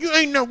 no, you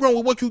ain't nothing wrong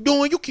with what you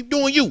doing. You keep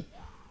doing you."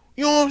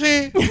 You know what I'm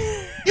saying?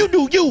 You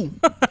do you.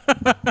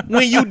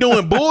 When you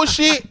doing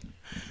bullshit,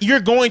 you're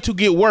going to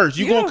get worse.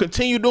 You're going to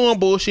continue doing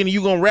bullshit, and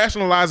you're going to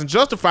rationalize and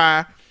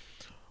justify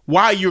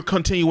why you're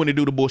continuing to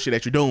do the bullshit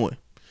that you're doing.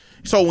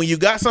 So when you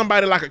got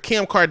somebody like a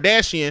Kim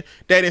Kardashian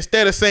that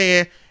instead of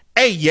saying,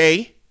 "Hey,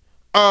 Ye,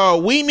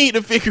 we need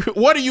to figure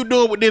what are you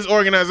doing with this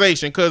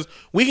organization, because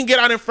we can get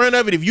out in front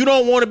of it. If you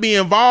don't want to be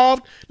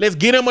involved, let's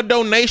get them a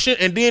donation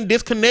and then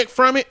disconnect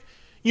from it,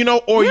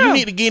 or you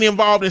need to get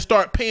involved and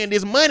start paying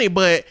this money.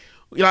 But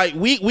like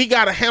we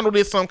got to handle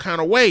this some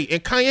kind of way."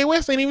 And Kanye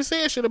West ain't even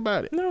saying shit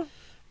about it. No,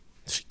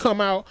 she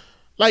come out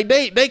like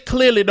they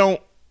clearly don't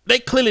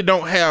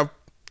have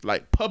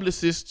like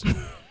publicists.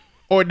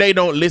 Or they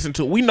don't listen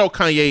to it. We know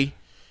Kanye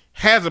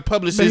has a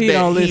publicist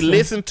that he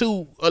listened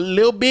to a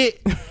little bit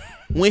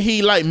when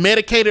he like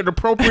medicated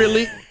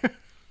appropriately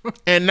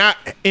and not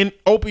in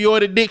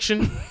opioid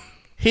addiction.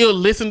 He'll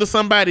listen to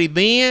somebody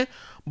then,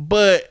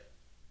 but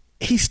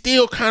he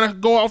still kind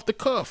of go off the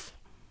cuff.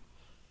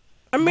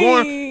 I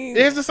mean,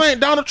 it's the same.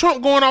 Donald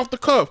Trump going off the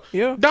cuff.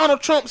 Yeah.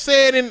 Donald Trump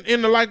said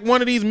in like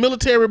one of these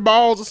military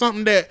balls or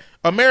something that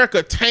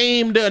America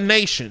tamed a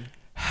nation.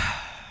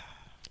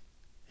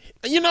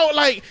 You know,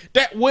 like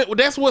that.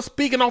 That's what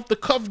speaking off the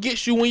cuff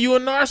gets you when you're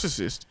a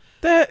narcissist.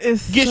 That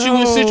is Gets you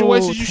in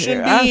situations you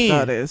shouldn't be in. I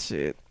saw that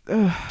shit.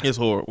 Ugh. It's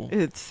horrible.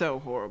 It's so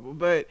horrible.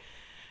 But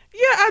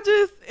yeah, I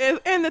just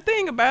and the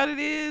thing about it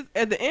is,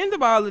 at the end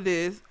of all of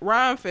this,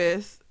 Ryan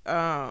Fest,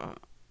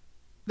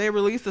 they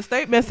released a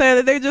statement saying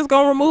that they're just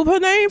gonna remove her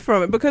name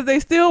from it because they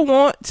still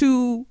want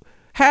to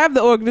have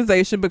the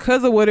organization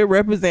because of what it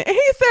represents. And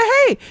he said,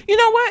 hey, you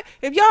know what?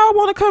 If y'all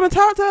want to come and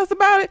talk to us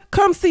about it,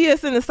 come see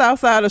us in the south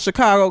side of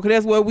Chicago because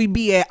that's where we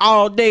be at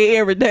all day,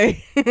 every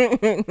day.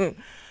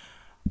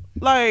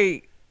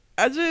 Like,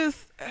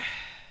 it's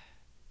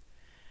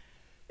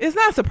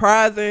not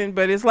surprising,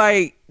 but it's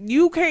like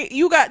you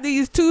got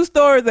these two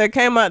stories that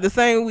came out the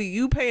same week.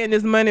 You paying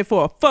this money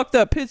for a fucked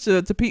up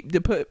picture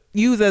to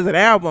use as an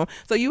album.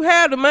 So you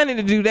have the money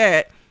to do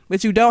that,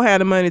 but you don't have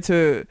the money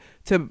to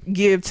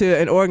give to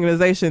an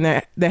organization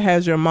that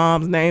has your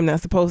mom's name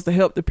that's supposed to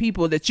help the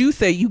people that you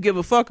say you give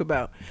a fuck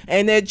about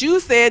and that you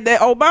said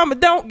that Obama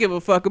don't give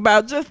a fuck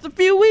about just a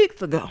few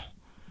weeks ago.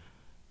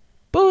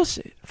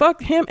 Bullshit.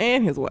 Fuck him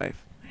and his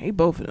wife. I hate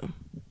both of them.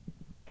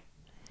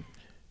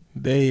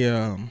 They,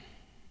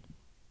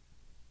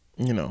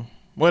 you know,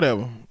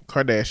 whatever.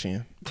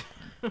 Kardashian.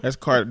 That's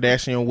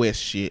Kardashian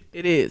West shit.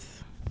 It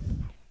is.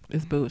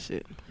 It's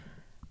bullshit.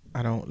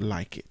 I don't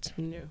like it.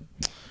 No.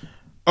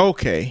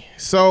 Okay,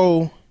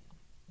 so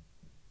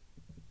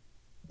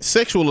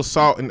sexual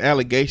assault and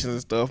allegations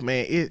and stuff,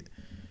 man,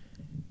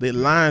 the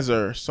lines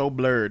are so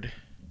blurred,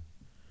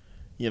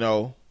 you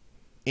know,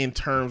 in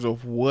terms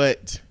of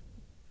what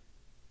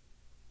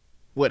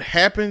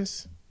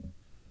happens,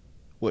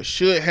 what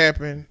should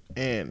happen,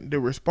 and the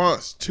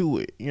response to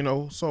it, you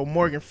know. So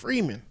Morgan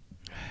Freeman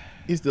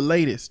is the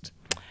latest.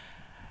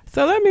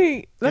 So let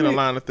me a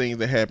line of things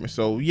that happen.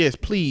 So yes,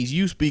 please,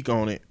 you speak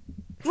on it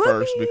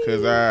first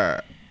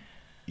because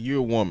you're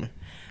a woman.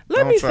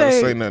 Don't try to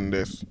say nothing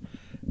that's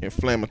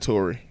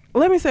inflammatory.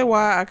 Let me say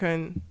why I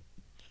can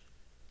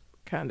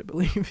kind of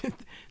believe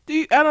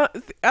it. I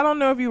don't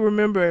know if you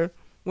remember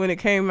when it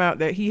came out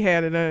that he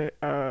had an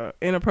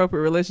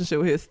inappropriate relationship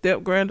with his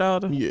step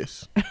granddaughter.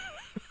 Yes.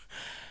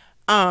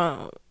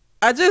 I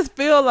just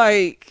feel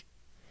like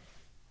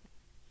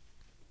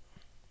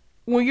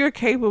when you're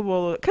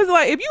capable of, because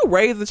like if you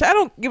raise a child, I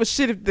don't give a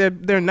shit if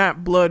they're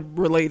not blood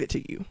related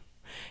to you.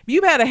 If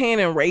you've had a hand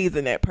in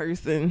raising that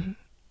person,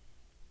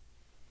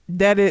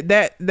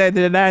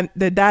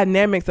 the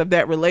dynamics of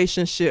that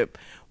relationship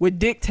would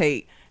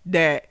dictate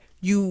that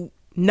you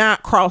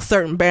not cross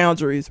certain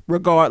boundaries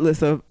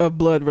regardless of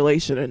blood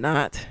relation or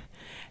not.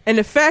 And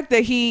the fact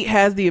that he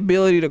has the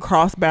ability to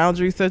cross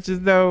boundaries such as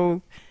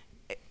those,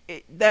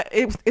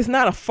 it's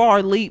not a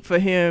far leap for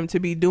him to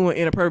be doing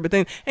inappropriate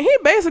things. And he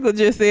basically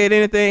just said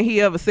anything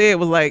he ever said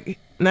was like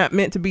not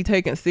meant to be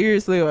taken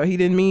seriously, or he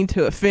didn't mean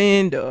to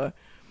offend, or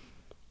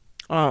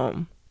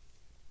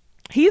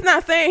he's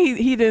not saying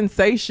he didn't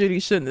say shit he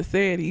shouldn't have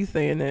said. He's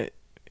saying that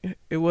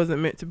it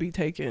wasn't meant to be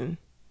taken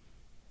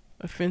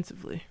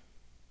offensively.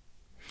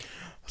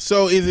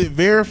 So is it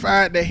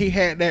verified that he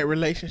had that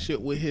relationship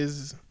with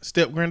his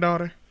step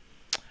granddaughter?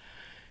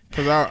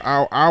 Because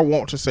I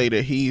want to say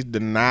that he's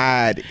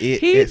denied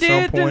it. He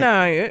did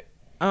deny it.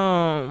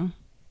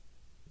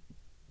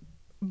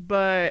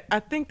 But I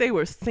think they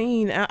were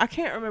seen. I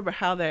can't remember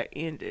how that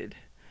ended.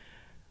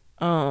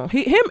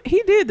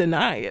 He did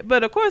deny it,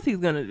 but of course he's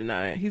gonna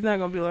deny it. He's not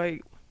gonna be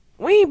like,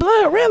 we ain't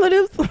blood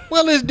relatives.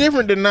 Well, it's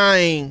different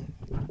denying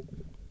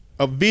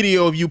a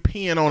video of you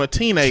peeing on a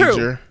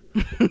teenager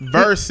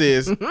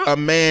versus a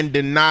man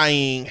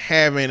denying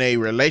having a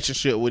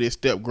relationship with his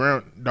step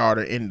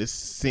granddaughter in the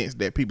sense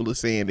that people are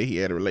saying that he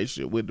had a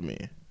relationship with the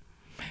man.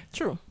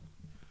 True.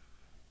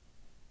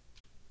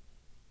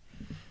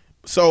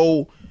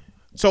 So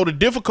the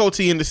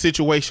difficulty in the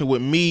situation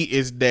with me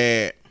is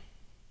that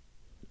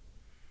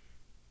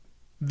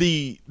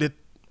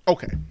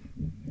okay,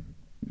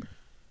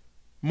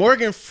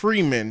 Morgan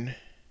Freeman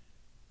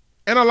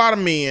and a lot of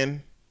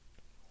men,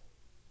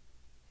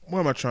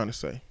 what am I trying to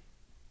say?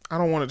 I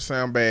don't want it to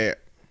sound bad.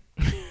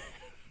 I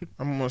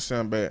don't want to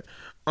sound bad.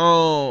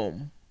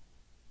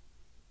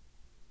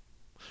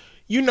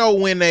 You know,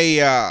 when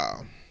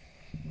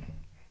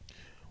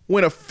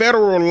a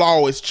federal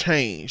law is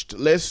changed,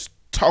 let's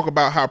talk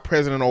about how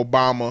President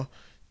Obama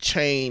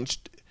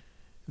changed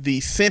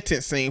the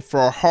sentencing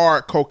for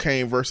hard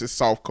cocaine versus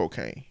soft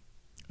cocaine.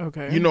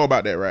 Okay. You know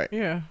about that, right?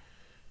 Yeah.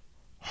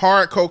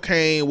 Hard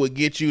cocaine would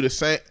get you the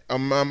same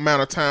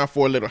amount of time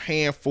for a little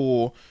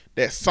handful.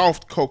 That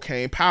soft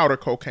cocaine, powder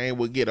cocaine,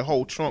 would get a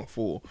whole trunk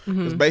full.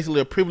 Mm-hmm. It's basically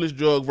a privileged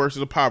drug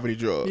versus a poverty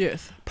drug.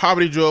 Yes.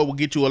 Poverty drug will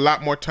get you a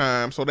lot more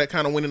time. So that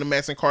kind of went into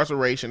mass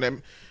incarceration. That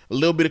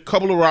a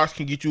couple of rocks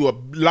can get you a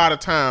lot of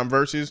time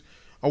versus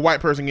a white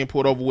person getting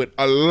pulled over with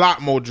a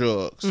lot more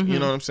drugs. Mm-hmm. You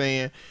know what I'm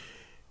saying?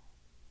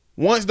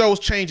 Once those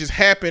changes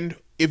happened,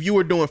 if you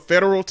were doing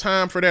federal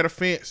time for that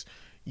offense,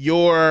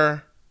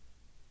 your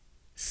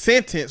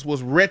sentence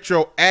was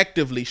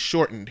retroactively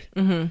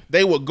shortened.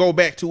 They would go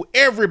back to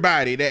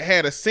everybody that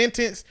had a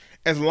sentence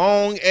as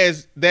long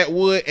as that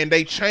would, and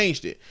they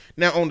changed it.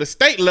 Now on the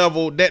state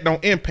level, that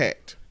don't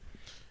impact.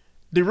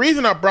 The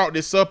reason I brought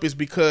this up is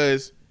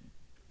because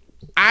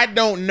I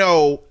don't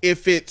know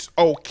if it's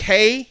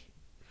okay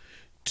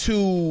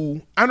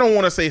to, I don't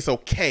want to say it's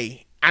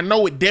okay. I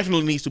know it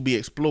definitely needs to be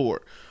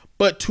explored,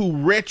 but to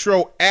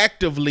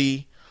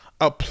retroactively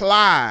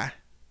apply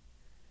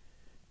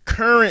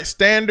current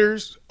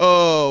standards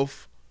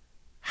of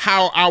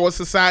how our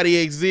society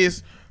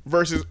exists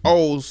versus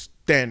old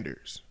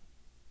standards.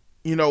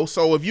 You know,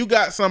 so if you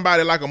got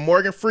somebody like a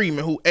Morgan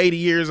Freeman who 80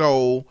 years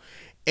old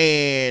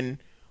and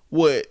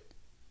would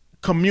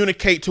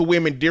communicate to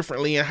women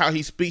differently and how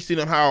he speaks to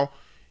them, how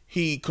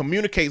he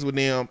communicates with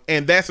them,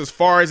 and that's as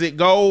far as it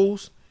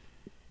goes,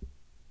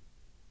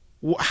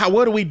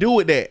 what do we do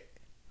with that?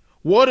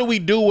 What do we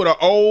do with an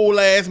old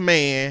ass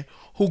man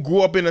who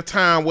grew up in a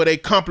time where they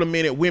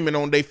complimented women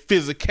on their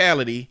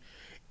physicality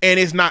and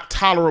it's not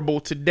tolerable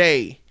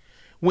today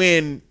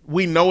when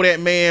we know that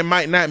man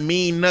might not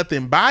mean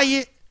nothing by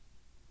it?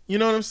 You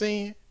know what I'm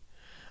saying?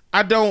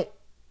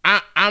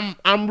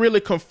 I'm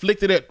really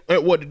conflicted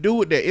at what to do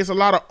with that. It's a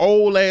lot of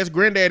old ass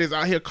granddaddies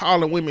out here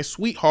calling women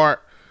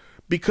sweetheart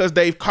because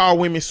they've called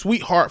women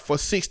sweetheart for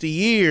 60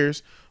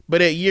 years.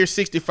 But at year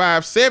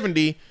 65,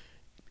 70,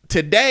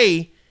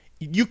 today,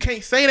 you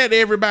can't say that to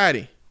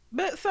everybody.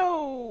 But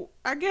so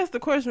I guess the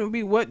question would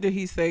be, what did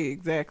he say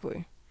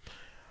exactly?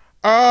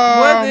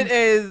 Was it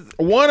as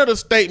one of the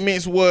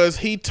statements was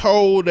he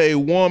told a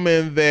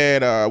woman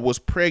that was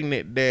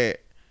pregnant that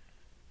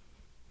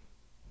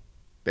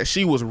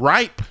she was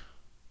ripe.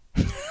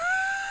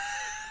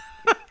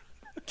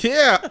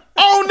 Yeah.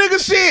 Oh,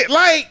 nigga shit.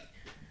 Like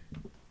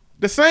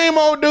the same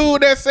old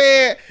dude that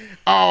said,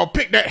 oh,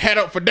 pick that hat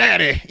up for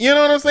daddy. You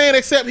know what I'm saying?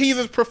 Except he's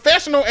as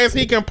professional as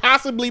he can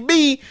possibly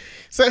be.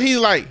 So he's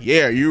like,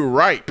 yeah, you're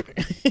ripe.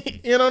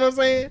 You know what I'm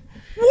saying?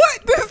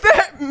 What does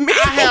that mean?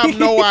 I have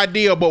no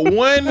idea. But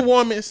one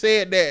woman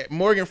said that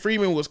Morgan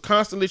Freeman was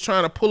constantly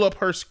trying to pull up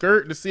her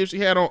skirt to see if she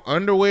had on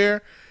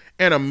underwear,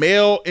 and a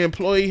male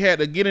employee had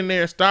to get in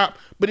there and stop.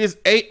 But it's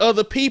 8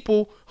 other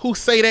people who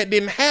say that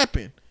didn't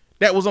happen,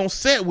 that was on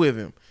set with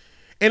him.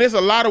 And there's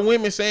a lot of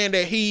women saying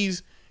that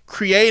he's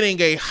creating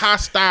a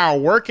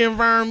hostile work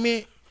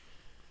environment.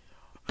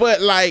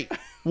 But like,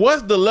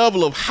 what's the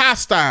level of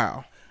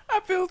hostile? I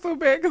feel so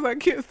bad because I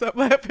can't stop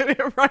laughing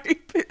at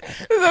Ripe.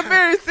 It's a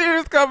very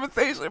serious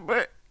conversation,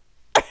 but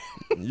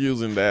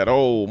using that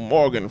old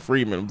Morgan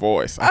Freeman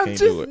voice, I I've can't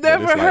just do it.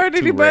 never It's like heard too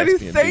anybody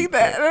raspy and say deep.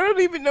 that. I don't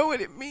even know what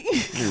it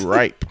means. You're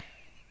ripe.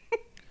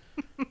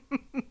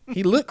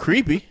 He looked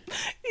creepy.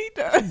 He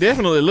does.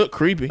 Definitely looked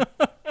creepy.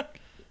 I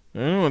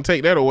don't want to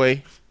take that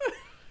away.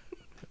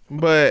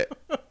 But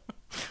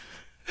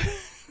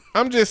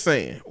I'm just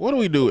saying, what do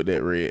we do with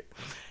that, Red?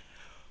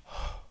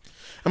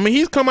 I mean,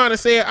 he's come out and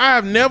said, I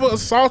have never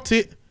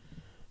assaulted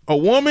a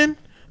woman.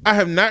 I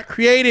have not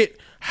created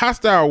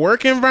hostile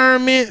work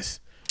environments.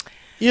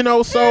 You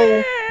know, so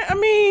I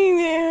mean,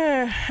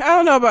 I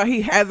don't know about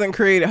he hasn't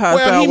created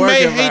hostile work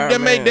environments.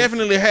 He may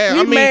definitely have.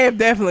 He I mean, may have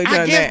definitely done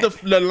that. I guess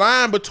the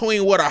line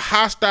between what a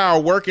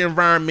hostile work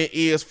environment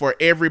is for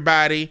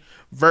everybody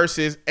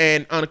versus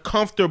an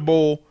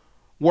uncomfortable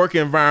work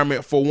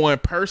environment for one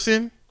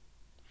person,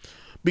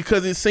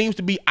 because it seems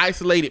to be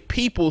isolated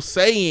people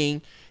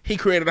saying he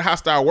created a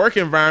hostile work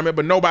environment,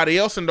 but nobody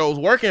else in those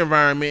work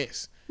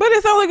environments. But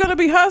it's only going to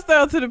be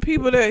hostile to the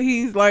people that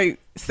he's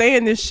like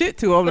saying this shit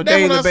to on a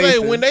daily basis. That's what I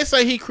say. When they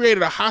say he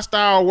created a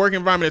hostile work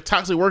environment, a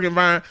toxic work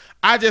environment,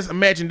 I just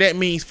imagine that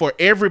means for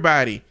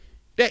everybody.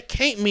 That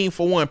can't mean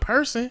for one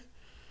person,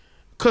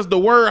 because the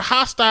word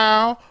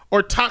hostile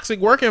or toxic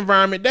work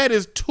environment, that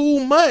is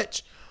too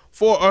much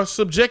for a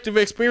subjective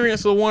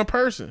experience of one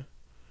person.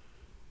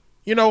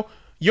 You know,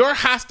 your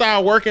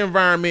hostile work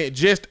environment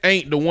just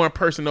ain't the one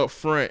person up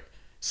front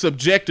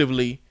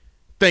subjectively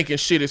thinking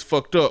shit is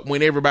fucked up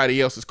when everybody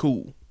else is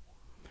cool.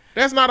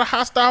 That's not a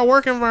hostile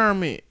work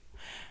environment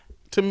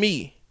to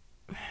me.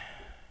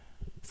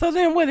 So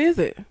then what is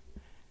it?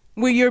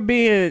 When you're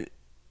being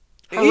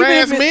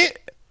harassment,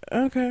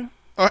 okay,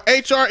 a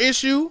HR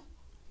issue,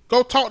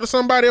 go talk to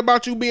somebody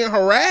about you being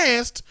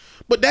harassed,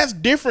 but that's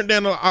different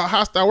than a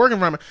hostile work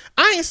environment.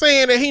 I ain't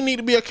saying that he need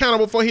to be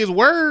accountable for his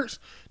words.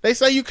 They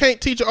say you can't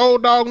teach an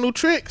old dog new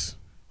tricks.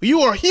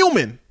 You are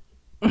human.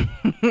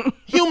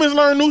 Humans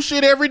learn new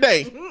shit every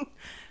day.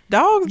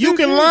 Dogs, you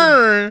can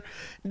learn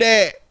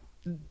that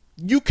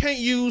you can't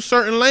use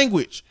certain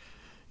language,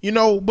 you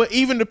know. But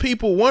even the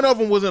people, one of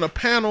them was in a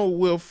panel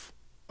with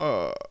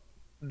the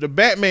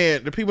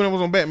Batman, the people that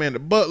was on Batman, the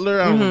Butler,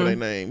 I don't remember their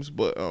names,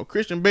 but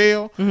Christian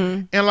Bale,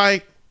 and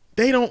like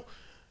they don't.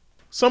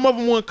 Some of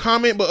them wouldn't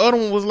comment, but other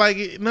one was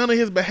like none of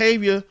his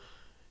behavior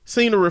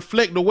seemed to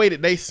reflect the way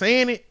that they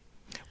saying it.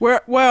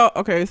 Well,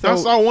 okay, so I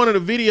saw one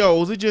of the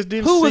videos. It just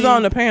didn't. Who was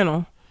on the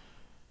panel?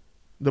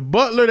 The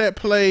Butler that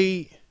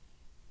played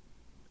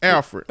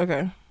Alfred.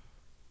 Okay.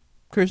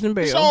 Christian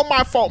Bale. It's all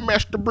my fault,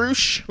 Master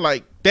Bruce.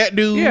 Like that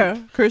dude. Yeah,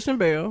 Christian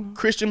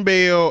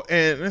Bale.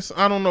 And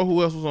I don't know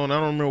who else was on. I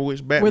don't remember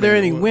which Batman. Were there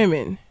any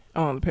women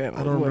on the panel?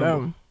 I don't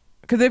remember.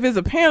 Because if it's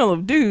a panel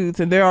of dudes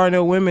and there are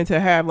no women to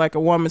have like a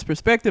woman's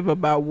perspective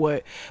about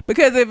what,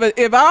 because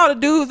if all the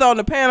dudes on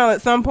the panel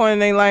at some point in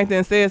their life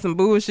then said some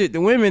bullshit to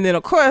women, then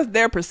of course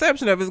their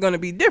perception of it is going to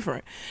be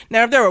different.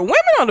 Now, if there were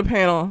women on the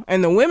panel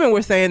and the women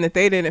were saying that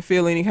they didn't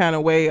feel any kind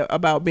of way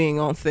about being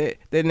on set,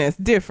 then that's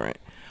different.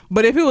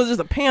 But if it was just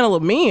a panel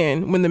of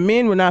men, when the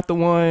men were not the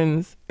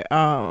ones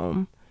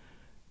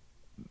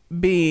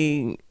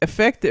being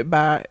affected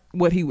by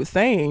what he was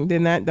saying,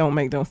 then that don't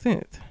make no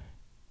sense.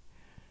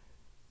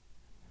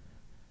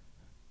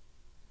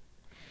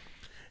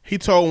 He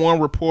told one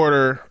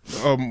reporter,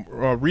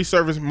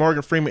 resurfaced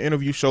Morgan Freeman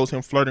interview shows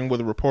him flirting with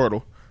a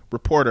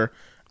reporter.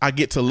 I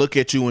get to look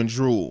at you and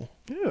drool.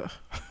 Yeah.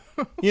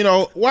 You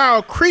know, wow,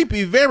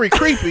 creepy, very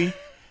creepy.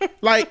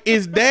 Like,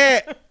 is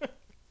that?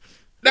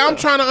 Now I'm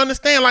trying to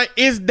understand. Like,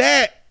 is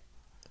that?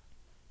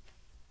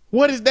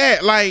 What is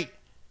that? Like,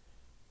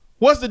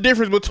 what's the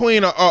difference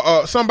between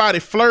somebody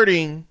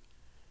flirting?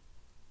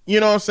 You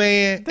know what I'm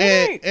saying?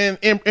 And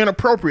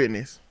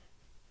inappropriateness.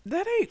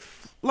 That ain't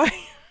like.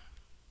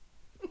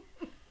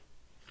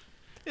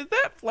 Is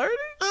that flirting?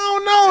 I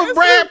don't know. If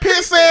Brad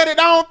Pitt said it,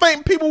 I don't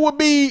think people would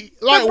be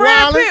like,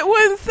 Brad Pitt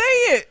wouldn't say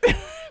it.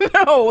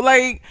 No,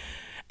 like,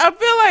 I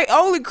feel like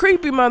only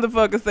creepy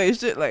motherfuckers say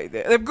shit like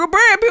that. If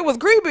Brad Pitt was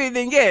creepy,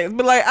 then yes.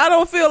 But like, I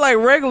don't feel like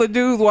regular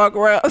dudes walk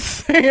around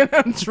saying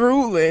I'm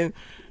drooling.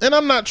 And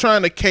I'm not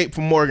trying to cape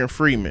for Morgan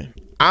Freeman.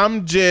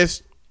 I'm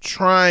just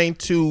trying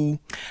to.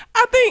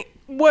 I think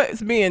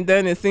what's being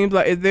done, it seems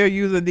like, is they're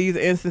using these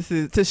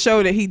instances to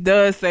show that he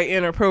does say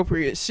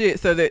inappropriate shit,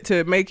 so that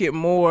to make it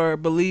more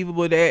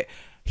believable that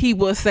he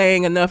was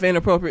saying enough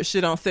inappropriate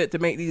shit on set to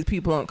make these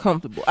people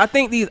uncomfortable. I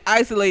think these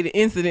isolated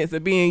incidents are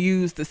being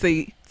used to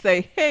say,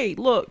 hey,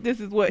 look,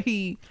 this is what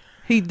he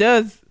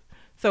does,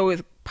 so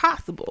it's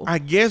possible. I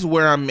guess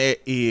where I'm at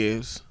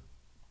is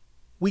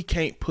we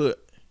can't put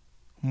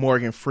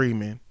Morgan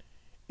Freeman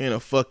in a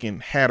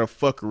fucking hat of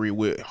fuckery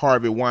with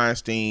Harvey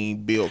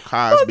Weinstein, Bill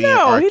Cosby, and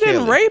R. He Kelly.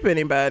 didn't rape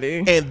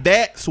anybody. And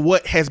that's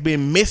what has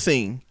been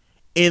missing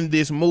in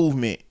this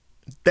movement.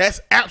 That's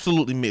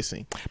absolutely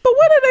missing. But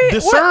what are they?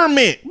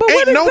 Discernment. But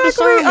Ain't what no exactly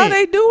discernment. are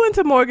they doing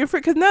to Morgan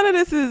Freeman? Because none of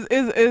this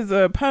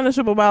is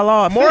punishable by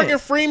law. Morgan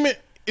Freeman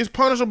is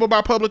punishable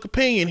by public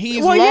opinion.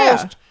 He's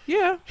lost.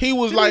 Yeah. He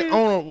was like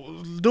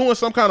doing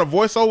some kind of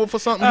voiceover for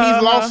something.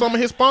 He's lost some of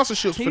his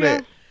sponsorships for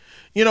that.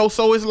 You know,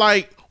 so it's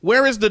like,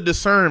 where is the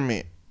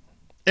discernment?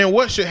 And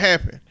what should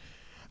happen?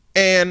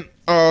 And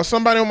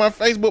somebody on my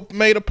Facebook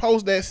made a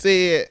post that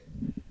said,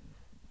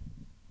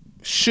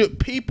 should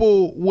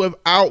people,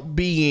 without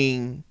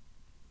being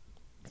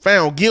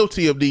found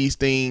guilty of these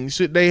things,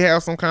 should they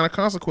have some kind of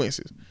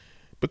consequences?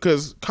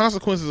 Because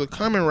consequences are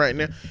coming right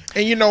now.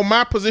 And you know,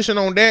 my position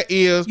on that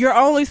is, you're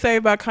only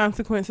saved by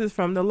consequences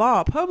from the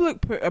law.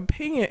 Public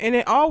opinion, and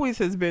it always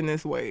has been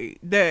this way,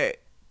 that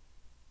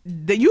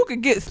you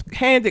could get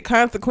handed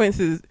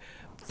consequences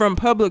from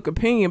public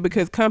opinion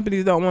because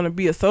companies don't want to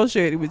be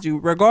associated with you,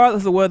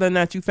 regardless of whether or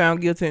not you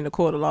found guilty in the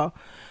court of law.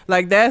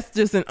 Like, that's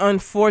just an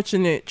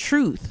unfortunate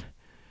truth.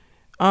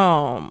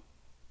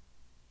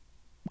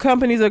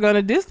 Companies are going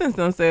to distance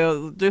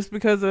themselves just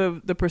because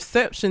of the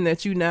perception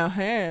that you now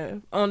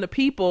have on the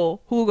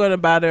people who are going to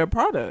buy their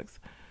products,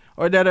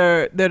 or that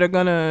are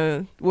going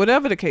to,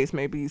 whatever the case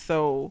may be.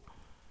 So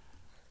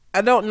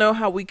I don't know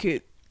how we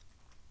could,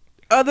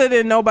 other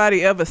than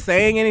nobody ever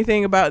saying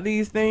anything about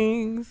these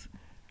things,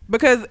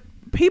 because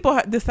people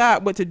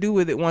decide what to do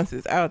with it once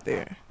it's out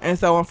there. And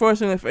so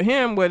unfortunately for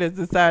him, what it's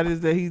decided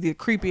is that he's a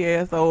creepy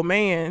ass old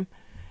man,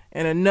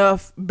 and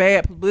enough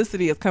bad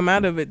publicity has come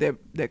out of it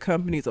that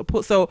companies are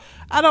put. So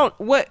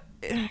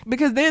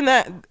because then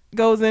that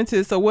goes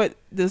into, so what,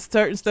 does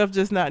certain stuff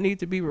just not need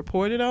to be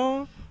reported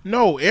on?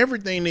 No,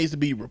 everything needs to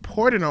be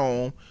reported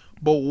on,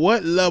 but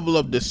what level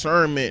of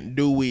discernment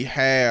do we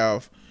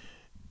have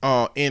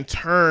in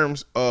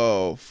terms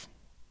of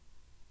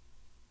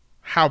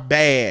how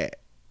bad?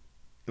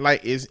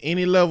 Like, is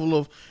any level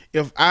of,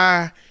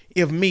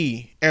 if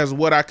me, as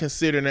what I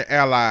consider an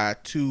ally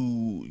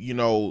to, you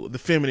know, the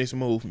feminist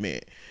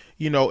movement,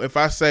 you know, if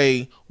I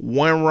say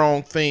one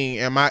wrong thing,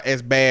 am I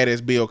as bad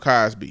as Bill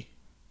Cosby?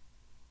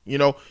 You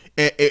know,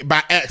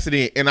 by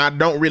accident, and I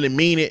don't really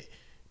mean it,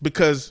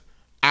 because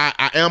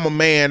I am a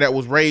man that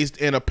was raised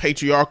in a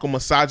patriarchal,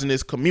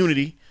 misogynist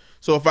community.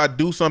 So if I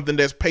do something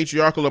that's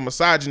patriarchal or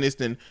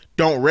misogynist and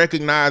don't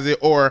recognize it,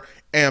 or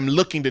am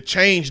looking to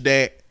change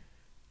that,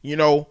 you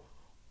know,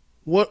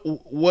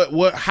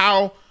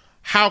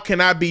 how can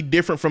I be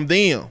different from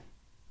them?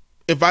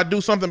 If I do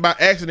something by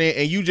accident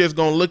and you just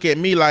gonna look at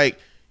me like,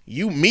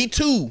 me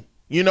too,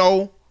 you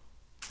know,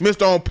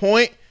 Mr. On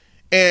Point,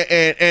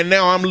 and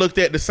now I'm looked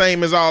at the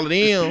same as all of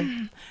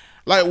them.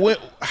 Like,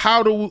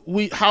 how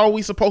are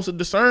we supposed to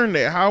discern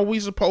that? How are we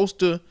supposed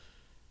to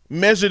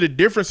measure the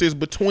differences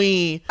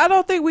between? I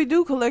don't think we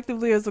do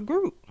collectively as a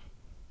group.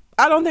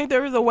 I don't think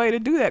there is a way to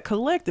do that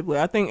collectively.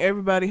 I think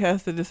everybody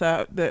has to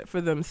decide that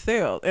for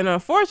themselves. And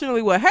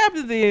unfortunately, what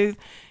happens is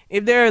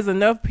if there is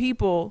enough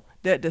people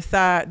that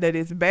decide that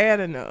it's bad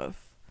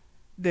enough,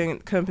 then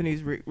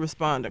companies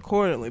respond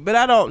accordingly. But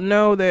I don't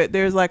know that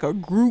there's like a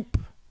group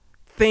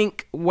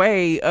think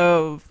way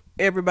of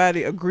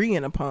everybody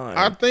agreeing upon.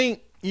 I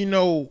think,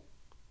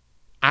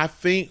 I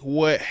think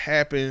what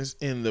happens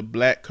in the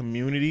black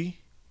community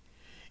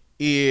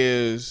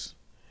is,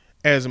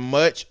 as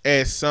much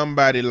as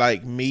somebody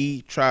like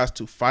me tries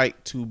to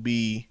fight to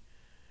be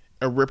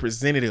a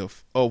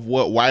representative of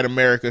what white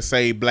America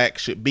say black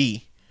should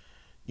be,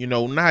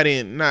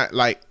 not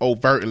like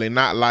overtly,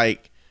 not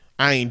like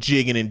I ain't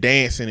jigging and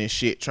dancing and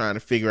shit trying to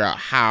figure out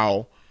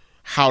how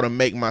to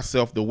make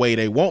myself the way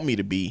they want me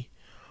to be.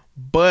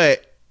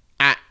 But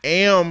I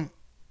am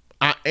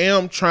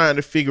trying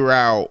to figure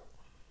out,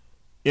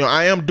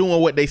 I am doing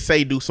what they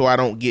say do so I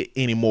don't get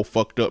any more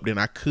fucked up than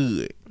I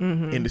could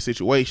in the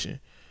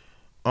situation.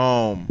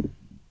 In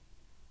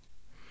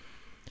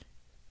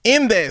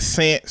that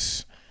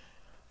sense,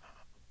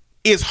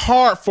 it's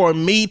hard for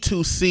me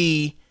to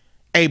see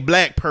a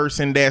black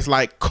person that's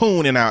like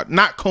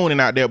not cooning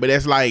out there, but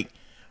that's like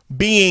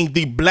being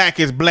the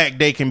blackest black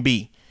they can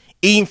be.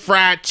 Eating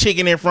fried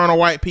chicken in front of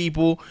white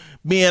people,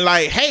 being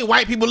like, hey,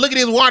 white people, look at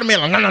this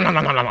watermelon.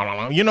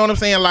 You know what I'm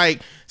saying?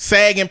 Like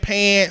sagging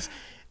pants.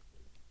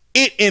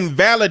 It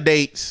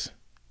invalidates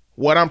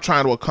what I'm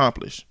trying to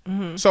accomplish.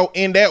 So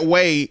in that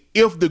way,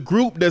 if the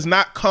group does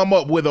not come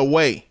up with a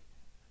way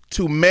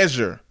to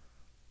measure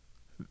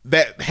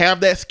that,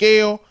 have that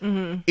scale,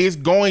 it's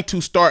going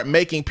to start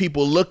making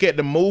people look at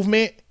the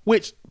movement,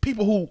 which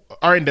people who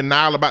are in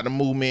denial about the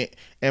movement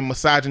and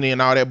misogyny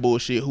and all that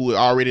bullshit, who are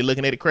already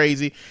looking at it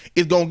crazy,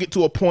 is going to get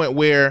to a point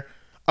where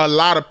a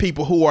lot of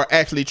people who are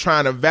actually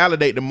trying to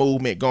validate the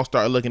movement going to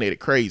start looking at it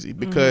crazy,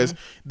 because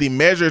the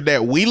measures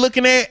that we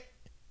looking at,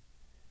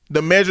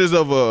 the measures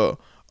of a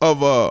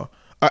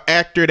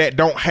actor that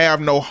don't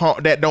have no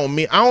harm, that don't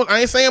mean,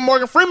 I ain't saying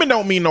Morgan Freeman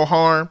don't mean no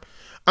harm.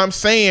 I'm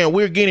saying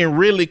we're getting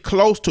really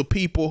close to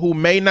people who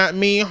may not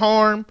mean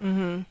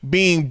harm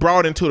being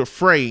brought into the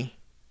fray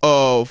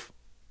of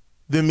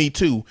the Me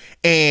Too.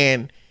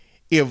 And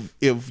if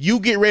you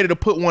get ready to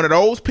put one of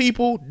those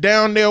people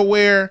down there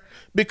where,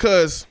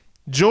 because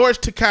George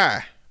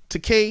Takei,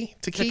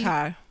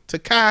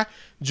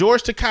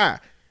 George Takei,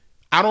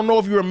 I don't know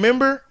if you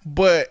remember,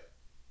 but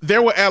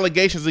there were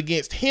allegations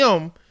against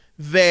him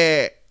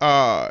that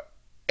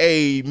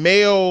a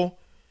male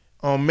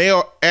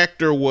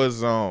actor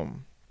was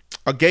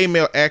a gay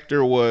male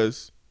actor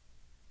was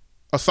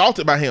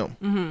assaulted by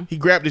him. He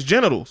grabbed his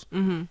genitals.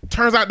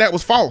 Turns out that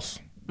was false.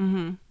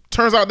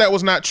 Turns out that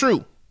was not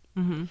true.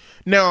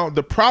 Now,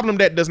 the problem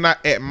that does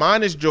not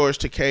admonish George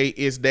Takei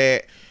is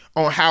that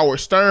on Howard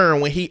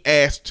Stern, when he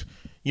asked,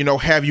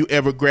 have you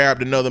ever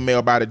grabbed another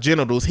male by the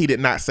genitals, he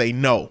did not say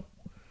no.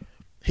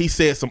 He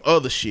said some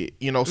other shit,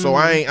 so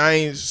I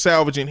ain't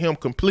salvaging him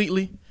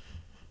completely.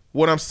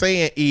 What I'm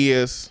saying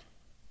is,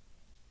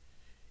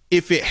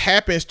 if it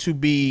happens to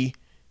be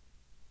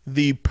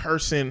the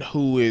person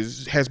who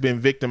has been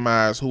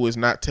victimized, who is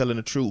not telling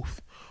the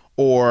truth,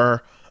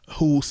 or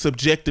who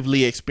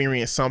subjectively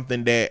experienced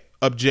something that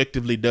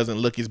objectively doesn't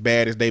look as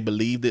bad as they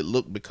believed it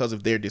looked because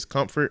of their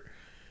discomfort,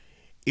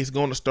 it's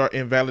going to start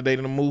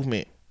invalidating the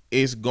movement.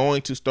 It's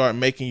going to start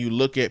making you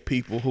look at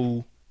people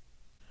who,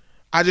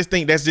 I just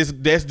think that's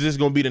just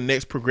going to be the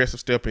next progressive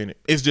step in it.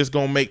 It's just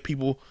going to make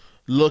people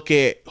look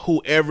at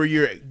whoever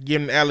you're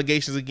giving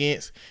allegations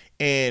against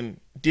and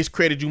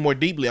discredit you more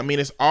deeply. I mean,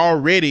 it's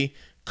already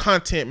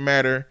content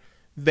matter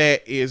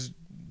that is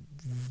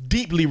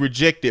deeply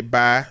rejected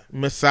by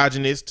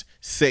misogynist,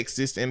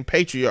 sexist, and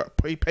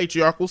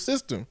patriarchal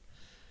system.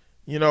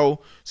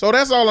 So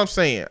that's all I'm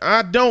saying.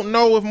 I don't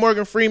know if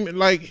Morgan Freeman,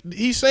 like,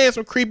 he's saying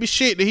some creepy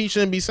shit that he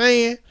shouldn't be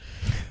saying,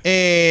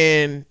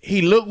 and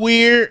he look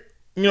weird,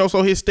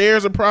 so his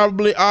stares are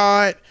probably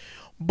odd,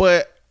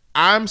 but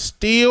I'm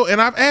still,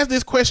 and I've asked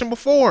this question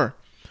before,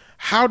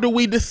 how do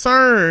we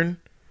discern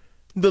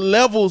the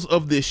levels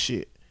of this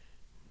shit?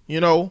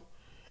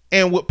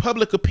 And with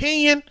public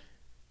opinion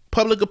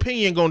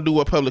gonna do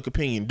what public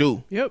opinion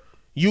do. Yep.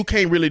 You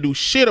can't really do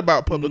shit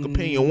about public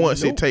opinion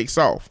once it takes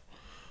off.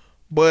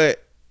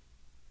 But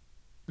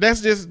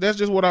that's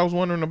just what I was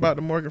wondering about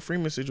the Morgan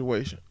Freeman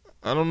situation.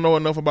 I don't know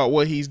enough about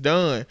what he's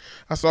done.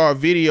 I saw a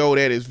video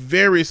that is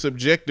very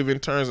subjective in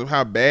terms of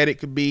how bad it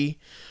could be.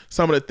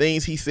 Some of the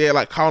things he said,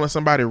 like calling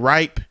somebody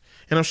ripe,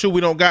 and I'm sure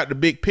we don't got the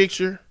big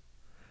picture,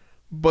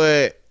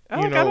 but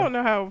I don't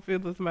know how I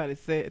feel if somebody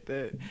said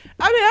that.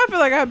 I mean, I feel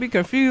like I'd be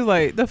confused.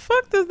 Like, the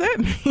fuck does that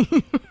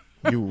mean?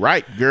 You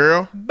right,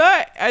 girl.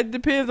 But it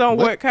depends on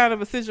what kind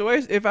of a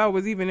situation. If I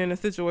was even in a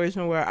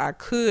situation where I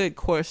could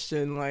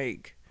question,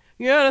 like,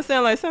 you know what I'm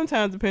saying? Like,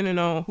 sometimes depending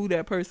on who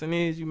that person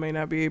is, you may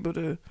not be able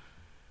to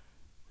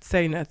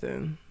say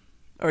nothing,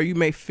 or you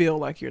may feel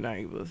like you're not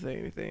able to say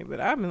anything. But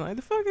I've been like,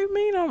 the fuck you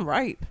mean I'm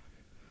ripe?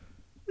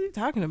 What are you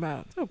talking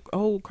about? So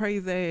old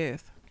crazy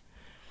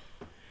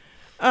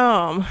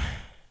ass.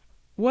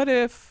 What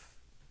if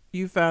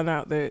you found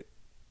out that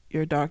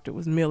your doctor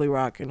was milli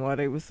rocking while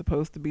they was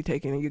supposed to be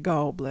taking your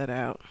gallbladder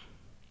out?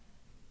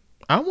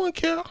 I wouldn't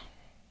care.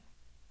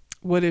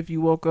 What if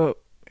you woke up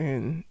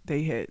and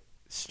they had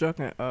struck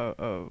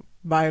a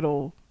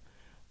vital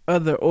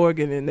other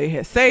organ and they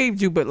had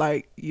saved you, but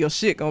like your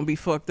shit gonna be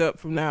fucked up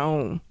from now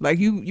on? Like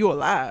you're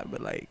alive,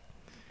 but like,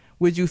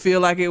 would you feel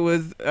like it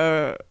was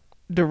a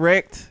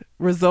direct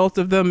result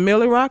of them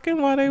milli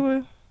rocking while they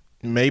were?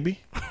 Maybe.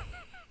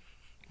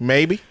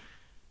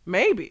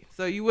 Maybe.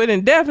 So you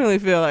wouldn't definitely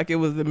feel like it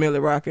was the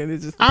milli rocking.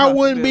 It's just I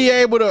wouldn't be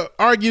able to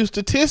argue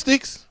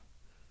statistics.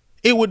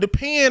 It would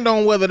depend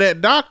on whether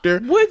that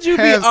doctor would you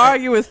be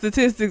arguing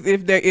statistics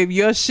if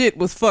your shit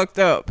was fucked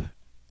up.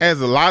 As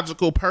a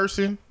logical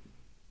person,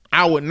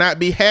 I would not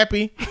be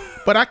happy,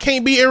 but I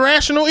can't be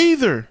irrational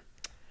either.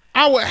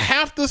 I would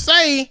have to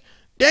say,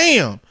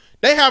 damn,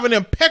 they have an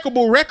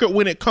impeccable record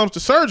when it comes to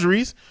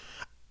surgeries,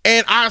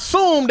 and I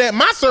assume that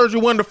my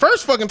surgery wasn't the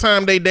first fucking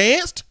time they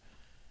danced.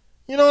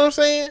 You know what I'm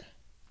saying?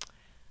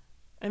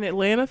 An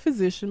Atlanta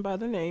physician by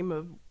the name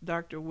of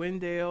Dr.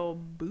 Wendell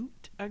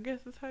Boot, I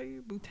guess is how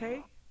you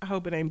Boutte. I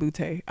hope it ain't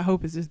Boutte. I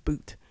hope it's just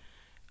Boot.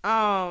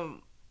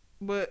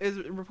 But is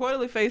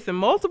reportedly facing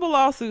multiple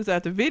lawsuits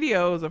after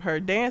videos of her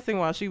dancing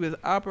while she was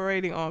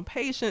operating on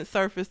patients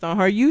surfaced on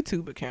her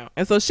YouTube account.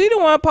 And so she the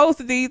one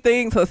posted these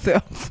things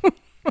herself.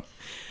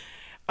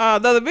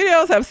 Though the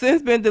videos have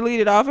since been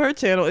deleted off her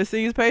channel, it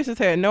seems patients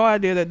had no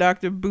idea that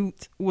Dr.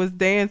 Boot was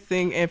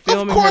dancing and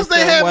filming. Of course,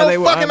 they had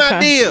no fucking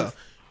idea.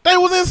 They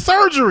was in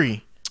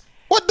surgery.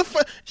 What the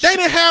fuck? They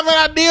didn't have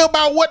an idea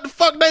about what the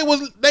fuck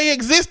they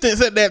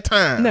existence at that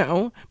time.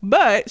 No,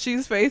 but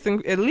she's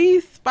facing at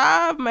least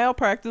 5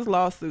 malpractice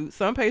lawsuits.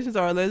 Some patients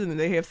are alleging that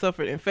they have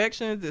suffered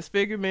infections,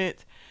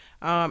 disfigurement,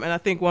 and I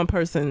think one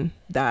person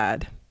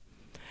died.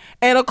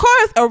 And of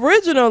course,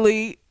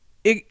 originally,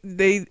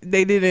 they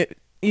didn't,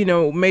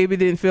 maybe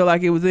didn't feel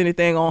like it was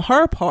anything on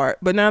her part.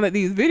 But now that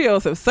these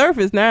videos have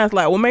surfaced, now it's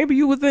like, well, maybe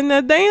you was in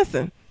there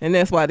dancing, and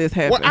that's why this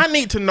happened. Well, I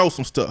need to know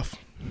some stuff.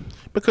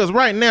 Because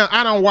right now,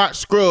 I don't watch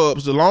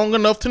Scrubs long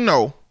enough to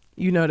know.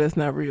 You know that's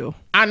not real.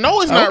 I know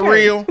it's not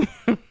real,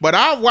 but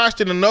I've watched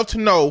it enough to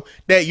know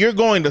that you're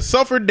going to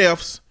suffer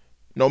deaths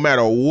no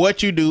matter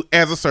what you do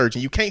as a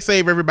surgeon. You can't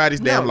save everybody's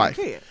damn life.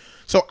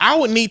 So I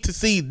would need to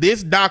see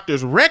this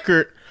doctor's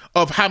record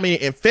of how many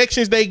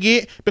infections they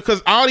get,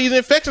 because all these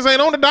infections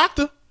ain't on the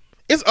doctor.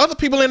 It's other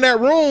people in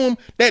that room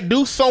that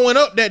do sewing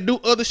up, that do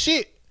other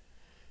shit.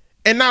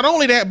 And not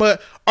only that,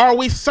 but are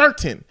we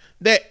certain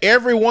that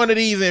every one of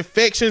these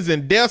infections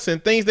and deaths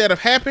and things that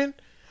have happened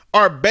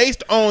are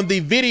based on the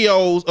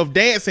videos of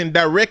dancing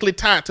directly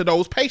tied to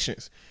those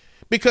patients?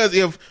 Because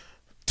if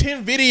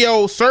 10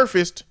 videos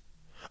surfaced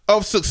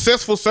of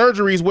successful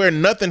surgeries where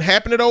nothing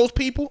happened to those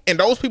people and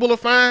those people are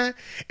fine,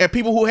 and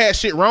people who had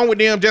shit wrong with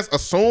them just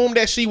assume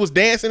that she was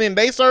dancing in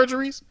their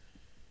surgeries,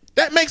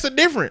 that makes a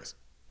difference.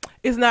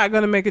 It's not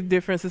going to make a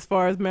difference as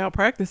far as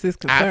malpractice is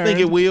concerned. I think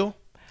it will.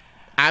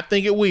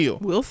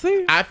 We'll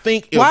see.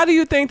 Why do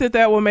you think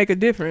that will make a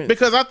difference?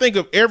 Because I think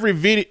of every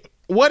video.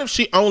 What if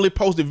she only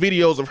posted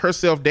videos of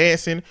herself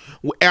dancing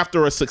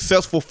after a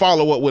successful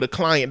follow-up with a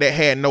client that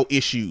had no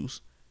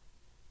issues?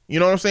 You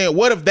know what I'm saying?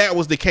 What if that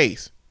was the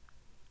case?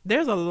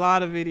 There's a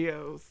lot of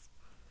videos.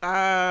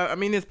 I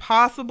mean, it's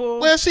possible.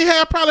 Well, she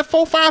had probably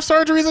 4 or 5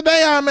 surgeries a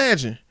day, I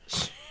imagine.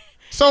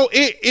 So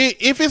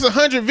if it's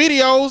 100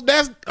 videos,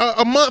 that's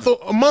a month to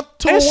and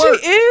work.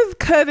 She is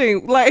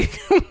cutting like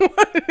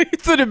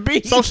to the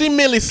beat. So she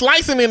merely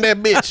slicing in that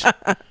bitch.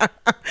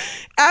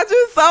 I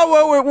just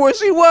saw where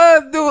she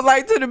was doing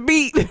like to the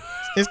beat.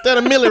 Instead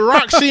of milli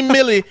rock, she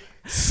milli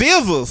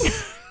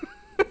scissors.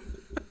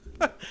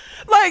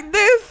 Like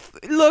this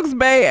looks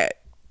bad.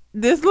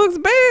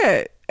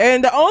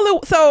 And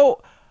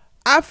so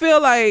I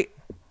feel like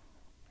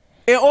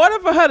in order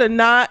for her to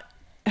not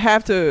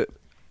have to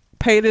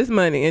pay this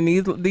money in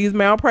these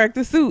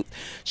malpractice suits,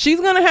 she's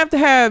gonna have to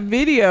have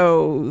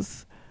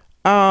videos.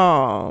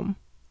 I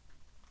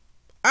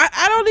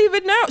don't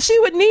even know. She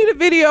would need a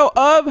video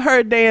of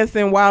her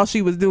dancing while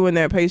she was doing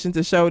that patient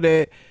to show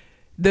that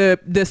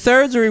the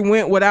surgery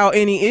went without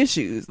any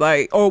issues,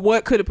 like, or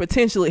what could have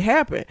potentially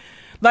happened.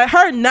 Like,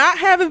 her not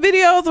having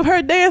videos of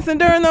her dancing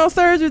during those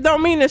surgeries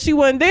don't mean that she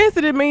wasn't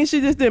dancing. It means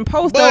she just didn't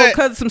post those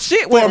because some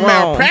shit went wrong. For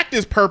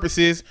malpractice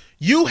purposes,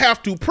 you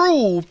have to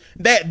prove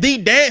that the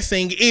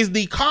dancing is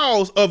the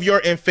cause of your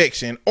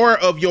infection or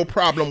of your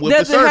problem with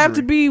the surgery. Does it have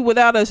to be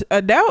without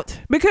a doubt?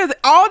 Because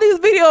all these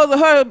videos of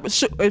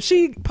her, if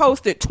she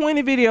posted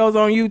 20 videos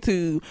on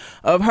YouTube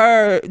of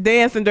her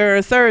dancing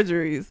during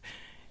surgeries,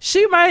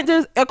 she might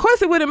just, of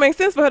course it wouldn't make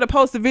sense for her to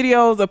post the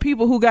videos of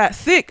people who got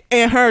sick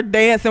and her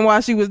dancing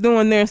while she was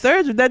doing their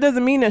surgery. That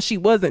doesn't mean that she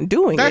wasn't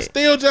doing That's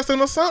still just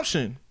an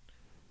assumption.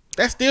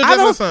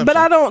 But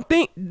I don't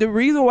think the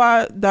reason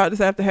why doctors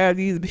have to have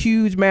these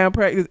huge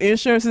malpractice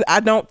insurances, I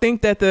don't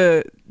think that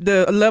the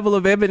level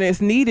of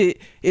evidence needed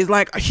is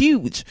like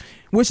huge,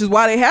 which is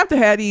why they have to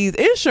have these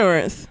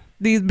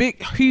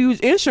big, huge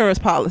insurance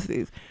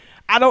policies.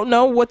 I don't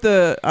know what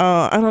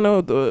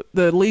the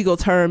legal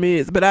term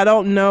is, but I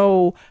don't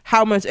know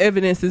how much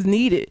evidence is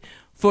needed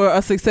for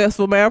a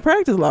successful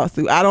malpractice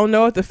lawsuit. I don't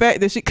know if the fact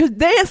that because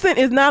dancing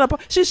is not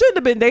she shouldn't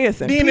have been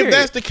dancing. Then period. If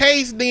that's the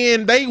case,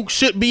 then they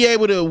should be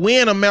able to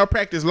win a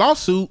malpractice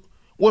lawsuit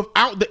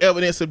without the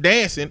evidence of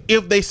dancing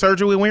if they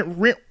surgery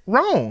went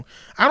wrong.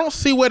 I don't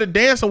see where the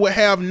dancing would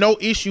have no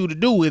issue to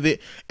do with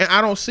it, and I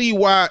don't see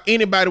why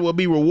anybody would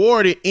be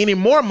rewarded any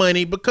more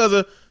money because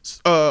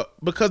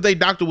they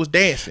doctor was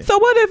dancing. So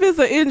what if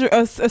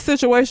it's a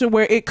situation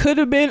where it could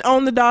have been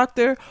on the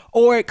doctor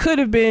or it could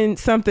have been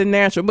something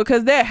natural?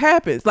 Because that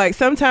happens. Like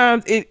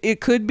sometimes it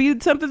could be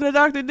something the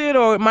doctor did,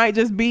 or it might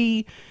just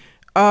be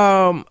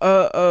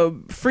a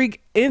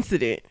freak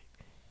incident.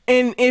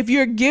 And if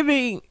you're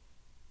giving,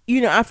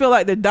 I feel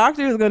like the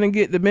doctor is going to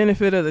get the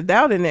benefit of the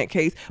doubt in that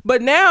case.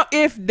 But now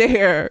if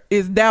there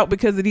is doubt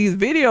because of these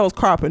videos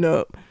cropping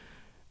up,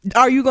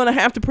 are you going to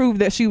have to prove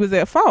that she was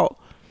at fault?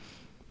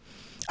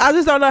 I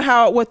just don't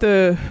know what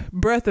the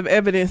breadth of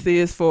evidence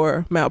is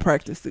for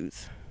malpractice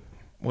suits.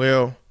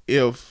 Well,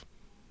 if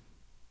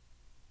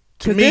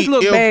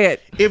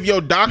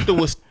your doctor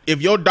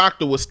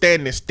was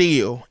standing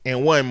still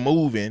and wasn't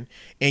moving,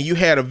 and you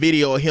had a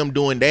video of him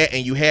doing that,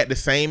 and you had the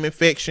same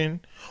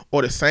infection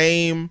or the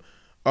same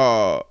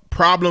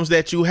problems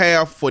that you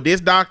have for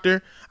this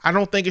doctor, I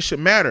don't think it should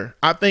matter.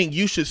 I think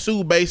you should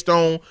sue based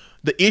on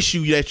the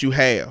issue that you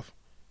have.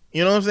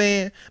 You know what I'm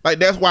saying? Like,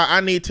 that's why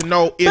I need to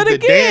know, is the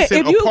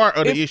dancing a part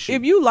of the issue?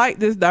 If you like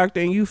this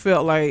doctor and you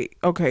felt like,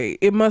 okay,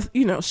 it must,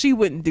 she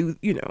wouldn't do,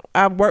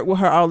 I've worked with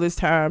her all this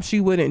time, she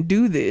wouldn't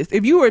do this.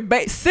 If you were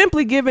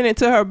simply giving it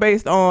to her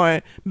based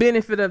on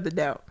benefit of the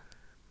doubt,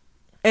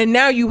 and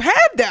now you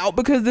have doubt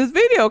because this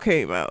video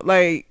came out,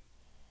 like,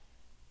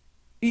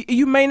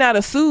 you may not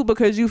have sued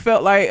because you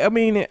felt like,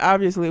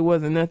 obviously it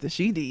wasn't nothing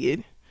she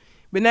did.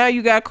 But now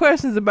you got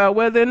questions about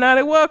whether or not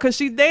it was, because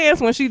she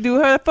danced when she do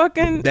her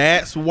fucking...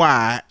 That's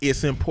why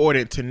it's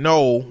important to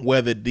know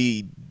whether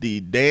the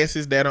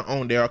dances that are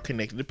on there are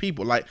connected to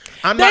people. Like,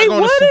 they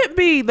wouldn't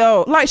be,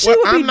 though. Like, she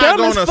would be dumb as fuck. I'm not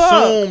going to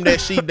assume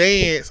that she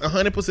danced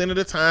 100% of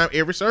the time,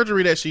 every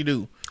surgery that she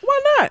do. Why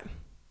not?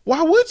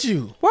 Why would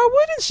you? Why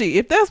wouldn't she?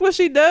 If that's what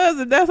she does,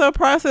 if that's her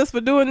process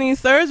for doing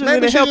these surgeries,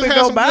 maybe and she help just it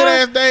has go some by. good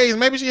ass days.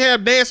 Maybe she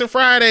have dancing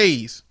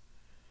Fridays.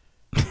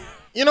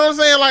 You know what I'm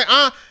saying? Like,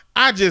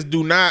 I just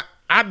do not.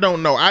 I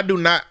don't know. I do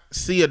not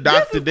see a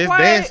doctor that's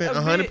dancing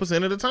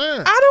 100% of the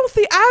time.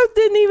 I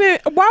didn't even.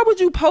 Why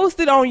would you post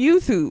it on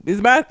YouTube? It's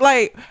about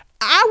like,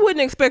 I wouldn't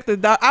expect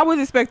I would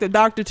expect the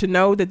doctor to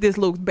know that this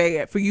looks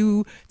bad for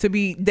you to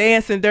be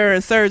dancing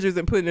during surgeries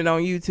and putting it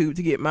on YouTube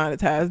to get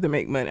monetized to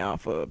make money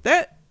off of.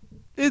 That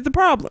is the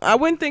problem. I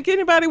wouldn't think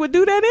anybody would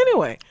do that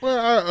anyway.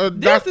 Well,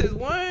 this is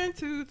 1,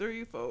 2,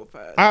 3, 4,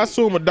 5. I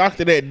assume a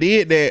doctor that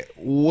did that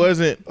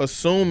wasn't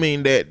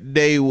assuming that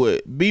they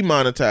would be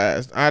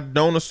monetized. I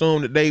don't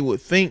assume that they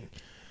would think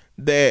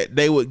that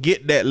they would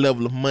get that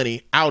level of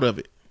money out of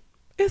it.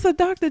 It's a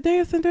doctor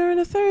dancing during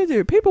a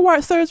surgery. People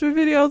watch surgery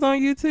videos on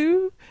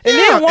YouTube, and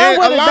then a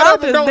lot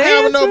of them don't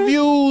have enough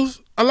views.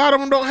 A lot of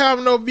them don't have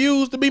enough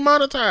views to be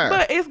monetized.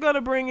 But it's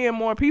gonna bring in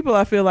more people,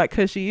 I feel like,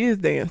 because she is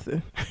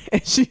dancing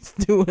and she's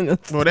doing a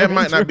surgery. Well, that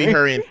might not be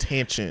her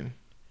intention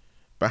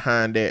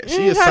behind that.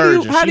 She a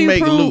surgeon. She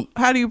make loot.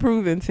 How do you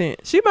prove intent?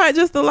 She might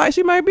just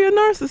she might be a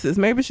narcissist.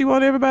 Maybe she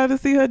want everybody to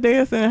see her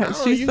dancing.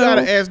 You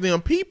gotta ask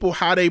them people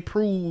how they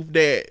prove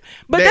that.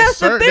 But that's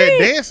the thing.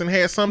 That dancing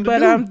has something to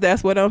do. But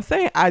that's what I'm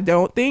saying. I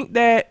don't think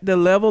that the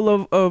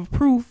level of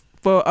proof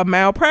for a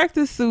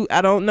malpractice suit,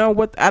 I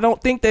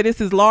don't think that it's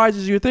as large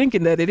as you're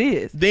thinking that it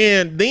is.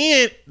 Then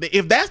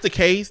if that's the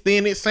case,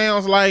 then it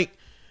sounds like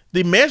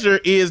the measure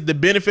is the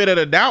benefit of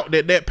the doubt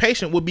that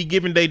patient would be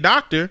giving their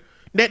doctor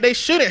that they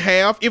shouldn't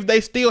have if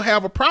they still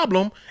have a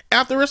problem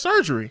after a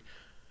surgery.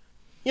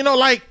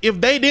 Like,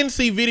 if they didn't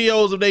see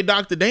videos of their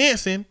doctor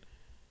dancing,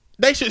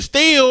 they should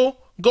still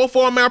go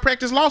for a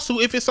malpractice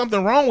lawsuit if it's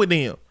something wrong with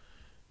them.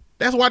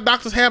 That's why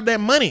doctors have that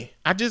money.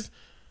 I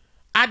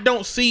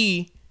don't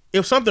see,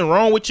 if something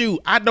wrong with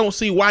you, I don't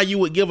see why you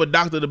would give a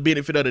doctor the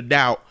benefit of the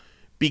doubt,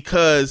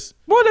 because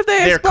what if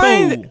they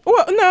explained cool.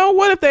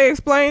 What if they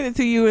explained it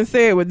to you and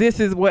said, well,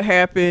 this is what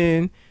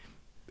happened?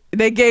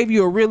 They gave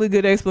you a really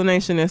good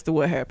explanation as to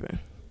what happened.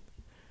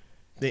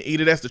 Then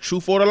either that's the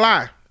truth or the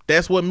lie.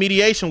 That's what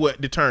mediation would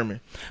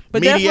determine.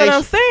 But that's what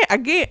I'm saying.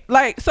 Again,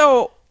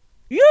 so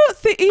you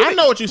see. I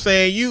know what you're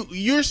saying.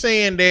 You're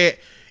saying that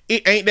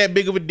it ain't that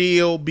big of a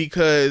deal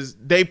because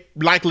they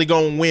likely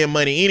gonna win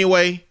money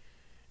anyway,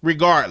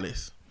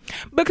 regardless.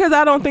 Because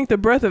I don't think the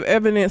breadth of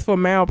evidence for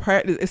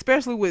malpractice,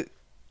 especially with.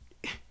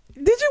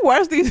 Did you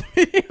watch these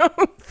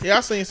videos? Yeah, I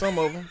seen some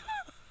of them.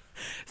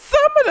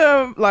 Some of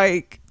them,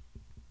 like.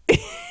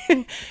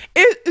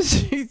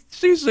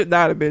 She should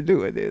not have been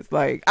doing this.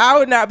 Like, I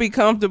would not be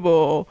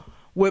comfortable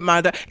with my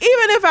even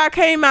if I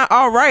came out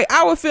all right,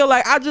 I would feel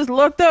like I just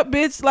looked up,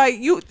 bitch. Like,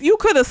 you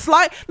could have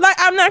like,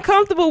 I'm not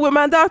comfortable with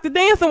my doctor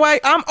dancing while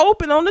I'm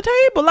open on the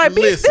table. Like,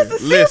 bitch,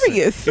 this is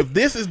serious. If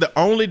this is the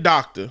only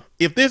doctor,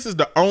 if this is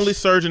the only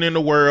surgeon in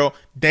the world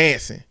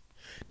dancing,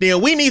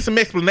 then we need some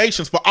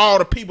explanations for all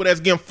the people that's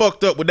getting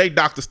fucked up with their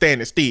doctor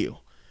standing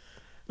still.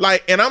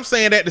 Like, and I'm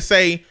saying that to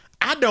say,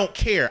 I don't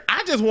care.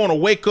 I just want to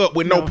wake up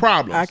with no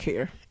problems. I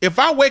care. If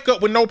I wake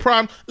up with no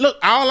problem, look,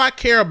 all I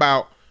care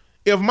about,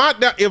 if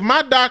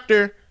my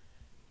doctor,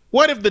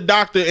 what if the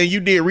doctor, and you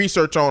did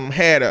research on him,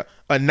 had a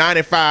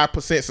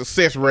 95%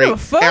 success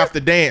rate after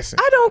dancing?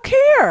 I don't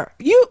care.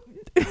 You,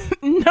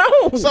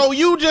 no. So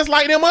you just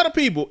like them other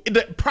people.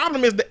 The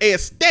problem is the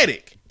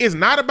aesthetic. It's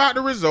not about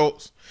the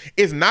results.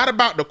 It's not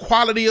about the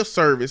quality of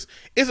service.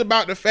 It's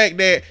about the fact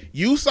that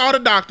you saw the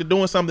doctor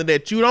doing something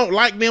that you don't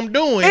like them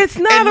doing. It's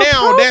not and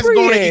now that's going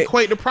to appropriate.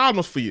 equate the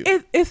problems for you.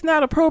 It's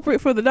not appropriate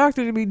for the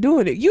doctor to be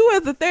doing it. You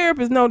as a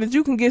therapist know that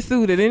you can get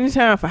sued at any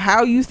time for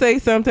how you say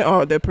something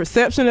or the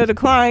perception of the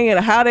client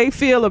or how they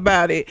feel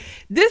about it.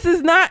 This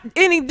is not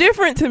any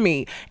different to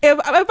me. If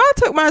I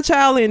took my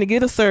child in to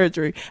get a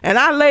surgery and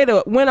I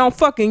later went on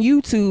fucking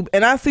YouTube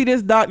and I see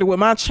this doctor with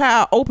my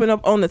child open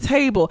up on the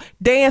table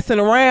dancing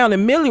around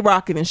and milli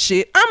rocking and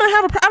shit, I'm gonna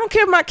have I don't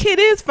care if my kid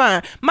is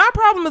fine. My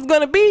problem is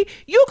gonna be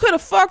you could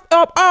have fucked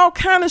up all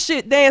kind of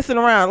shit dancing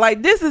around.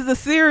 Like, this is a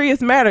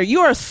serious matter.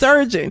 You're a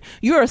surgeon.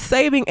 You are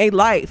saving a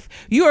life.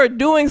 You are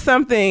doing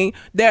something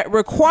that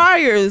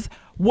requires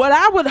what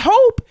I would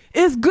hope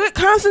is good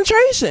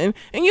concentration,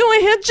 and you in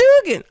here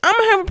jugging. I'm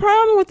gonna have a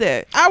problem with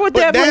that. I would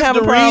definitely have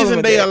a problem with that. That's the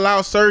reason they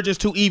allow surgeons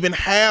to even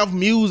have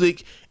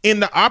music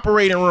in the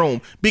operating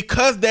room,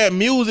 because that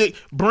music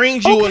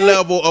brings you a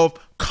level of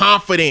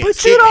confidence.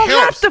 But you don't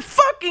have to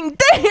fucking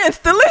dance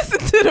to listen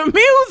to the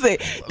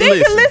music.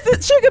 They can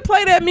listen. She can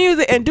play that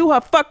music and do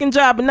her fucking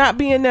job and not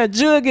be in there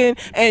jugging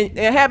and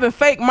having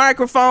fake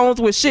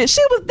microphones with shit.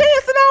 She was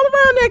dancing all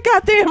around that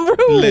goddamn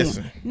room.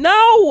 Listen.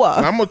 No.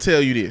 I'm going to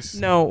tell you this.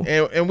 No.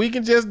 And we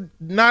can just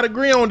not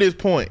agree on this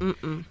point.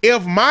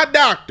 If my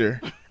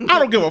doctor, I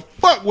don't give a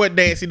fuck what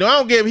dance he do. I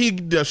don't give if he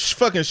just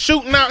fucking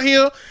shooting out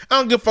here. I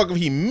don't give a fuck if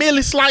he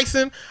milli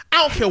slicing.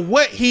 I don't care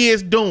what he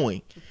is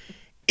doing.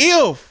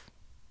 If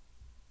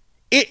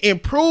it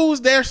improves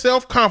their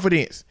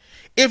self-confidence,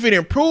 if it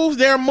improves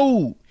their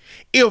mood,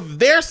 if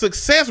their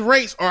success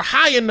rates are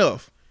high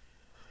enough,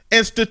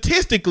 and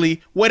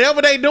statistically,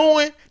 whatever they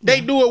doing,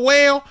 they do it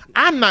well,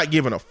 I'm not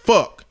giving a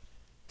fuck.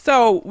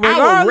 So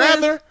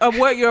regardless of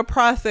what your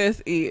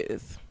process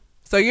is,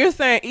 so you're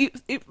saying,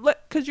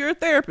 because you're a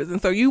therapist, and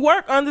so you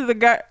work under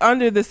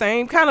the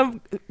same kind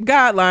of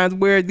guidelines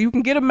where you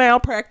can get a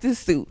malpractice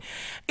suit.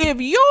 If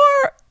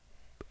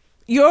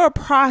your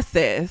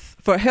process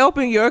for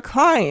helping your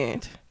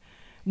client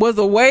was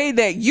a way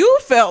that you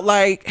felt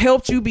like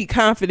helped you be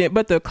confident,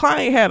 but the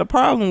client had a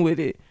problem with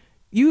it,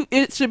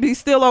 it should be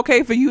still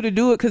okay for you to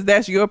do it because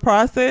that's your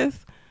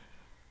process.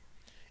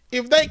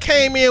 If they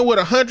came in with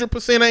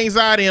 100%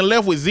 anxiety and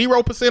left with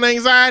 0%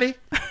 anxiety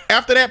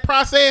after that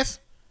process,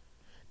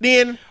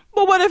 then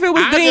but what if it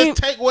was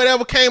just take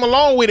whatever came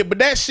along with it, but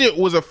that shit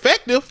was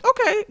effective.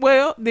 Okay,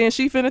 well, then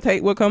she finna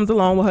take what comes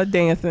along with her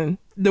dancing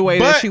the way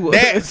that she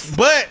was.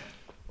 But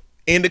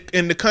in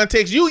the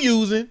context you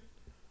using,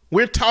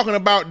 we're talking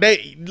about that,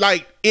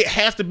 like, it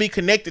has to be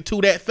connected to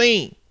that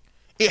thing.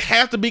 It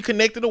has to be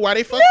connected to why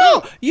they fucked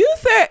up. You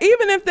said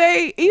even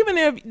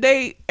if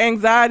they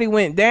anxiety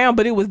went down,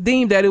 but it was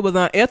deemed that it was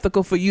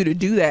unethical for you to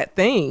do that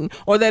thing,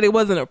 or that it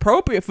wasn't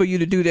appropriate for you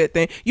to do that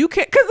thing. You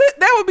can't, because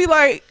that would be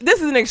like,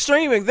 this is an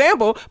extreme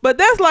example, but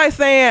that's like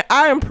saying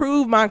I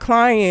improved my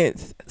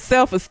client's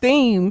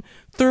self-esteem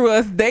through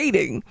us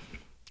dating.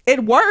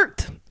 It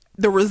worked.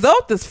 The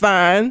result is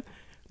fine.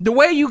 The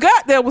way you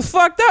got there was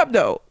fucked up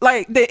though.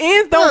 Like, the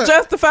ends don't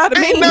justify the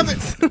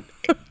means.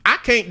 I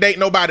can't date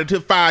nobody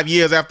till 5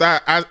 years after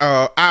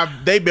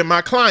they've been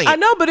my client. I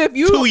know, but if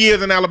you 2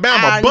 years in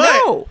Alabama,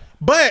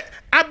 but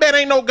I bet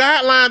ain't no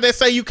guideline that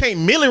say you can't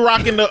milli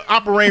rock in the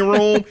operating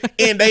room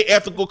in they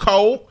ethical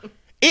code.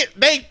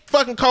 They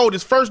fucking code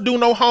is first do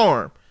no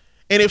harm.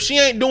 And if she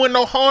ain't doing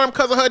no harm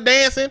because of her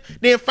dancing,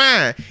 then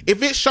fine.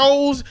 If it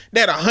shows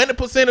that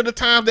 100% of the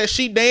time that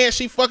she dance,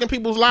 she fucking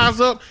people's lives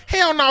up,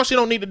 hell no, she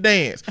don't need to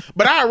dance.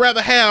 But I'd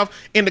rather have,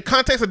 in the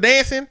context of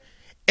dancing,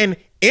 an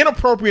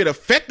inappropriate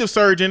effective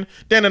surgeon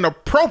than an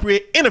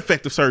appropriate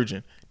ineffective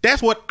surgeon.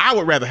 That's what I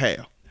would rather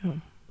have.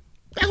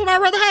 That's what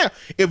I'd rather have.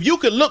 If you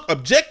could look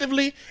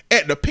objectively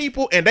at the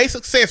people and their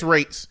success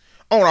rates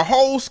on a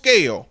whole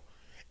scale,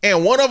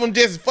 and one of them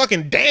just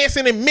fucking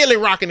dancing and milli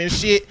rocking and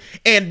shit,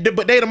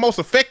 but they the most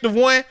effective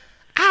one,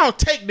 I'll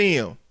take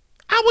them.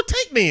 I would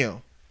take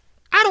them.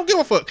 I don't give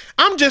a fuck.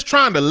 I'm just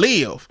trying to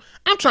live.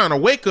 I'm trying to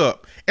wake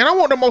up, and I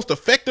want the most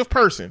effective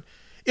person.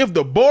 If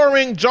the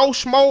boring Joe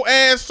Schmo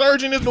ass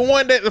surgeon is the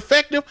one that's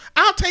effective,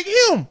 I'll take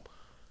him.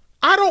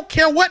 I don't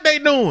care what they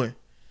doing.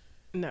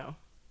 No.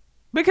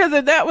 Because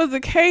if that was the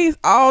case,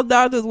 all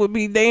doctors would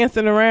be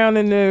dancing around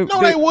in the...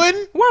 No, they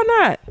wouldn't. Why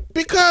not?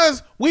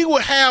 Because we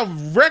would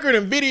have record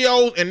and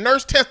videos and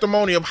nurse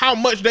testimony of how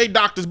much they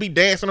doctors be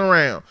dancing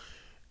around.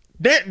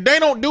 They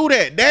don't do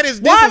that. This is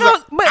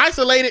an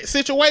isolated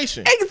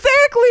situation.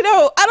 Exactly,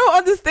 though. I don't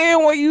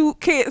understand why you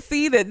can't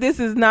see that this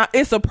is not...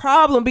 It's a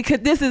problem because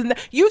this is...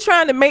 You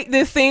trying to make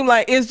this seem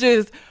like it's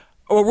just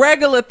a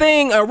regular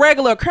thing, a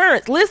regular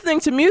occurrence. Listening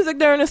to music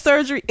during the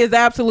surgery is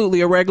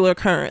absolutely a regular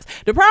occurrence.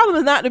 The problem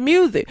is not the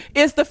music.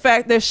 It's the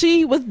fact that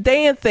she was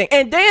dancing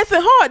and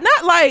dancing hard.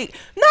 Not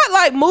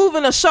like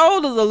moving her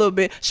shoulders a little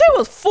bit. She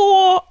was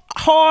full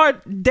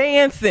hard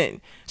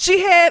dancing.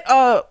 She had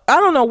I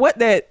don't know what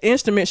that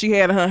instrument she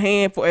had in her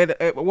hand for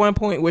at one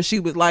point where she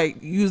was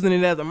like using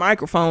it as a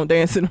microphone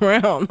dancing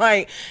around.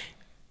 Like,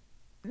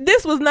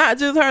 this was not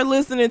just her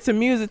listening to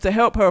music to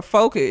help her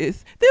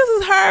focus. This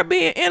is her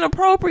being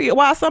inappropriate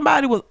while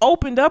somebody was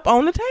opened up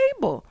on the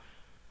table.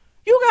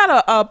 You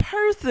got a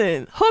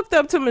person hooked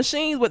up to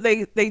machines with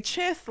they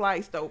chest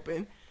sliced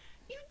open.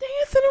 You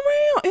dancing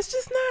around. It's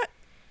just not,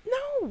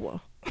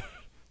 no.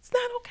 It's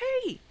not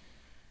okay.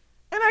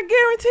 And I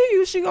guarantee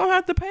you she gonna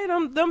have to pay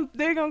them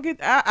they're gonna get,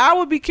 I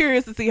would be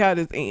curious to see how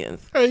this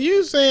ends. Are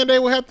you saying they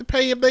would have to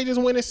pay if they just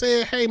went and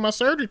said, hey, my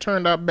surgery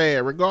turned out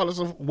bad, regardless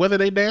of whether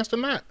they danced or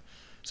not?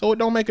 So it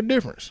don't make a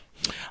difference.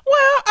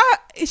 Well,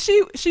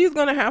 she's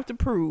gonna have to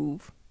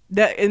prove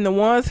that in the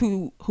ones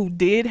who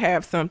did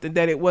have something,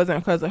 that it wasn't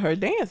because of her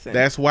dancing.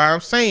 That's why I'm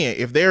saying,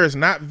 if there is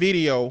not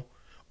video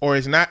or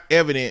is not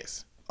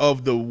evidence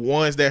of the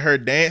ones that her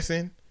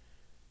dancing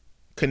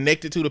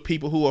connected to the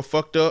people who are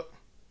fucked up,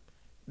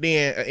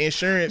 then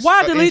insurance.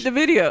 Why delete the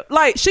video?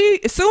 Like,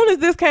 as soon as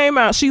this came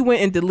out, she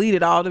went and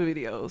deleted all the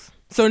videos.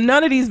 So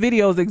none of these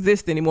videos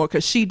exist anymore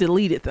because she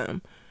deleted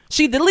them.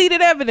 She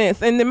deleted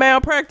evidence in the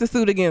malpractice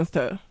suit against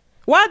her.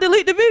 Why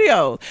delete the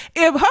videos?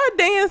 If her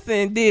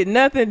dancing did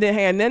nothing that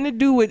had nothing to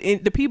do with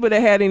the people that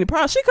had any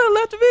problem, she could have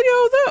left the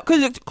videos up.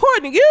 Because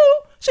according to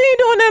you, she ain't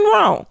doing nothing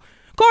wrong.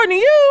 According to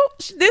you,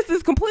 this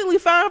is completely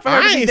fine for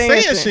her to be dancing. I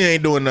ain't saying she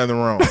ain't doing nothing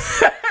wrong.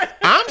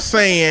 I'm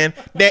saying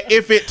that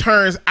if it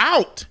turns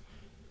out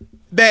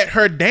that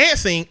her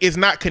dancing is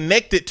not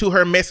connected to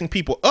her messing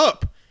people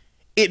up,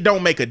 it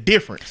don't make a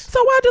difference.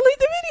 So why delete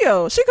the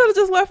video? She could have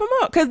just left them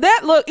up, because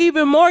that looked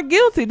even more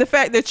guilty. The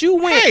fact that you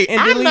went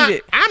and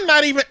deleted. I'm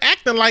not even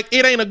acting like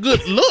it ain't a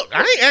good look.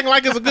 I ain't acting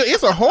like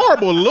it's a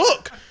horrible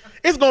look.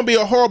 It's gonna be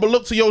a horrible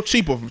look to your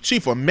chief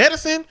of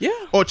medicine,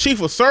 or chief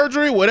of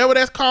surgery, whatever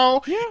that's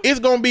called. Yeah. It's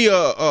gonna be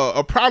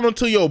a problem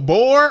to your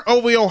board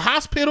over your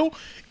hospital.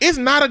 It's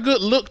not a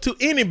good look to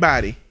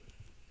anybody.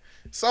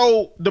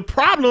 So the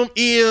problem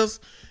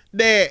is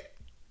that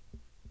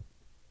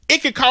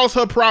it could cause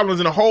her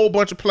problems in a whole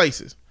bunch of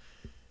places.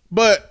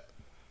 But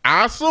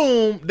I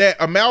assume that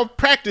a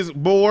malpractice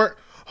board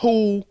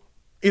who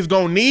is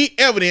going to need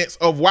evidence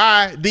of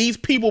why these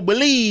people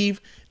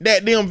believe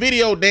that them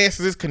video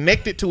dances is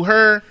connected to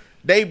her,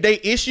 they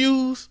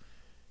issues.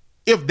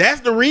 If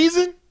that's the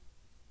reason,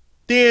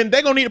 then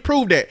they're going to need to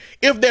prove that.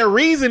 If their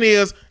reason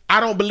is,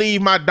 I don't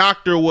believe my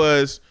doctor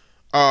was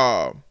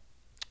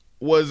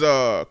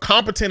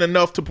competent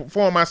enough to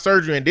perform my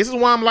surgery, and this is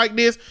why I'm like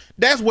this,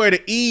 that's where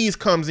the ease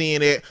comes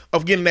in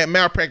of getting that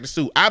malpractice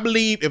suit. I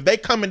believe if they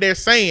come in there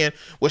saying,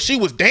 well, she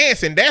was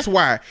dancing, that's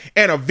why,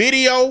 and a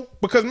video,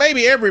 because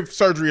maybe every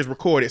surgery is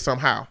recorded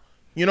somehow.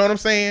 You know what I'm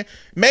saying?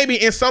 Maybe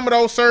in some of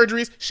those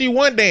surgeries, she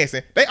wasn't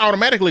dancing. They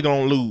automatically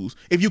gonna lose.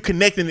 If you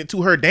connecting it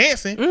to her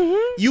dancing,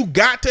 you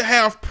got to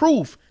have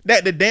proof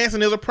that the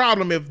dancing is a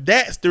problem if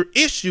that's the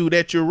issue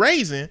that you're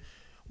raising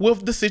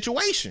with the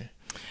situation.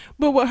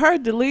 But with her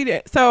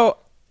deleted, so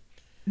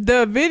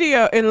the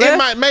video,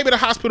 maybe the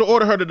hospital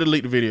ordered her to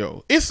delete the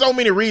video. It's so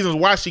many reasons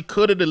why she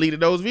could have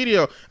deleted those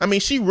videos. I mean,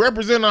 she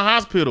represented a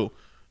hospital.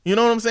 You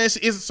know what I'm saying?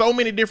 It's so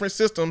many different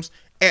systems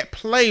at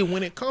play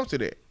when it comes to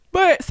that.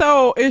 But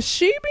so is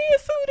she being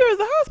sued, or is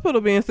the hospital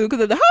being sued?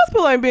 Because if the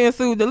hospital ain't being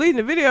sued,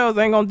 deleting the videos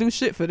ain't gonna do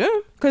shit for them,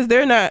 because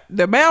they're not.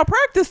 The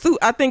malpractice suit,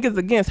 I think, is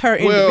against her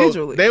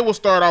individually. They will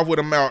start off with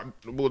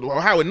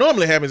how it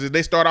normally happens is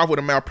they start off with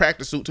a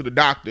malpractice suit to the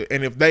doctor,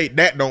 and if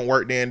that don't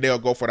work, then they'll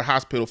go for the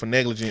hospital for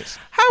negligence.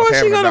 How is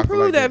she gonna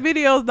prove that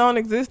videos don't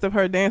exist of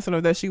her dancing,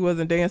 or that she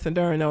wasn't dancing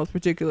during those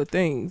particular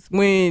things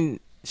when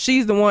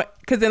she's the one?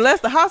 Because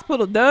unless the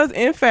hospital does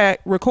in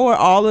fact record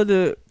all of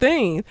the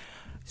things,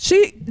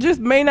 she just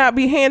may not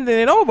be handing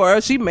it over,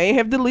 or she may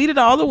have deleted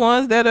all the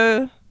ones that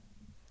are.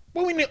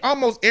 Well, we need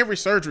almost every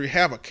surgery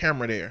have a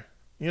camera there.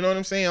 You know what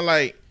I'm saying?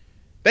 Like,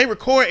 they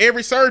record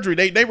every surgery.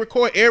 They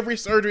record every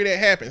surgery that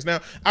happens. Now,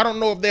 I don't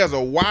know if there's a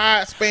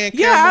wide span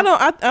camera. Yeah, I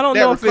don't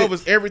know if that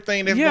recovers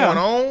everything that's going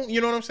on. You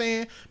know what I'm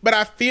saying? But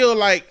I feel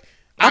like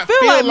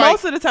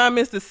most of the time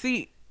it's the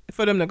seat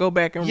for them to go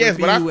back and review.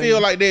 But I feel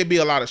like there'd be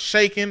a lot of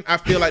shaking. I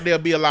feel like there'll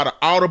be a lot of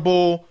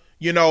audible.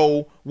 You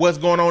know what's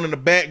going on in the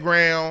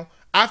background.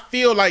 I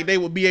feel like they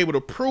would be able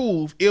to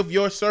prove if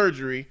your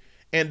surgery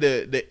and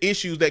the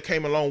issues that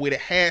came along with it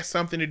had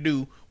something to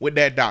do with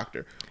that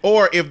doctor.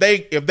 Or if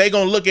they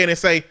gonna look at it and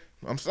say,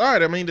 I'm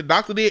sorry, I mean, the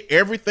doctor did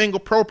everything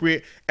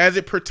appropriate as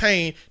it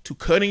pertained to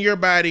cutting your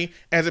body,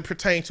 as it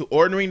pertained to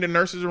ordering the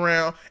nurses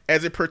around,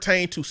 as it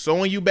pertained to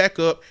sewing you back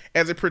up,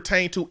 as it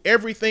pertained to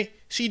everything.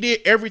 She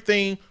did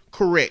everything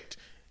correct.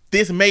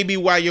 This may be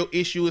why your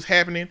issue is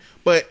happening,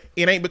 but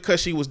it ain't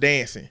because she was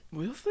dancing.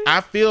 We'll see.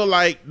 I feel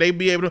like they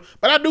be able to,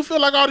 but I do feel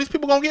like all these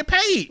people gonna get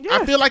paid.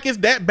 Yes. I feel like it's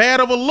that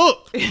bad of a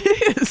look.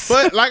 It is.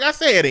 But like I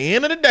said, at the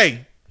end of the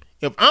day,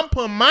 If I'm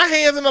putting my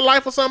hands in the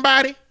life of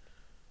somebody,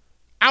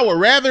 I would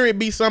rather it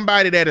be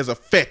somebody that is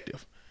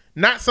effective,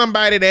 not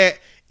somebody that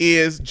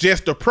is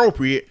just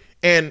appropriate,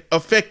 and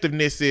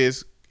effectiveness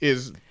is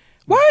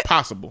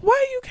possible.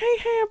 Why you can't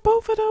have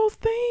both of those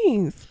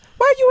things?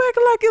 Why you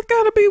acting like it's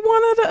got to be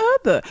one or the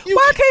other?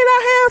 Why can't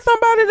I have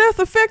somebody that's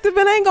effective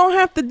and ain't gonna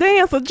have to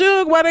dance or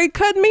jug while they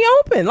cutting me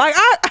open? Like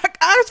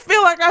I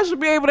feel like I should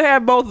be able to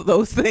have both of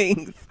those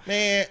things.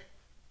 Man,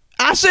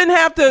 I shouldn't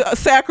have to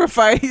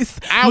sacrifice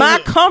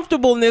my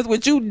comfortableness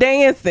with you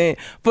dancing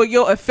for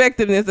your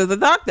effectiveness as a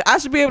doctor. I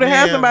should be able to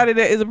have somebody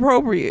that is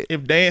appropriate.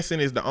 If the dancing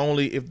is the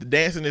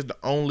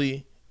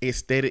only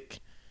aesthetic,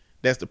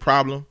 that's the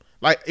problem.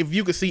 Like, if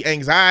you could see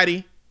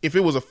anxiety, if it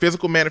was a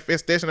physical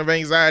manifestation of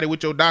anxiety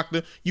with your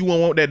doctor, you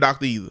won't want that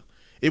doctor either.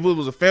 If it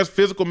was a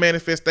physical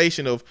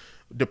manifestation of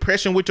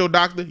depression with your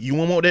doctor, you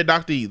won't want that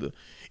doctor either.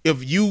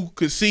 If you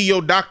could see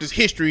your doctor's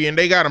history and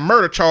they got a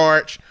murder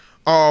charge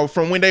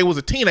from when they was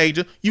a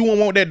teenager, you won't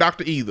want that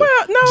doctor either.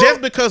 Well, no.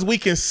 Just because we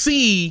can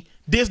see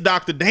this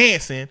doctor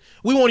dancing,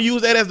 we want to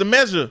use that as the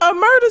measure. A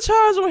murder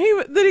charge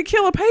when did he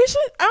kill a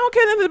patient? I don't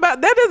care nothing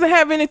about that. Doesn't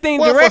have anything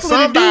directly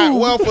to do.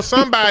 Well, for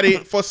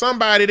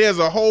somebody, there's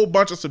a whole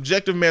bunch of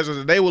subjective measures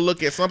that they will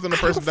look at something the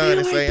person done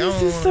and say,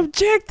 "This is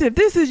subjective.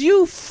 This is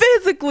you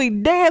physically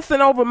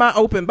dancing over my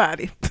open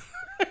body."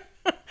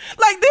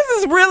 Like, this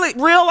is really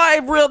real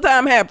life, real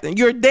time happening.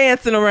 You're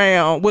dancing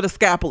around with a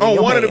scalpel in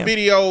your one hand. of the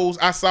videos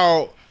I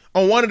saw,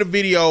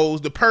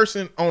 the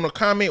person on a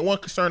comment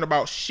wasn't concerned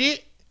about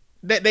shit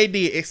that they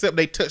did except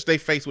they touched their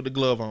face with the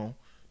glove on.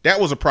 That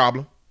was a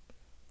problem.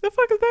 The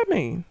fuck does that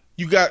mean?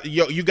 You got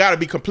to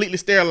be completely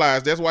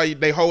sterilized. That's why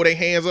they hold their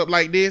hands up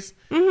like this.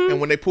 Mm-hmm. And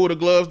when they pull the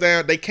gloves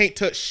down, they can't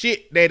touch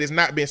shit that has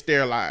not been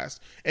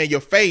sterilized. And your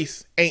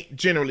face ain't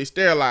generally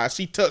sterilized.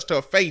 She touched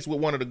her face with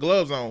one of the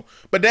gloves on.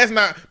 But that's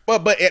not.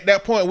 But at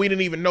that point, we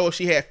didn't even know if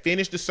she had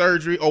finished the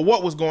surgery or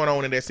what was going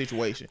on in that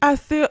situation.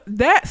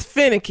 That's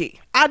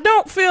finicky. I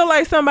don't feel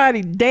like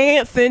somebody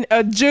dancing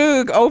a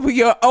jug over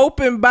your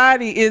open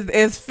body is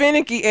as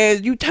finicky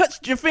as you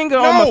touched your finger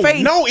on my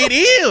face. No, it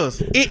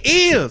is. It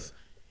is.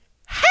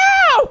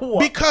 How?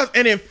 Because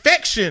an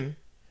infection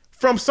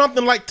from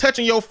something like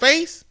touching your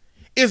face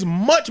is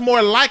much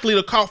more likely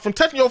to cause from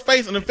touching your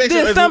face an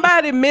infection. Did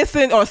somebody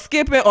missing or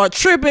skipping or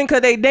tripping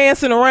because they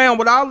dancing around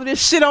with all of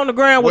this shit on the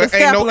ground with a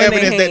scalpel in their hand?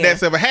 Ain't no evidence that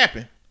that's ever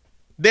happened.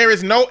 There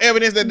is no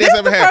evidence that this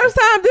ever happened. This is the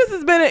first time this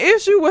has been an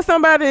issue where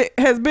somebody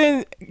has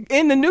been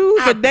in the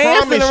news for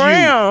dancing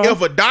around.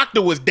 If a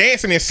doctor was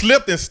dancing and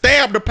slipped and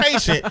stabbed a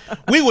patient,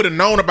 we would have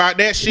known about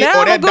that shit,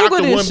 or that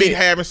doctor wouldn't be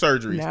having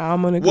surgeries. Now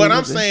I'm gonna what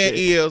I'm saying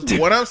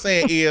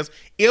is,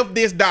 if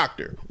this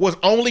doctor was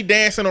only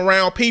dancing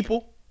around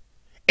people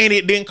and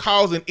it didn't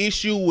cause an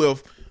issue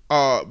with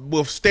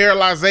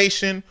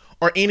sterilization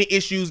or any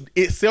issues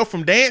itself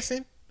from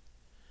dancing,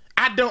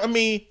 I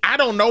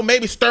don't know.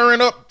 Maybe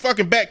stirring up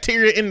fucking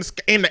bacteria in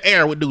the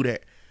air would do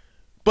that.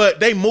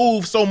 But they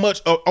move so much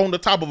on the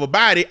top of a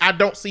body, I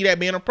don't see that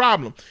being a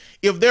problem.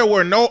 If there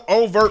were no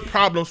overt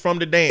problems from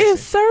the dancing. If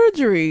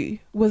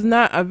surgery was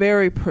not a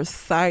very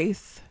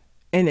precise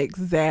and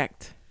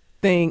exact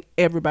thing,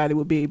 everybody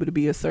would be able to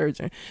be a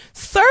surgeon.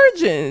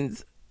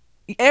 Surgeons,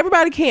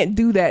 everybody can't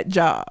do that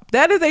job.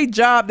 That is a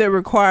job that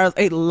requires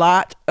a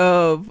lot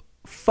of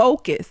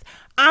focus.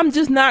 I'm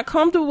just not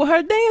comfortable with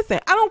her dancing.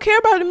 I don't care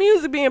about the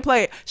music being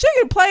played. She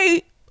can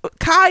play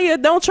Kaya,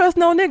 Don't Trust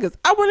No Niggas.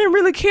 I wouldn't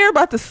really care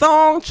about the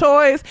song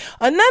choice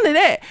or none of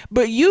that.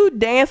 But you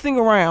dancing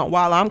around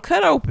while I'm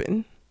cut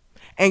open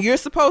and you're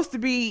supposed to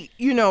be,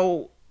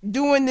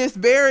 doing this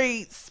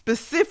very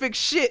specific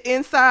shit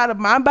inside of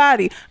my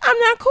body, I'm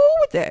not cool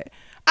with that.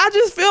 I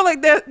just feel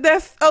like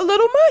that's a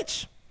little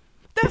much.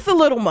 That's a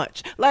little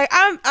much. Like,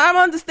 I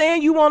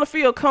understand you want to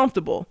feel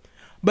comfortable.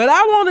 But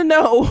I want to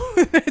know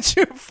that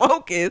you're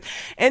focused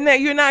and that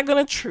you're not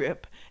going to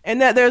trip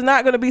and that there's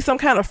not going to be some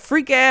kind of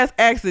freak ass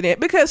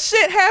accident, because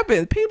shit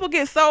happens. People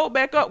get sewed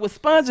back up with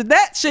sponges.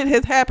 That shit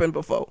has happened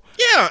before.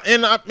 Yeah,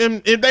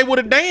 and if they would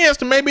have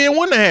danced, maybe it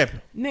wouldn't have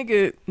happened.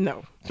 Nigga,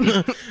 no.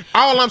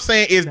 All I'm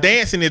saying is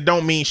dancing, it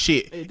don't mean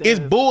shit.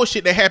 It's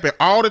bullshit that happen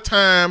all the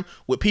time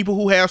with people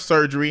who have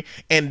surgery,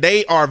 and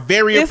they are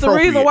very appropriate. It's the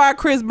reason why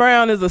Chris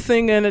Brown is a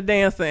singer and a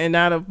dancer and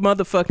not a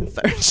motherfucking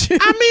surgeon.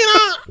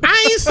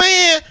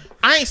 I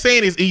ain't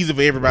saying it's easy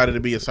for everybody to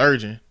be a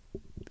surgeon.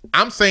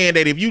 I'm saying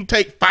that if you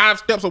take 5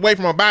 steps away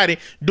from her body,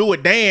 do a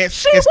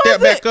dance, and step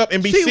back up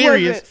and be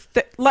serious.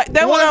 Like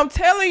that, what I'm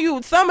telling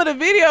you, some of the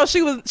videos,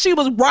 she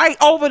was right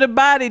over the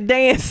body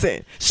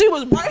dancing. She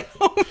was right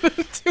over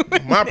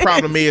doing My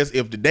problem is,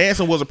 if the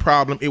dancing was a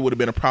problem, it would have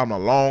been a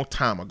problem a long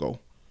time ago.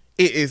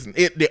 It isn't.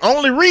 The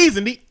only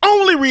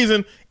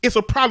reason it's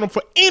a problem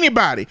for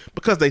anybody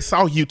because they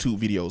saw YouTube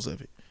videos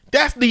of it.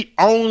 That's the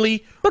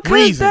only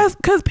reason. That's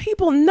because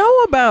people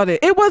know about it.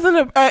 It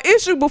wasn't an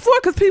issue before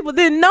because people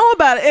didn't know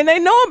about it, and they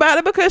know about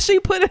it because she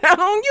put it out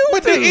on YouTube.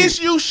 But the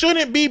issue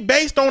shouldn't be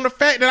based on the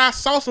fact that I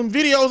saw some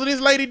videos of this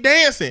lady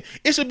dancing.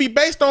 It should be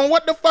based on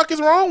what the fuck is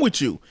wrong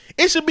with you.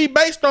 It should be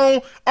based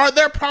on, are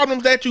there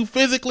problems that you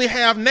physically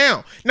have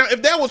now? Now,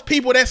 if there was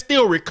people that's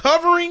still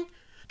recovering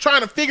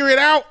trying to figure it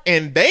out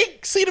and they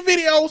see the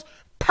videos,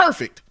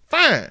 perfect,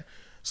 fine.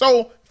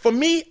 So for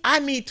me, I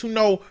need to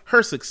know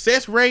her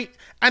success rate.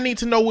 I need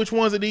to know which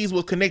ones of these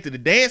was connected to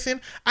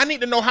dancing. I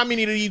need to know how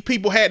many of these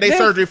people had their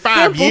surgery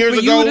 5 years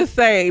ago. You to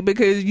say,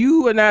 because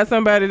you are not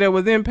somebody that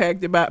was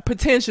impacted by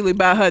potentially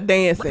by her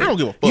dancing. I don't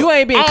give a fuck. You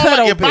ain't been cut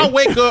open. If I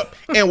wake up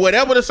and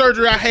whatever the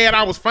surgery I had,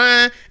 I was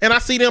fine, and I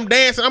see them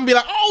dancing, I'm gonna be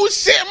like, oh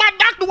shit, my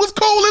doctor was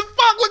cool as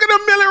fuck. Look at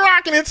them Millie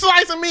rocking and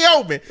slicing me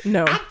open.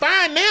 No, I'm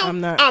fine now. I'm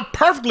not. I'm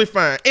perfectly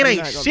fine. It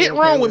ain't shit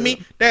wrong with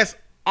me. That's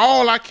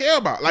all I care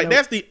about. Like,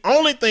 that's the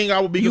only thing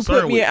I would be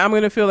concerned with. I'm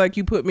gonna feel like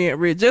you put me at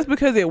risk. Just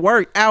because it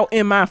worked out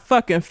in my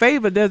fucking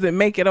favor doesn't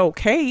make it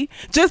okay.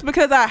 Just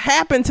because I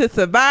happen to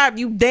survive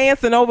you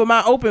dancing over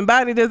my open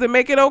body doesn't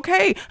make it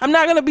okay. I'm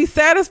not gonna be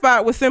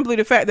satisfied with simply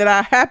the fact that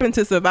I happen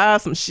to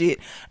survive some shit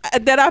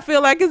that I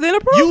feel like is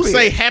inappropriate. You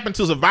say happen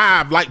to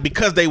survive, like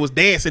because they was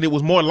dancing, it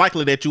was more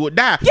likely that you would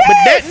die.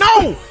 Yes!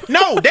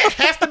 But that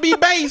has to be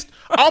based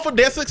off of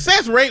their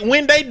success rate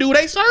when they do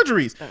their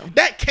surgeries.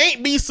 That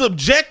can't be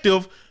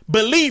subjective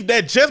belief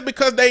that just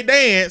because they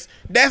dance,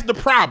 that's the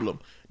problem.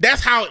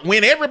 That's how,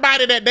 when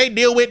everybody that they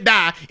deal with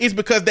die, it's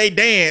because they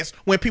dance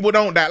when people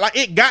don't die. Like,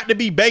 it got to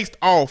be based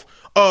off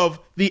of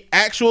the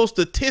actual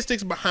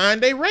statistics behind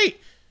their rate.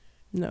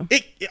 No.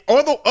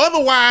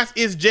 Otherwise,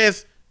 it's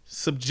just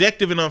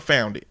subjective and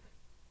unfounded.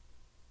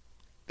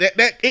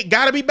 That it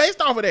got to be based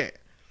off of that.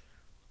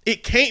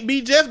 It can't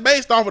be just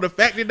based off of the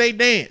fact that they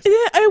dance. Yeah,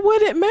 it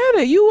wouldn't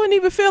matter. You wouldn't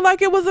even feel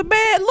like it was a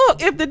bad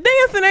look. If the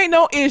dancing ain't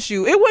no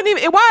issue, it wouldn't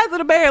even. Why is it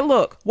a bad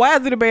look? Why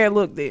is it a bad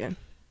look then?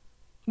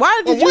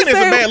 Why did you say? It's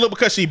a bad look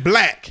because she's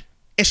black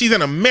and she's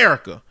in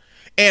America.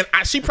 And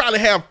she probably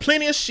have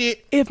plenty of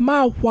shit. If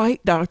my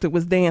white doctor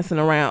was dancing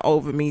around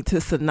over me to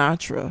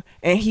Sinatra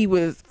and he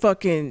was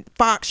fucking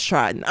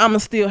foxtrotting, I'ma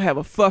still have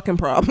a fucking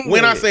problem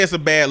When I say it's a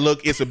bad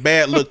look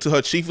to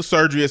her chief of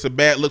surgery. It's a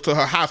bad look to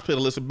her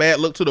hospital. It's a bad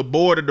look to the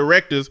board of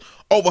directors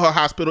over her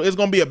hospital. It's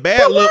gonna be a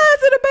bad look. Why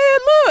is it a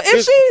bad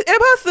look?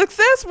 If her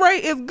success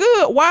rate is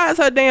good, why is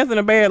her dancing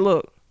a bad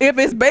look? If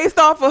it's based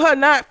off of her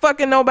not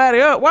fucking nobody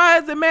up, why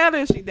does it matter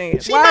if she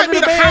dance? She might be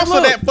the house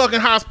of that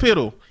fucking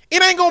hospital.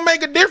 It ain't gonna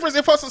make a difference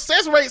if her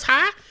success rate's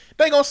high.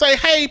 They gonna say,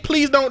 hey,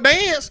 please don't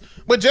dance.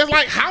 But just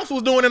like House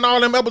was doing in all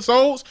them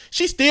episodes,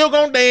 she's still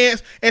gonna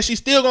dance and she's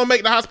still gonna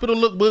make the hospital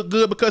look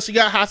good because she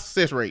got high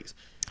success rates.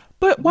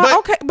 But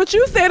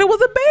you said it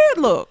was a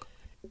bad look.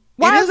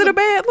 Why is it a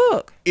bad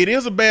look? It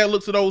is a bad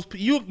look to those.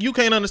 You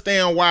can't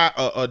understand why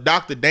a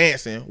doctor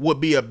dancing would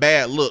be a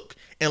bad look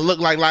and look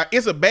like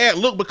it's a bad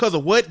look because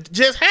of what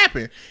just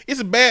happened. It's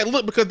a bad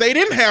look because they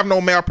didn't have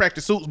no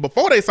malpractice suits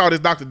before they saw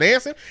this doctor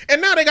dancing,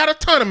 and now they got a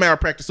ton of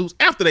malpractice suits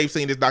after they've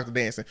seen this doctor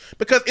dancing,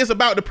 because it's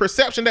about the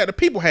perception that the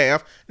people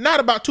have, not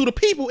about to the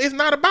people. It's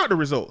not about the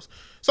results.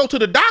 So to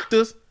the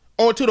doctors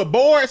or to the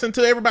boards and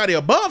to everybody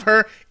above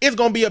her, it's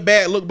going to be a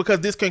bad look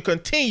because this can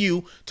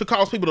continue to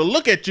cause people to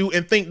look at you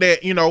and think that,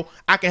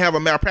 I can have a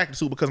malpractice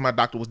suit because my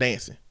doctor was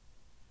dancing.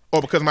 Or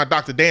because my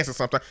doctor dances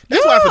sometimes.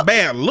 That's why it's a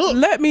bad look.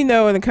 Let me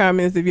know in the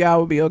comments if y'all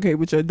would be okay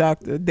with your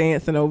doctor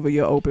dancing over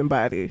your open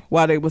body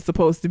while they were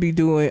supposed to be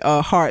doing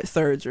a heart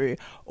surgery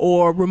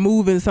or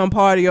removing some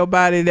part of your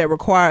body that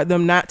required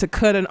them not to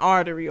cut an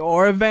artery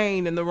or a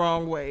vein in the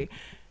wrong way.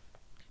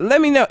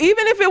 Let me know.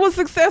 Even if it was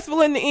successful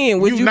in the end,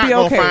 would you be okay? You're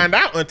not going to find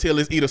out until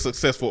it's either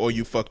successful or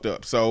you fucked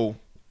up. So,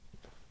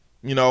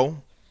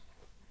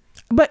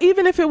 But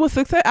even if it was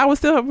success, I would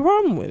still have a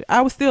problem with it.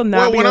 I would still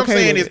not be okay with it. What I'm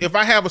saying is, if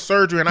I have a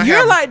surgery and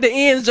You're like the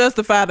ends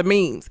justify the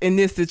means in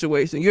this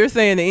situation. You're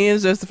saying the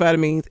ends justify the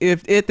means.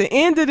 If at the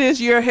end of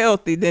this you're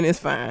healthy, then it's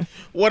fine.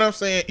 What I'm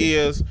saying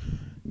is,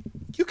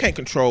 you can't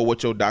control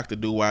what your doctor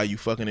do while you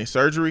fucking in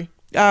surgery.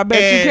 I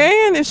bet you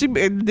can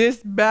if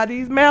this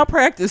body's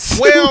malpractice.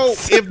 Well,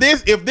 if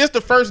this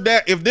the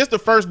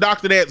first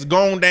doctor that's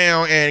gone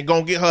down and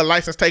gonna get her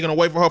license taken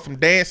away from her from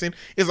dancing,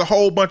 is a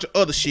whole bunch of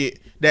other shit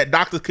that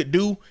doctors could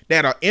do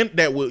that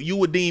you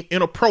would deem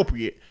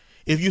inappropriate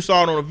if you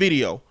saw it on a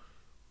video.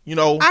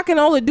 I can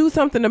only do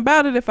something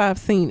about it if I've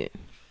seen it.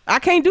 I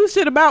can't do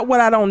shit about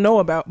what I don't know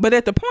about. But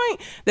at the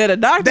point that a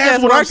doctor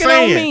that's working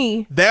on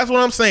me. That's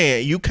what I'm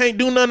saying. You can't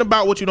do nothing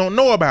about what you don't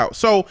know about.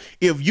 So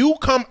if you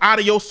come out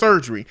of your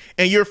surgery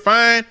and you're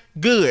fine,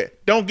 good.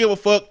 Don't give a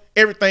fuck.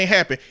 Everything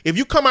happened. If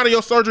you come out of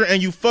your surgery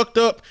and you fucked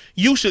up,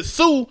 you should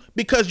sue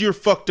because you're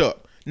fucked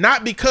up.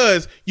 Not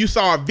because you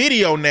saw a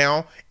video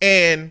now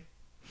and...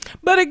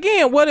 But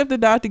again, what if the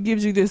doctor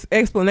gives you this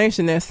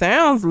explanation that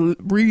sounds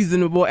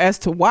reasonable as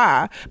to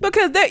why?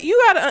 Because that you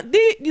gotta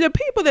the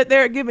people that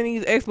they're giving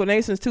these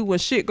explanations to when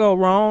shit go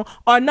wrong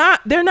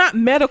they're not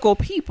medical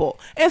people.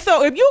 And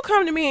so if you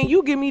come to me and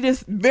you give me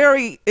this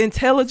very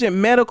intelligent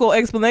medical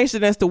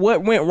explanation as to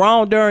what went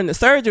wrong during the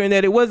surgery and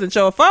that it wasn't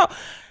your fault,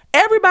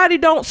 everybody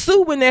don't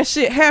sue when that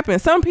shit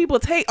happens. Some people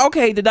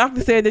the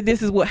doctor said that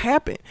this is what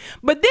happened.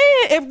 But then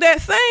if that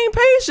same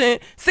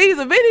patient sees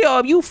a video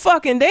of you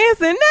fucking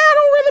dancing, now I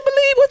don't really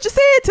believe what you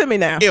said to me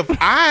now. If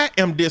I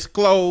am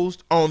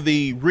disclosed on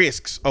the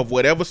risks of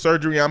whatever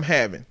surgery I'm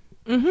having,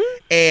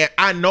 and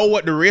I know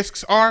what the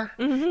risks are,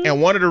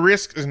 and one of the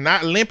risks is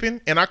not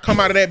limping, and I come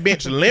out of that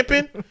bench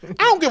limping,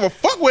 I don't give a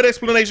fuck what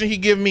explanation he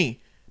give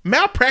me.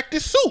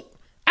 Malpractice suit.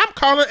 I'm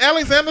calling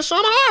Alexander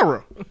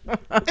Shonahara,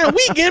 and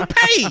we getting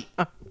paid.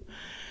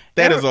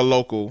 That is a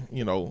local,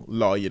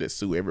 lawyer that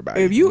sue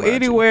everybody. If you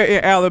anywhere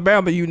in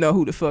Alabama, you know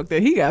who the fuck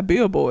that. He got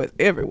billboards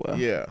everywhere.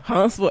 Yeah.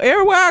 Huntsville.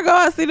 Everywhere I go,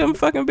 I see them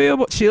fucking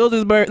billboards.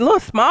 Childersburg. Little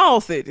small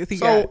cities he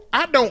got.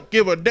 I don't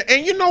give a damn.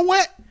 And you know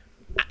what?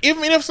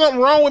 Even if something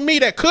wrong with me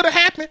that could have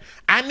happened,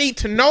 I need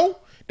to know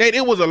that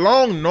it was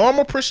along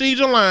normal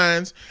procedure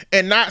lines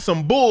and not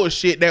some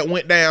bullshit that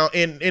went down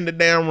in the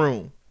damn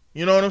room.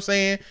 You know what I'm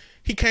saying?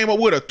 He came up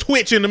with a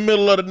twitch in the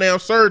middle of the damn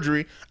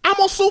surgery. I'm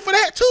gonna sue for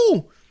that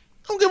too.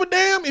 I don't give a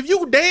damn. If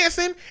you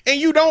dancing and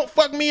you don't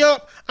fuck me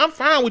up, I'm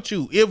fine with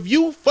you. If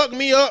you fuck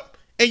me up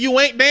and you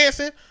ain't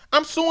dancing,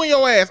 I'm suing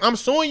your ass. I'm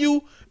suing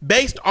you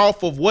based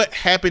off of what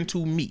happened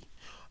to me,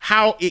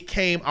 how it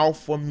came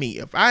off for me.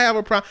 If I have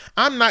a problem,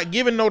 I'm not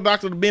giving no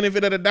doctor the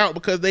benefit of the doubt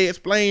because they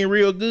explain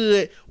real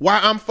good why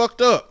I'm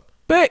fucked up.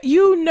 But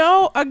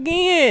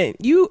again,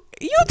 you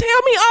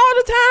tell me all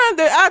the time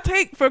that I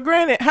take for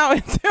granted how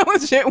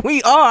intelligent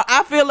we are.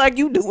 I feel like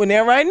you doing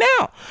that right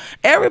now.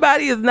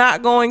 Everybody is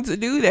not going to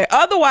do that.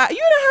 Otherwise, you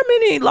know how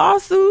many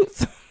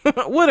lawsuits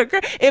would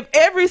occur if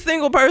every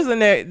single person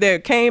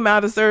that came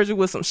out of surgery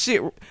with some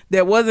shit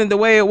that wasn't the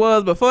way it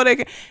was before they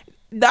came.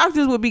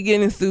 Doctors would be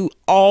getting sued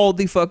all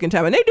the fucking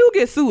time. And they do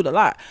get sued a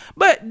lot.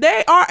 But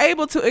they are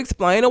able to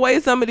explain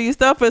away some of these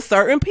stuff for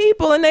certain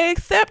people. And they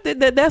accepted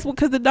that's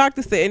because the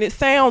doctor said. And it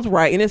sounds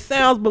right. And it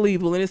sounds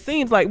believable. And it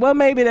seems like, well,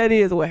 maybe that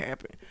is what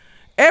happened.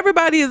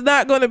 Everybody is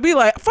not going to be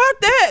like,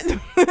 fuck that.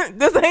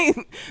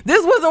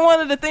 This wasn't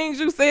one of the things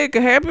you said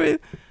could happen.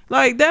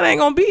 Like, that ain't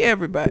going to be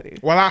everybody.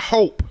 Well, I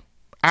hope.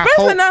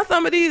 Especially not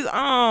some of these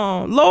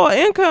lower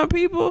income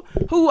people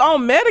who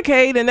on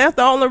Medicaid, and that's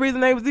the only reason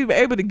they was even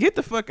able to get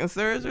the fucking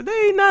surgery. They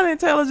ain't not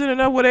intelligent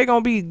enough where they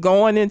gonna be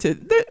going into.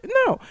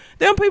 No,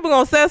 them people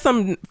gonna say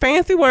some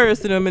fancy words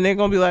to them, and they're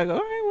gonna be like, all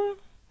right, well.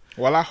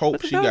 Well, I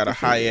hope she got a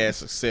high ass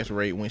success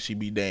rate when she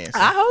be dancing.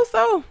 I hope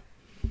so.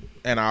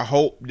 And I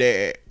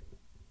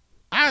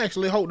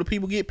actually hope the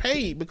people get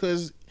paid,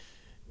 because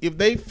if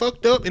they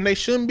fucked up and they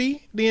shouldn't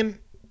be, then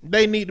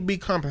they need to be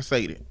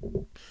compensated.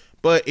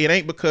 But it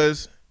ain't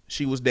because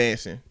she was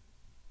dancing.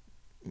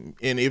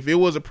 And if it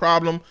was a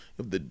problem,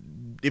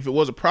 if it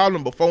was a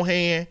problem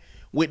beforehand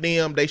with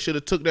them, they should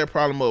have took that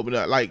problem up.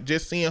 But like,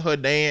 just seeing her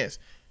dance,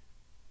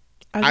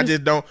 I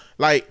just don't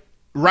like.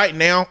 Right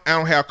now, I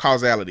don't have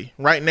causality.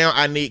 Right now,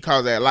 I need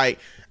causality. Like,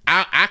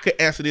 I could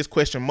answer this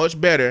question much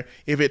better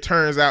if it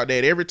turns out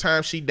that every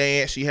time she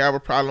dance, she have a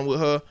problem with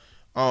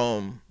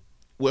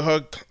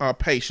her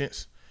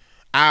patients.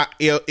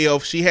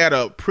 If she had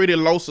a pretty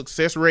low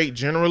success rate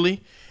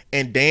generally,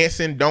 and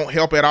dancing don't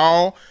help at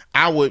all,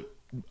 I would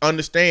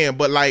understand.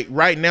 But like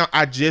right now,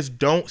 I just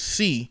don't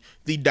see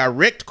the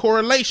direct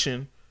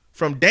correlation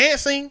from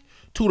dancing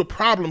to the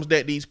problems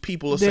that these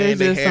people are saying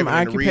they have,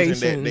 and the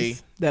reason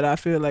that I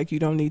feel like you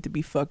don't need to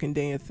be fucking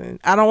dancing.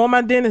 I don't want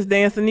my dentist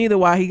dancing either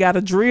while he got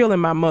a drill in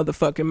my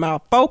motherfucking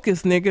mouth.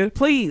 Focus, nigga,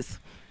 please.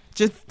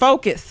 Just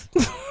focus.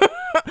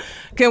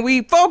 Can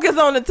we focus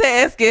on the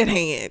task at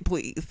hand,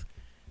 please?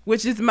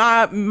 Which is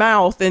my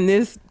mouth and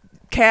this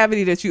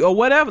cavity that you, or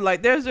whatever.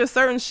 Like, there's just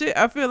certain shit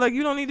I feel like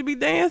you don't need to be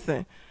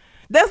dancing.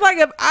 That's like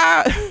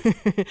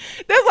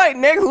that's like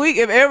next week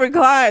if every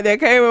client that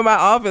came in my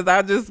office,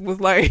 I just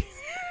was like,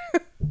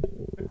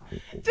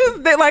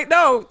 they're like,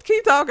 no,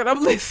 keep talking,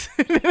 I'm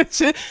listening.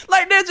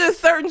 Like, there's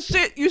just certain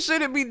shit you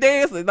shouldn't be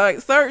dancing.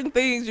 Like, certain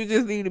things you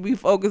just need to be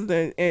focused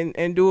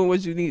and doing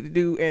what you need to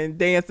do. And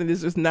dancing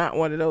is just not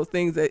one of those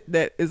things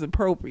that is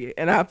appropriate.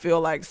 And I feel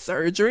like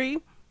surgery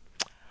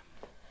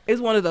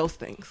is one of those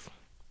things.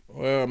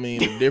 Well, I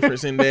mean, the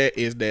difference in that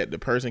is that the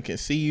person can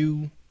see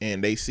you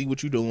and they see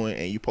what you're doing,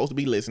 and you're supposed to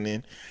be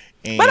listening.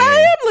 But I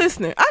am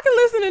listening. I can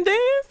listen and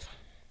dance.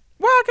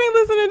 Why I can't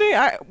listen and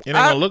dance? It ain't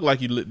gonna look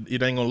like you.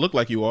 It ain't gonna look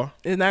like you are.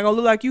 It's not gonna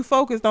look like you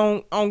focused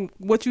on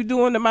what you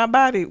doing to my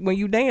body when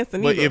you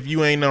dancing. But if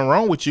you ain't nothing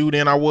wrong with you,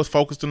 then I was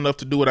focused enough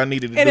to do what I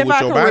needed to do with your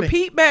body. And if I can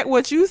repeat back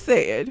what you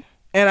said,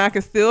 and I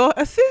can still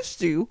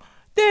assist you,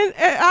 then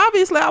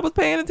obviously I was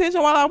paying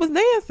attention while I was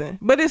dancing.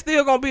 But it's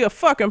still gonna be a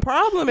fucking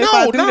problem if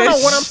I do that.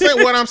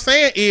 No. What I'm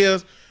saying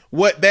is,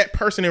 what that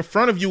person in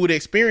front of you would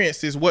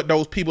experience is what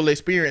those people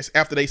experience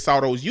after they saw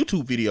those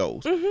YouTube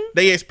videos. Mm-hmm.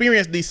 They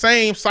experience the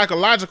same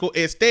psychological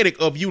aesthetic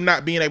of you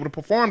not being able to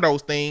perform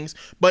those things.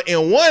 But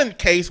in one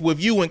case with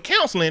you in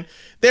counseling,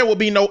 there will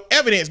be no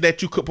evidence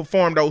that you could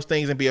perform those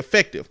things and be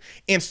effective.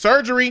 In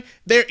surgery,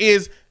 there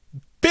is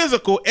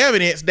physical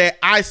evidence that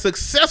I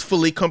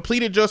successfully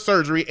completed your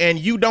surgery and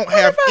you don't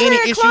have any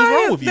issues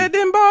wrong with you. That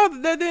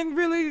didn't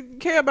really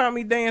care about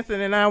me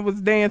dancing, and I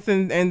was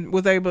dancing and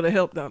was able to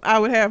help them. I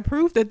would have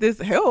proof that this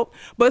helped,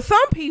 but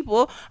some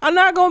people are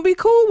not going to be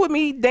cool with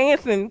me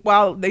dancing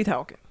while they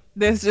talking.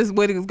 That's just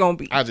what it's going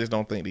to be. I just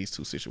don't think these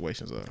two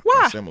situations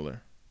are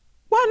similar.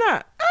 Why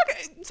not? Okay.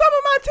 some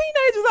of my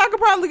teenagers, I could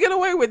probably get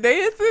away with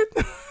dancing.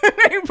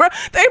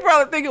 They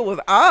probably think it was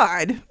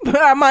odd,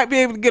 but I might be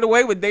able to get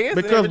away with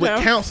dancing. Because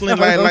with counseling,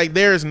 like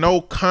there is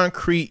no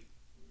concrete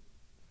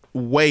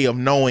way of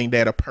knowing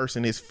that a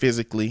person is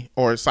physically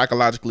or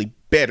psychologically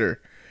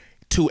better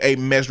to a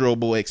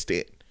measurable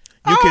extent.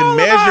 You can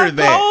measure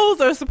that.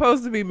 Goals are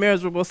supposed to be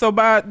measurable. So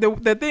by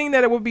the thing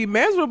that it would be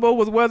measurable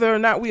was whether or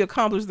not we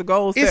accomplished the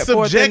goals. It's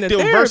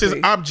subjective versus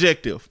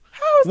objective.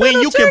 How is when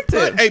that you objective?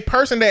 can put a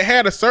person that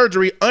had a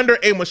surgery under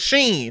a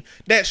machine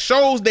that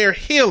shows their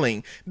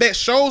healing, that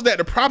shows that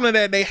the problem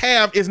that they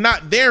have is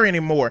not there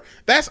anymore,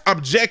 that's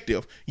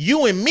objective.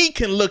 You and me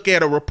can look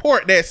at a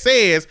report that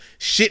says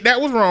shit that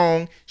was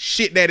wrong,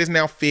 shit that is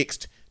now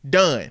fixed,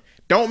 done.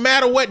 Don't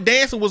matter what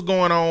dancing was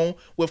going on.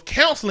 With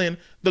counseling,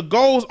 the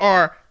goals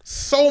are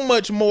so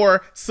much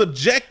more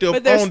subjective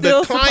on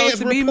the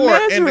client's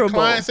report and the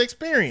client's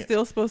experience.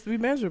 Still supposed to be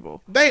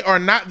measurable. They are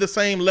not the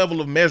same level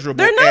of measurable.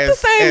 They're not the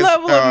same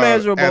level of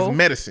measurable as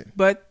medicine,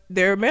 but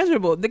they're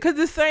measurable because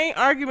the same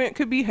argument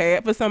could be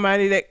had for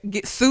somebody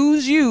that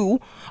sues you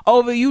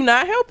over you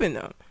not helping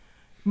them.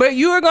 But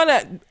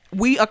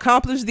we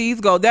accomplished these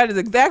goals. That is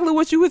exactly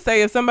what you would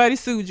say if somebody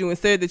sued you and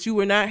said that you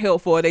were not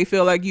helpful. Or they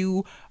feel like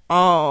you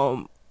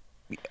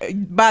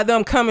by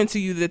them coming to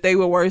you that they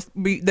were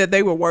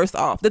worse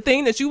off. The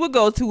thing that you would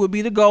go to would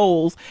be the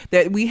goals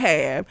that we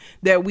have,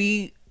 that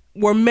we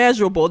were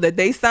measurable, that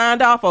they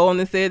signed off on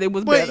and said it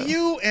was better. But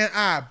you and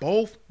I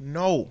both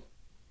know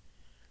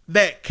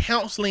that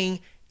counseling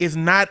is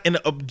not an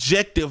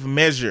objective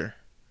measure.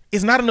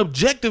 It's not an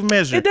objective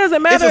measure. It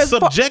doesn't matter. It's a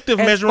subjective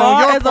measure on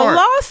your part. As a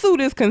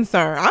lawsuit is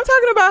concerned, I'm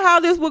talking about how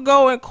this would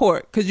go in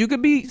court, because you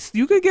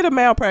could get a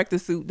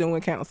malpractice suit doing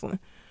counseling.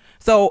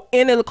 So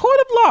in a court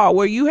of law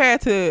where you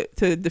had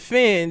to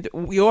defend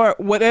your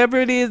whatever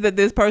it is that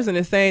this person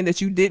is saying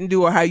that you didn't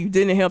do or how you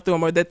didn't help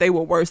them or that they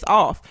were worse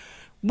off,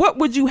 what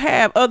would you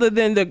have other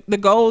than the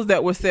goals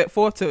that were set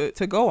forth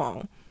to go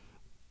on?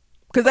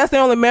 Because that's the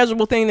only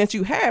measurable thing that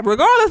you have,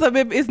 regardless of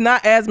if it's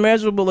not as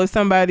measurable as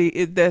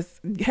somebody that's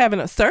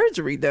having a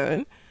surgery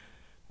done.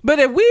 But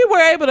if we were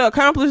able to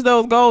accomplish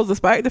those goals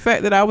despite the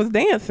fact that I was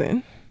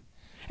dancing,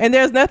 and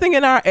there's nothing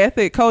in our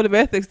code of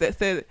ethics that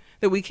says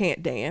that we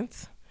can't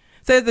dance,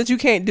 says that you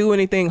can't do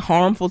anything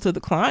harmful to the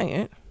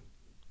client.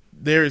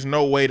 There is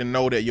no way to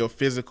know that your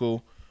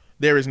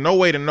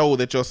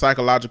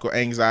psychological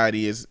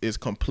anxiety is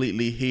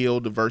completely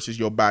healed versus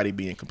your body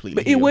being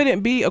completely healed. It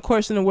wouldn't be a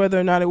question of whether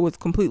or not it was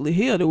completely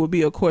healed. It would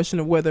be a question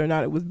of whether or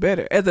not it was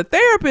better. As a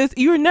therapist,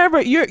 your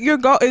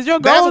goal is to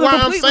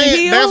completely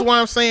heal. That's why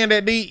I'm saying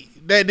that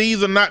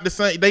these are not the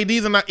same.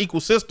 These are not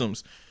equal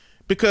systems,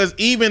 because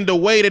even the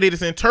way that it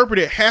is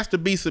interpreted has to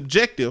be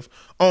subjective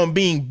on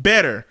being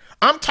better.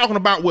 I'm talking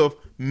about with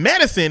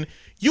medicine,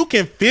 you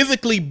can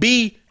physically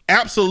be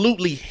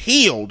absolutely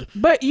healed,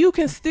 but you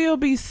can still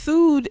be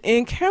sued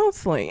in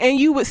counseling, and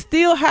you would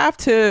still have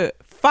to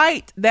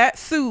fight that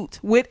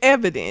suit with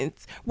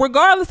evidence,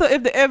 regardless of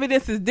if the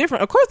evidence is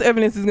different. Of course, the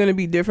evidence is going to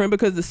be different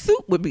because the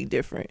suit would be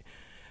different.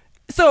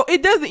 So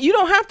you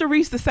don't have to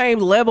reach the same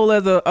level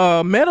as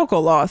a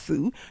medical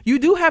lawsuit. You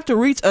do have to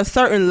reach a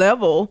certain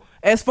level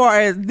as far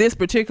as this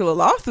particular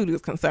lawsuit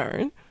is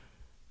concerned.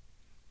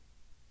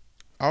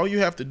 All you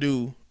have to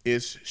do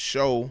is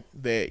show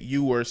that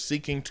you were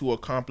seeking to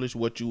accomplish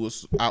what you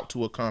was out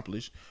to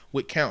accomplish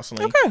with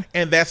counseling. Okay.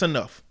 And that's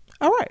enough.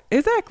 All right.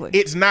 Exactly.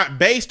 It's not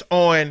based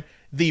on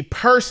the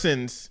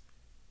person's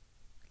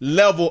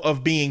level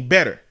of being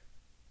better.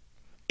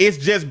 It's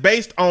just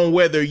based on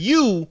whether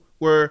you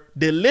were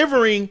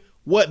delivering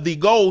what the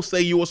goals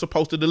say you were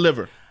supposed to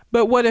deliver.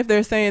 But what if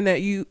they're saying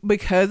that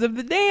because of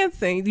the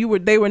dancing,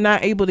 they were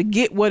not able to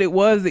get what it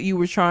was that you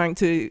were trying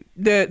to,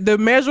 the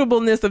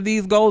measurableness of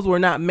these goals were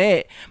not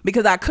met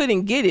because I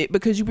couldn't get it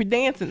because you were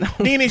dancing.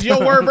 Then it's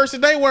your word versus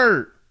their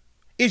word.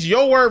 It's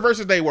your word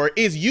versus their word.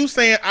 It's you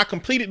saying I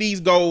completed these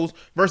goals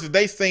versus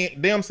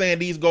them saying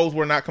these goals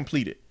were not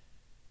completed.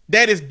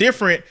 That is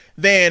different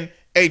than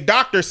a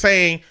doctor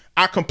saying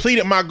I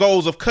completed my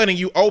goals of cutting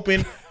you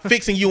open,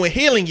 fixing you and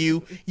healing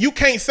you. You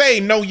can't say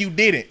no, you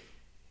didn't.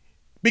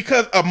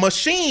 Because a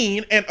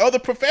machine and other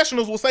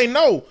professionals will say,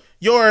 no,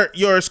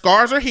 your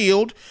scars are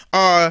healed.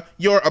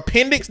 Your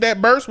appendix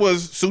that burst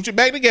was sutured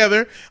back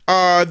together.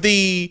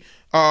 The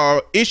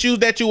issues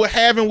that you were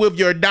having with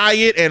your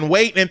diet and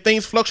weight and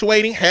things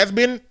fluctuating has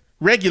been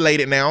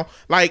regulated now.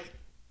 Like,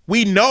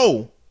 we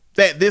know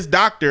that this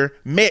doctor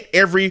met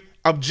every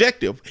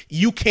objective.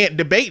 You can't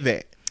debate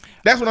that.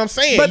 That's what I'm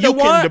saying. But you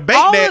can debate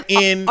that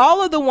in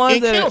all of the ones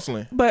in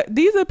counseling. But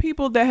these are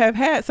people that have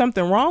had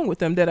something wrong with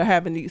them that are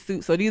having these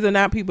suits. So these are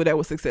not people that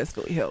were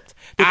successfully helped.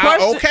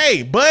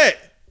 Okay, but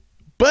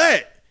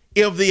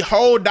if the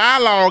whole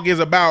dialogue is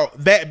about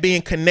that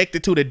being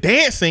connected to the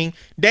dancing,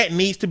 that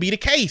needs to be the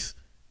case.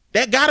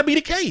 That gotta be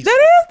the case.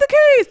 That is the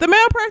case. The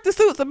malpractice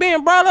suits are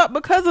being brought up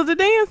because of the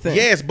dancing.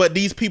 Yes, but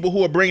these people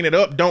who are bringing it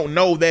up don't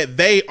know that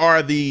they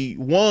are the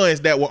ones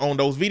that were on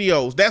those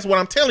videos. That's what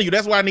I'm telling you.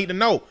 That's what I need to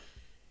know.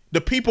 The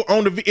people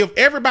on if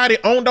everybody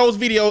on those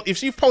videos, if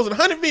she posted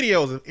 100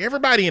 videos, if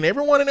everybody in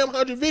every one of them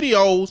 100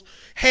 videos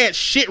had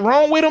shit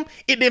wrong with them,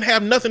 it didn't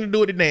have nothing to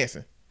do with the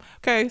dancing.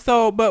 Okay,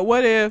 so but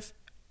what if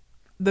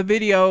the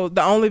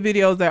only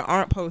videos that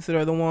aren't posted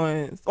are the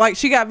ones like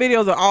she got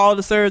videos of all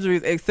the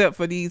surgeries except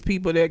for these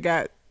people that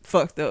got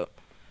fucked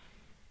up.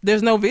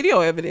 There's no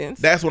video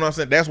evidence. That's what I'm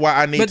saying. That's why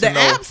I need to know. But the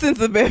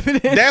absence of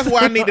evidence. That's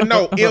why I need to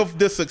know if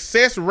the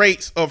success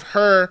rates of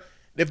her.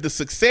 If the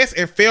success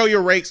and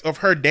failure rates of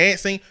her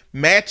dancing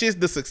matches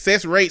the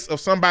success rates of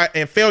somebody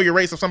and failure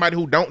rates of somebody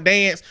who don't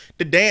dance,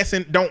 the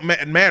dancing don't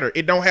matter.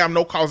 It don't have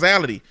no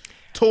causality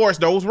towards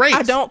those rates.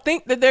 I don't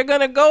think that they're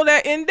going to go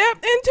that in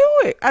depth into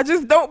it. I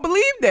just don't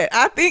believe that.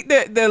 I think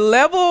that the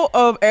level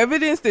of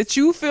evidence that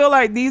you feel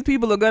like these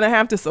people are going to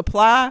have to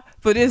supply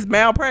for this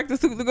malpractice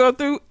suit to go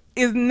through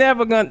is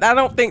never going to, I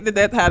don't think that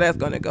that's how that's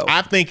going to go.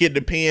 I think it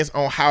depends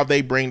on how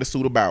they bring the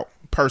suit about.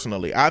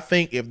 Personally, I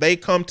think if they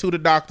come to the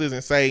doctors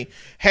and say,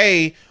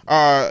 "Hey,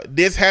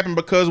 this happened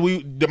because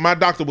my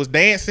doctor was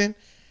dancing,"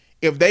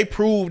 if they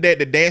prove that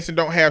the dancing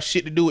don't have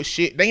shit to do with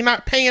shit, they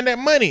not paying that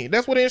money.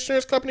 That's what the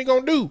insurance company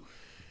gonna do.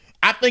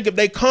 I think if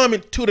they come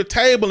to the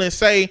table and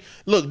say,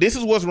 "Look, this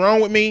is what's wrong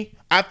with me.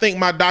 I think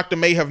my doctor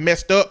may have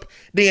messed up,"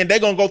 then they're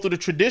gonna go through the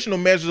traditional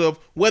measures of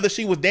whether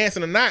she was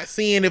dancing or not,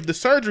 seeing if the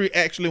surgery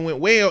actually went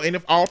well and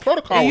if all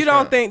protocol. And you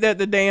don't think that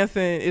the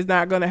dancing is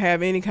not gonna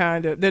have any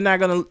kind of? They're not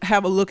gonna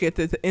have a look at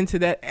into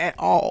that at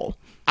all.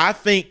 I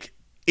think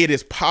it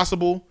is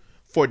possible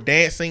for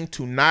dancing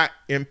to not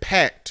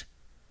impact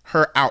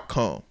her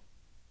outcome.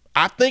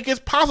 I think it's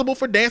possible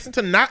for dancing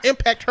to not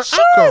impact her outcome.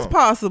 Sure, it's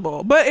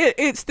possible, but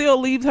it still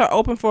leaves her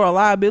open for a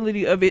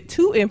liability of it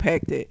to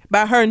impact it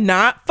by her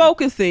not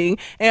focusing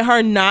and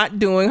her not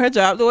doing her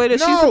job the way that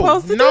she's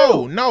supposed to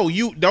do.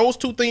 No, those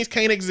two things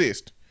can't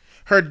exist.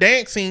 Her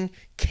dancing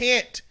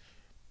can't.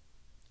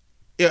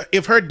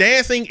 If her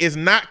dancing is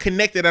not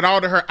connected at all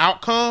to her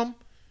outcome,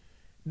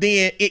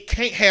 then it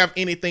can't have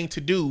anything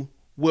to do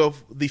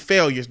with the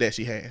failures that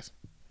she has.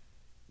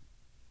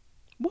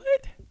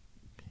 What?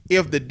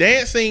 If the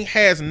dancing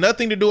has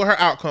nothing to do with her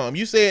outcome,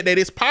 you said that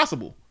it's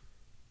possible.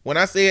 When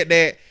I said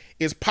that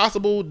it's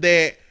possible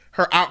that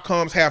her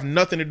outcomes have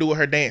nothing to do with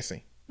her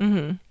dancing.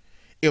 Mm-hmm.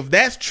 If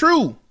that's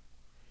true,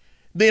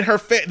 then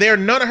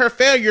none of her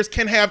failures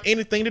can have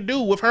anything to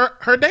do with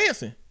her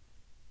dancing.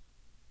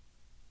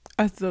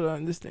 I still don't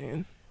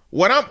understand.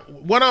 What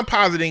I'm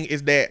positing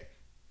is that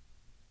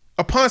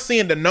upon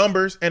seeing the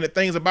numbers and the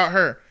things about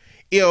her,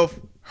 if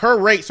her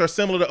rates are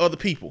similar to other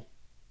people,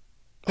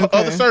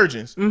 other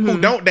surgeons who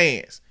don't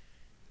dance,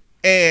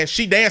 and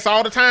she dance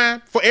all the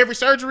time for every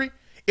surgery,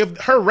 if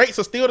her rates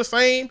are still the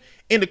same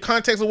in the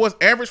context of what's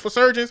average for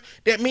surgeons,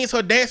 that means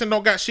her dancing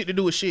don't got shit to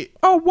do with shit.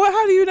 Oh, what?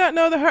 How do you not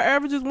know that her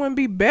averages wouldn't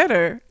be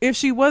better if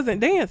she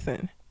wasn't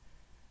dancing?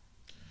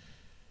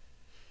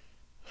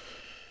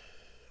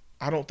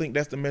 I don't think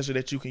that's the measure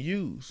that you can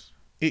use.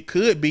 It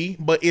could be,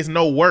 but it's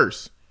no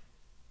worse.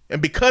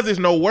 And because it's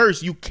no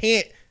worse, you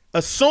can't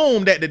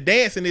assume that the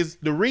dancing is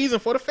the reason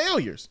for the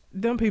failures.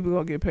 Them people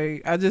gonna get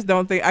paid. I just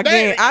don't think.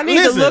 Again, I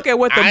need to look at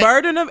what the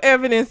burden of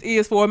evidence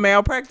is for a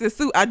malpractice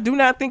suit. I do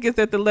not think it's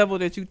at the level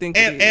that you think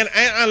it is.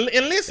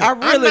 And listen, I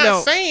really I'm not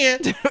don't.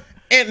 saying.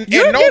 And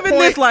you're giving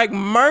this like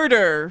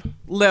murder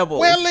level.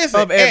 Well,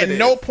 listen. Of evidence. At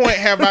no point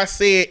have I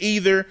said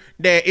either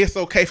that it's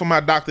okay for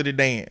my doctor to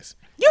dance.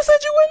 You said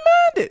you wouldn't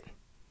mind it.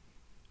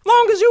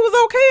 Long as you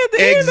was okay at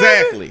the end of it.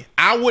 Exactly.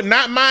 I would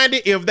not mind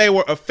it if they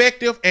were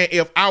effective and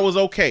if I was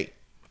okay.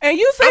 And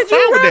you said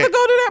you'd rather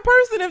go to that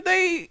person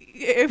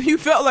if you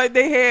felt like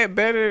they had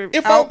better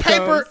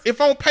outcomes. If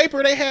on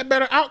paper they had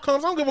better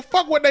outcomes, I don't give a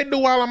fuck what they do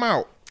while I'm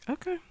out.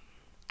 Okay.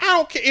 I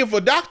don't care if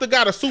a doctor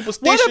got a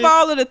superstition. What if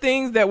all of the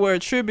things that were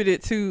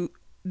attributed to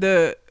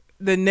the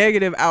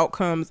negative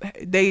outcomes,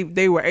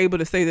 they were able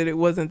to say that it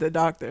wasn't the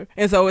doctor,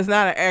 and so it's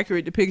not an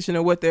accurate depiction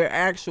of what their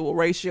actual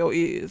ratio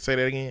is? Say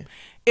that again.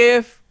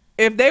 If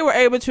they were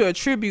able to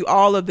attribute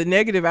all of the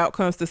negative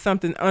outcomes to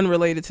something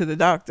unrelated to the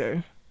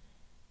doctor,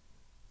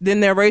 then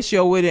their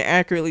ratio wouldn't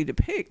accurately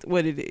depict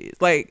what it is.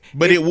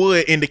 But it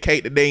would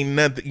indicate that they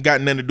ain't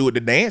got nothing to do with the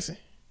dancing.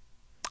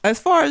 As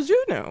far as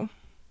you know.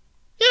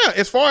 Yeah,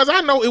 as far as I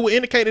know, it would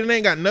indicate that it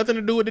ain't got nothing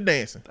to do with the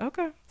dancing.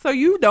 Okay. So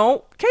you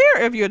don't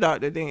care if your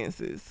doctor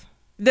dances.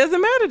 It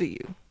doesn't matter to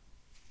you.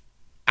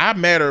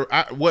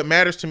 What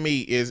matters to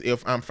me is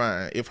if I'm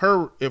fine.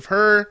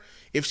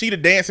 If she the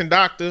dancing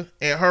doctor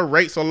and her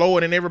rates are lower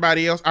than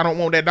everybody else, I don't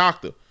want that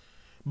doctor.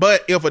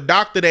 But if a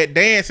doctor that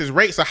dances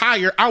rates are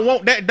higher, I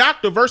want that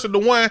doctor versus the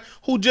one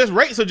who just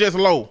rates are just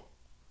low.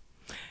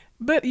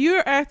 But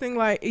you're acting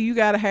like you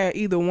gotta have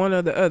either one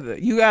or the other.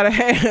 You gotta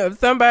have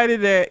somebody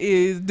that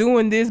is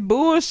doing this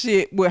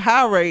bullshit with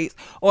high rates,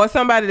 or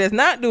somebody that's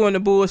not doing the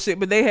bullshit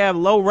but they have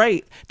low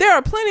rates. There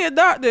are plenty of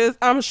doctors,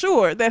 I'm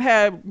sure, that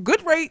have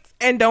good rates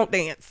and don't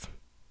dance.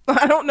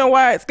 I don't know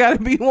why it's gotta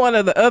be one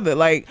or the other.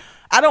 Like,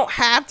 I don't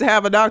have to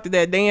have a doctor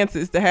that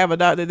dances to have a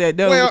doctor that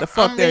does what the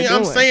fuck they're doing.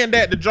 I'm saying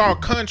that to draw a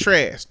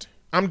contrast.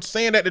 I'm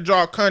saying that to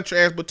draw a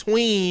contrast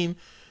between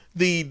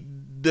the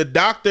the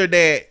doctor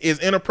that is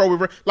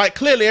inappropriate. Like,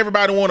 clearly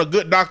everybody want a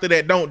good doctor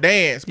that don't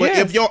dance. But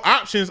if your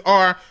options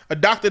are a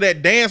doctor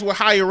that dance with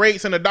higher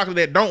rates and a doctor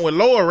that don't with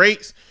lower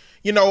rates,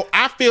 you know,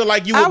 I feel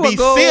like you would be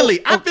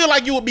silly. I feel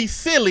like you would be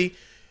silly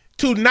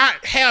to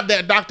not have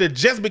that doctor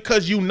just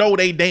because you know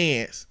they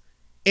dance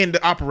in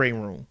the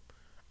operating room.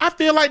 I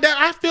feel like that.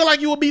 I feel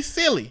like you would be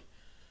silly.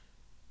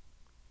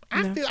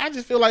 I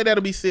just feel like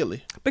that'll be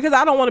silly. Because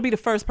I don't want to be the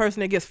first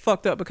person that gets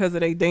fucked up because of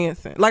they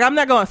dancing. Like, I'm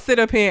not going to sit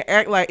up here and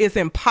act like it's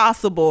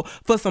impossible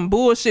for some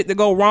bullshit to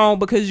go wrong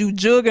because you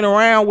jugging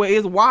around where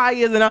it's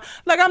wires and all.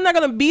 Like, I'm not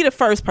going to be the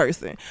first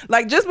person.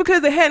 Like, just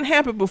because it hadn't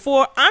happened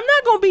before, I'm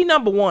not going to be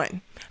number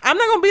one. I'm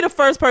not going to be the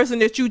first person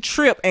that you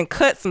trip and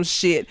cut some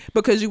shit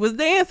because you was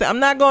dancing. I'm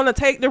not going to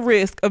take the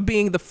risk of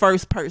being the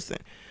first person.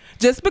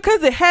 Just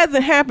because it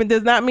hasn't happened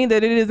does not mean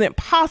that it isn't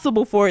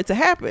possible for it to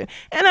happen.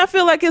 And I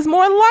feel like it's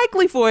more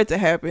likely for it to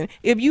happen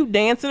if you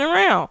dancing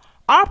around.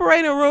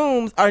 Operating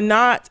rooms are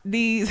not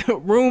these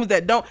rooms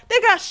that don't,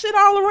 they got shit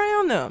all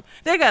around them.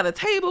 They got a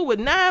table with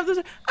knives.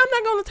 I'm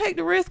not going to take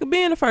the risk of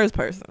being the first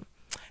person.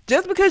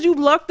 Just because you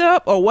lucked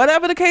up or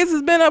whatever the case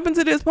has been up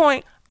until this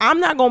point, I'm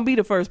not going to be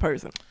the first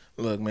person.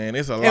 Look, man,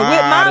 it's a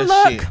lot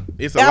of shit.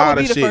 It's a lot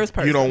of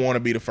shit you don't want to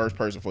be the first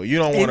person for. You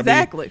don't want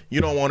to be.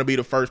 You don't want to be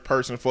the first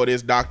person for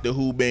this doctor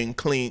who been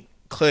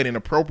cut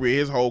inappropriate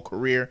his whole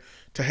career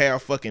to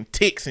have fucking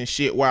ticks and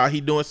shit while he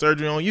doing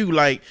surgery on you.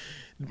 Like,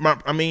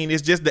 I mean,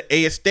 it's just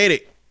the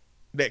aesthetic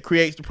that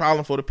creates the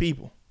problem for the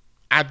people.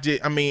 I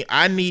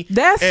need.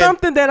 That's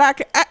something that I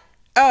can.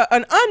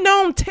 An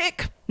unknown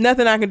tick.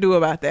 Nothing I can do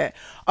about that.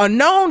 A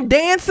known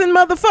dancing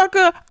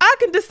motherfucker, I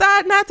can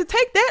decide not to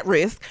take that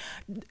risk.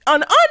 An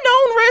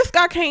unknown risk,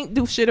 I can't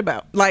do shit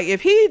about. Like,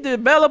 if he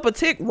develop a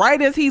tick right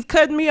as he's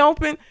cutting me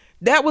open,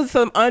 that was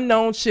some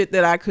unknown shit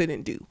that I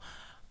couldn't do.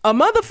 A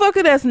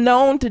motherfucker that's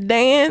known to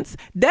dance,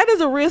 that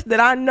is a risk that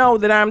I know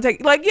that I'm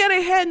taking. Like, yeah,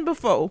 they hadn't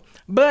before,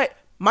 but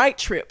might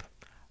trip,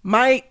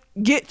 might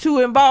get too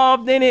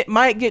involved in it,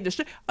 might get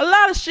distracted. A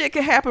lot of shit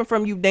can happen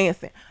from you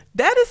dancing.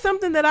 That is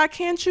something that I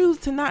can choose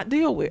to not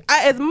deal with.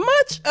 As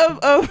much of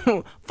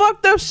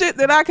fucked up shit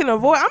that I can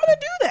avoid, I'm going to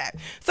do that.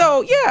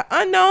 So, yeah,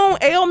 unknown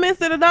ailments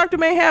that a doctor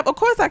may have, of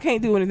course I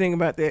can't do anything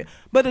about that.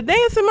 But a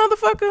dancing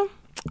motherfucker,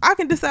 I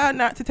can decide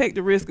not to take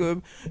the risk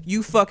of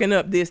you fucking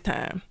up this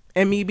time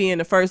and me being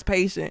the first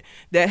patient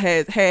that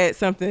has had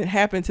something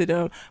happen to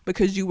them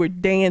because you were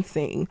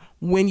dancing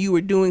when you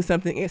were doing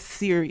something as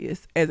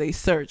serious as a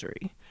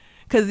surgery.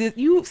 Because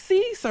you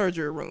see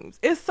surgery rooms.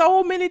 It's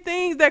so many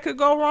things that could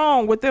go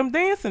wrong with them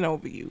dancing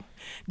over you.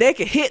 They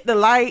could hit the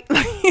light.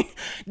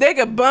 They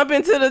could bump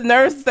into the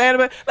nurse standing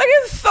by. Like,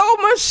 it's so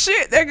much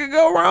shit that could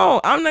go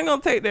wrong. I'm not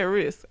going to take that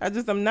risk.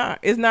 I'm not.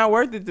 It's not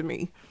worth it to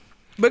me.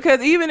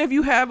 Because even if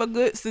you have a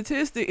good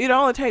statistic, it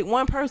only take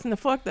one person to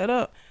fuck that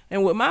up.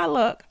 And with my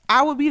luck,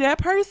 I would be that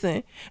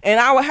person. And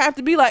I would have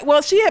to be like,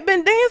 well, she had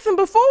been dancing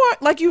before.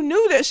 Like, you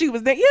knew that she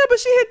was dancing. Yeah, but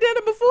she had done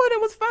it before and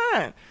it was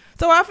fine.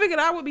 So I figured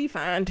I would be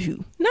fine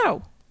too.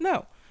 No.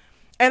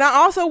 And I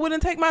also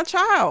wouldn't take my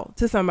child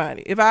to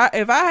somebody. If I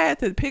had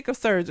to pick a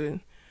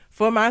surgeon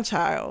for my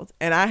child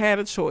and I had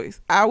a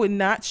choice, I would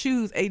not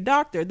choose a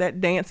doctor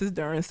that dances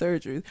during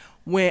surgeries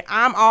when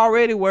I'm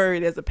already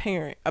worried as a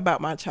parent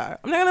about my child.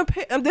 I'm not going to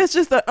pick. That's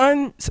just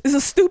it's a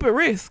stupid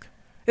risk.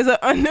 It's an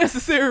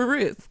unnecessary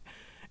risk.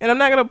 And I'm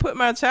not going to put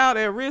my child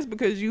at risk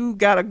because you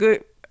got a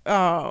good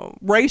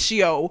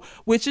ratio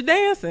with your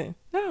dancing.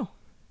 No,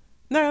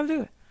 not going to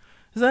do it.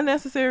 It's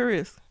unnecessary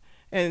risk,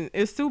 and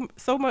it's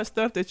so much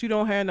stuff that you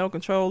don't have no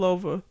control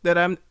over. That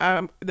I'm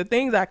the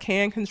things I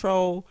can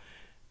control.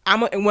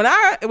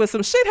 When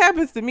some shit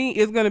happens to me,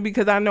 it's gonna be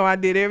because I know I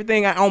did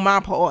everything on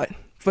my part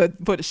for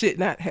the shit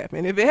not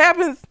happen. If it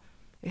happens,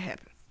 it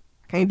happens.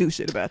 Can't do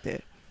shit about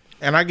that.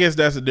 And I guess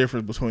that's the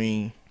difference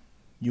between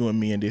you and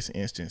me in this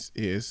instance.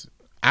 Is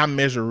I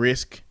measure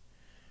risk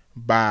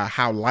by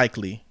how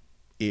likely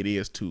it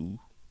is to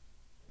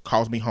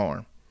cause me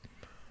harm.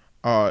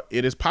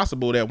 It is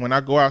possible that when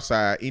I go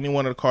outside, any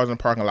one of the cars in the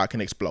parking lot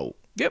can explode.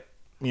 Yep.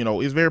 You know,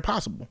 it's very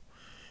possible.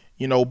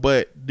 You know,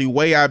 but the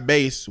way I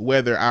base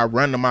whether I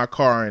run to my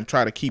car and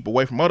try to keep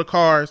away from other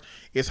cars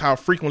is how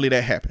frequently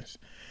that happens.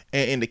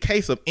 And in the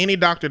case of any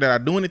doctor that I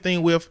do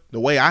anything with, the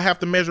way I have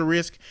to measure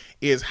risk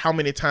is how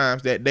many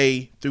times that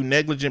they, through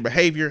negligent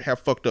behavior, have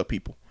fucked up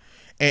people.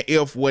 And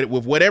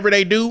with whatever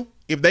they do,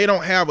 if they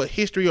don't have a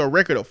history or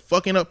record of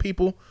fucking up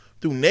people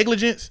through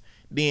negligence,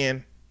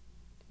 then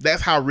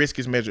that's how risk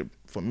is measured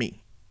for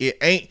me. It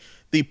ain't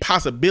the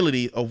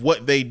possibility of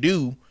what they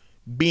do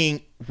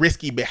being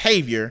risky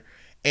behavior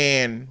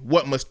and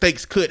what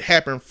mistakes could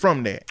happen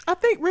from that. I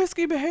think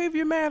risky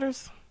behavior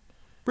matters.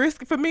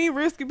 Risky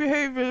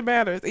behavior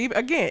matters.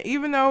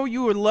 Even though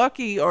you were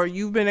lucky or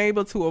you've been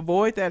able to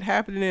avoid that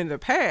happening in the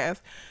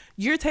past,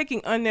 you're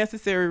taking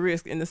unnecessary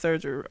risk in the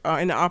surgery,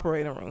 in the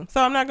operating room.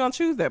 So I'm not going to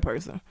choose that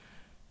person.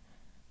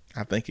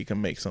 I think it can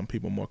make some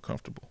people more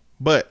comfortable.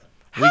 But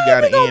we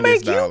got to end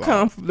this dialogue. You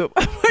comfortable?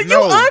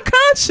 You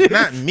unconscious.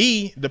 Not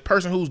me, the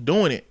person who's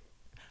doing it.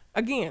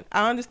 again,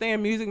 I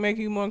understand music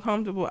making you more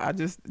comfortable.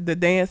 The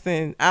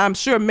dancing, I'm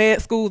sure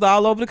med schools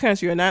all over the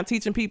country are not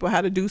teaching people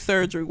how to do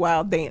surgery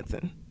while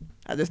dancing.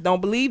 I just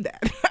don't believe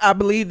that. I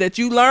believe that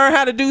you learn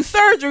how to do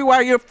surgery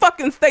while you're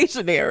fucking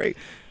stationary.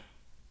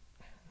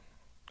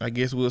 I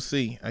guess we'll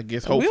see. I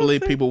guess hopefully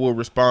people will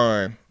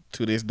respond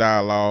to this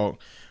dialogue.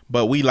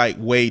 But we like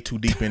way too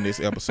deep in this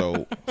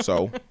episode.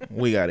 So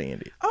we got to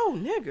end it. Oh,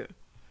 nigga.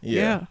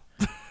 Yeah.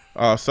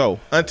 So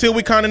until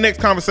we come to the next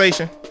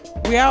conversation.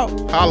 We out.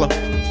 Holla.